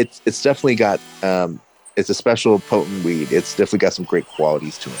it's definitely got it's a special potent weed. It's definitely got some great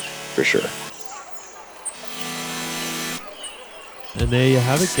qualities to it for sure. And there you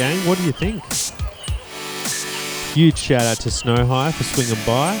have it, gang. What do you think? Huge shout out to Snow High for swinging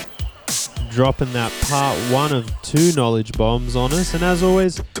by, dropping that part 1 of 2 knowledge bombs on us. And as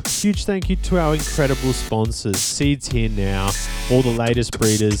always, huge thank you to our incredible sponsors. Seeds Here Now, all the latest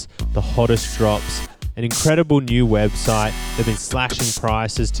breeders, the hottest drops, an incredible new website. They've been slashing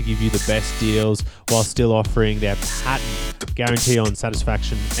prices to give you the best deals while still offering their patent guarantee on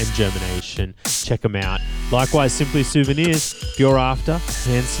satisfaction and germination. Check them out. Likewise, Simply Souvenirs, if you're after a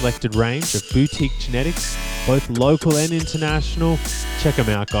hand-selected range of boutique genetics, both local and international, check them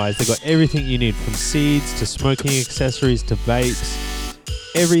out, guys. They've got everything you need, from seeds to smoking accessories to vapes.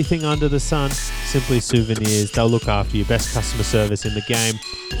 Everything under the sun. Simply Souvenirs. They'll look after you. Best customer service in the game.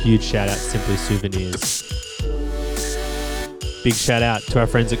 Huge shout out to Simply Souvenirs. Big shout out to our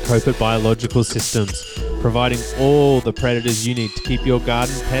friends at Copert Biological Systems, providing all the predators you need to keep your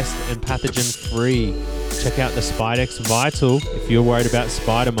garden pest and pathogen free. Check out the Spidex Vital if you're worried about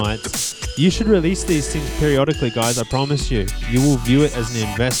spider mites. You should release these things periodically, guys. I promise you. You will view it as an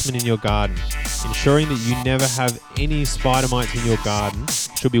investment in your garden. Ensuring that you never have any spider mites in your garden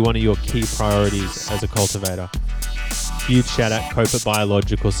should be one of your key priorities as a cultivator. Huge shout out Copert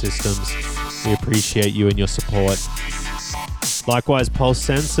Biological Systems. We appreciate you and your support. Likewise, Pulse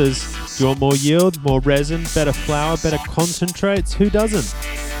Sensors. Do you want more yield, more resin, better flour, better concentrates? Who doesn't?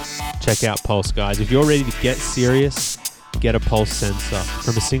 Check out Pulse, guys. If you're ready to get serious, get a Pulse sensor.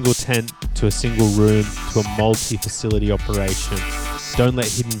 From a single tent to a single room to a multi-facility operation. Don't let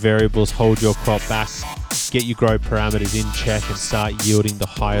hidden variables hold your crop back. Get your grow parameters in check and start yielding the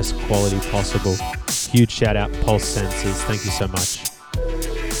highest quality possible. Huge shout out Pulse Sensors. Thank you so much.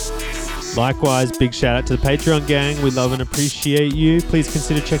 Likewise, big shout out to the Patreon gang. We love and appreciate you. Please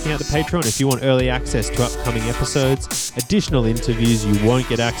consider checking out the Patreon if you want early access to upcoming episodes, additional interviews you won't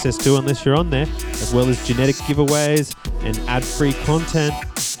get access to unless you're on there, as well as genetic giveaways and ad-free content.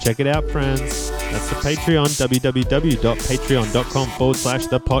 Check it out, friends. That's the Patreon,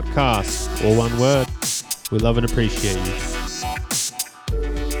 www.patreon.com/thepodcast. All one word. We love and appreciate you.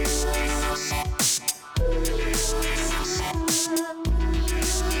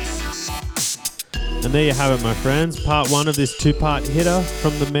 And there you have it, my friends. Part 1 of this 2-part hitter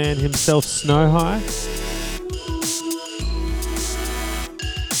from the man himself, Snow High.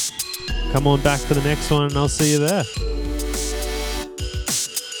 Come on back for the next one and I'll see you there.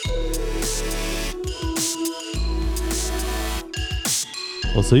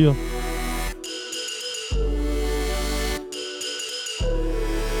 I'll see you.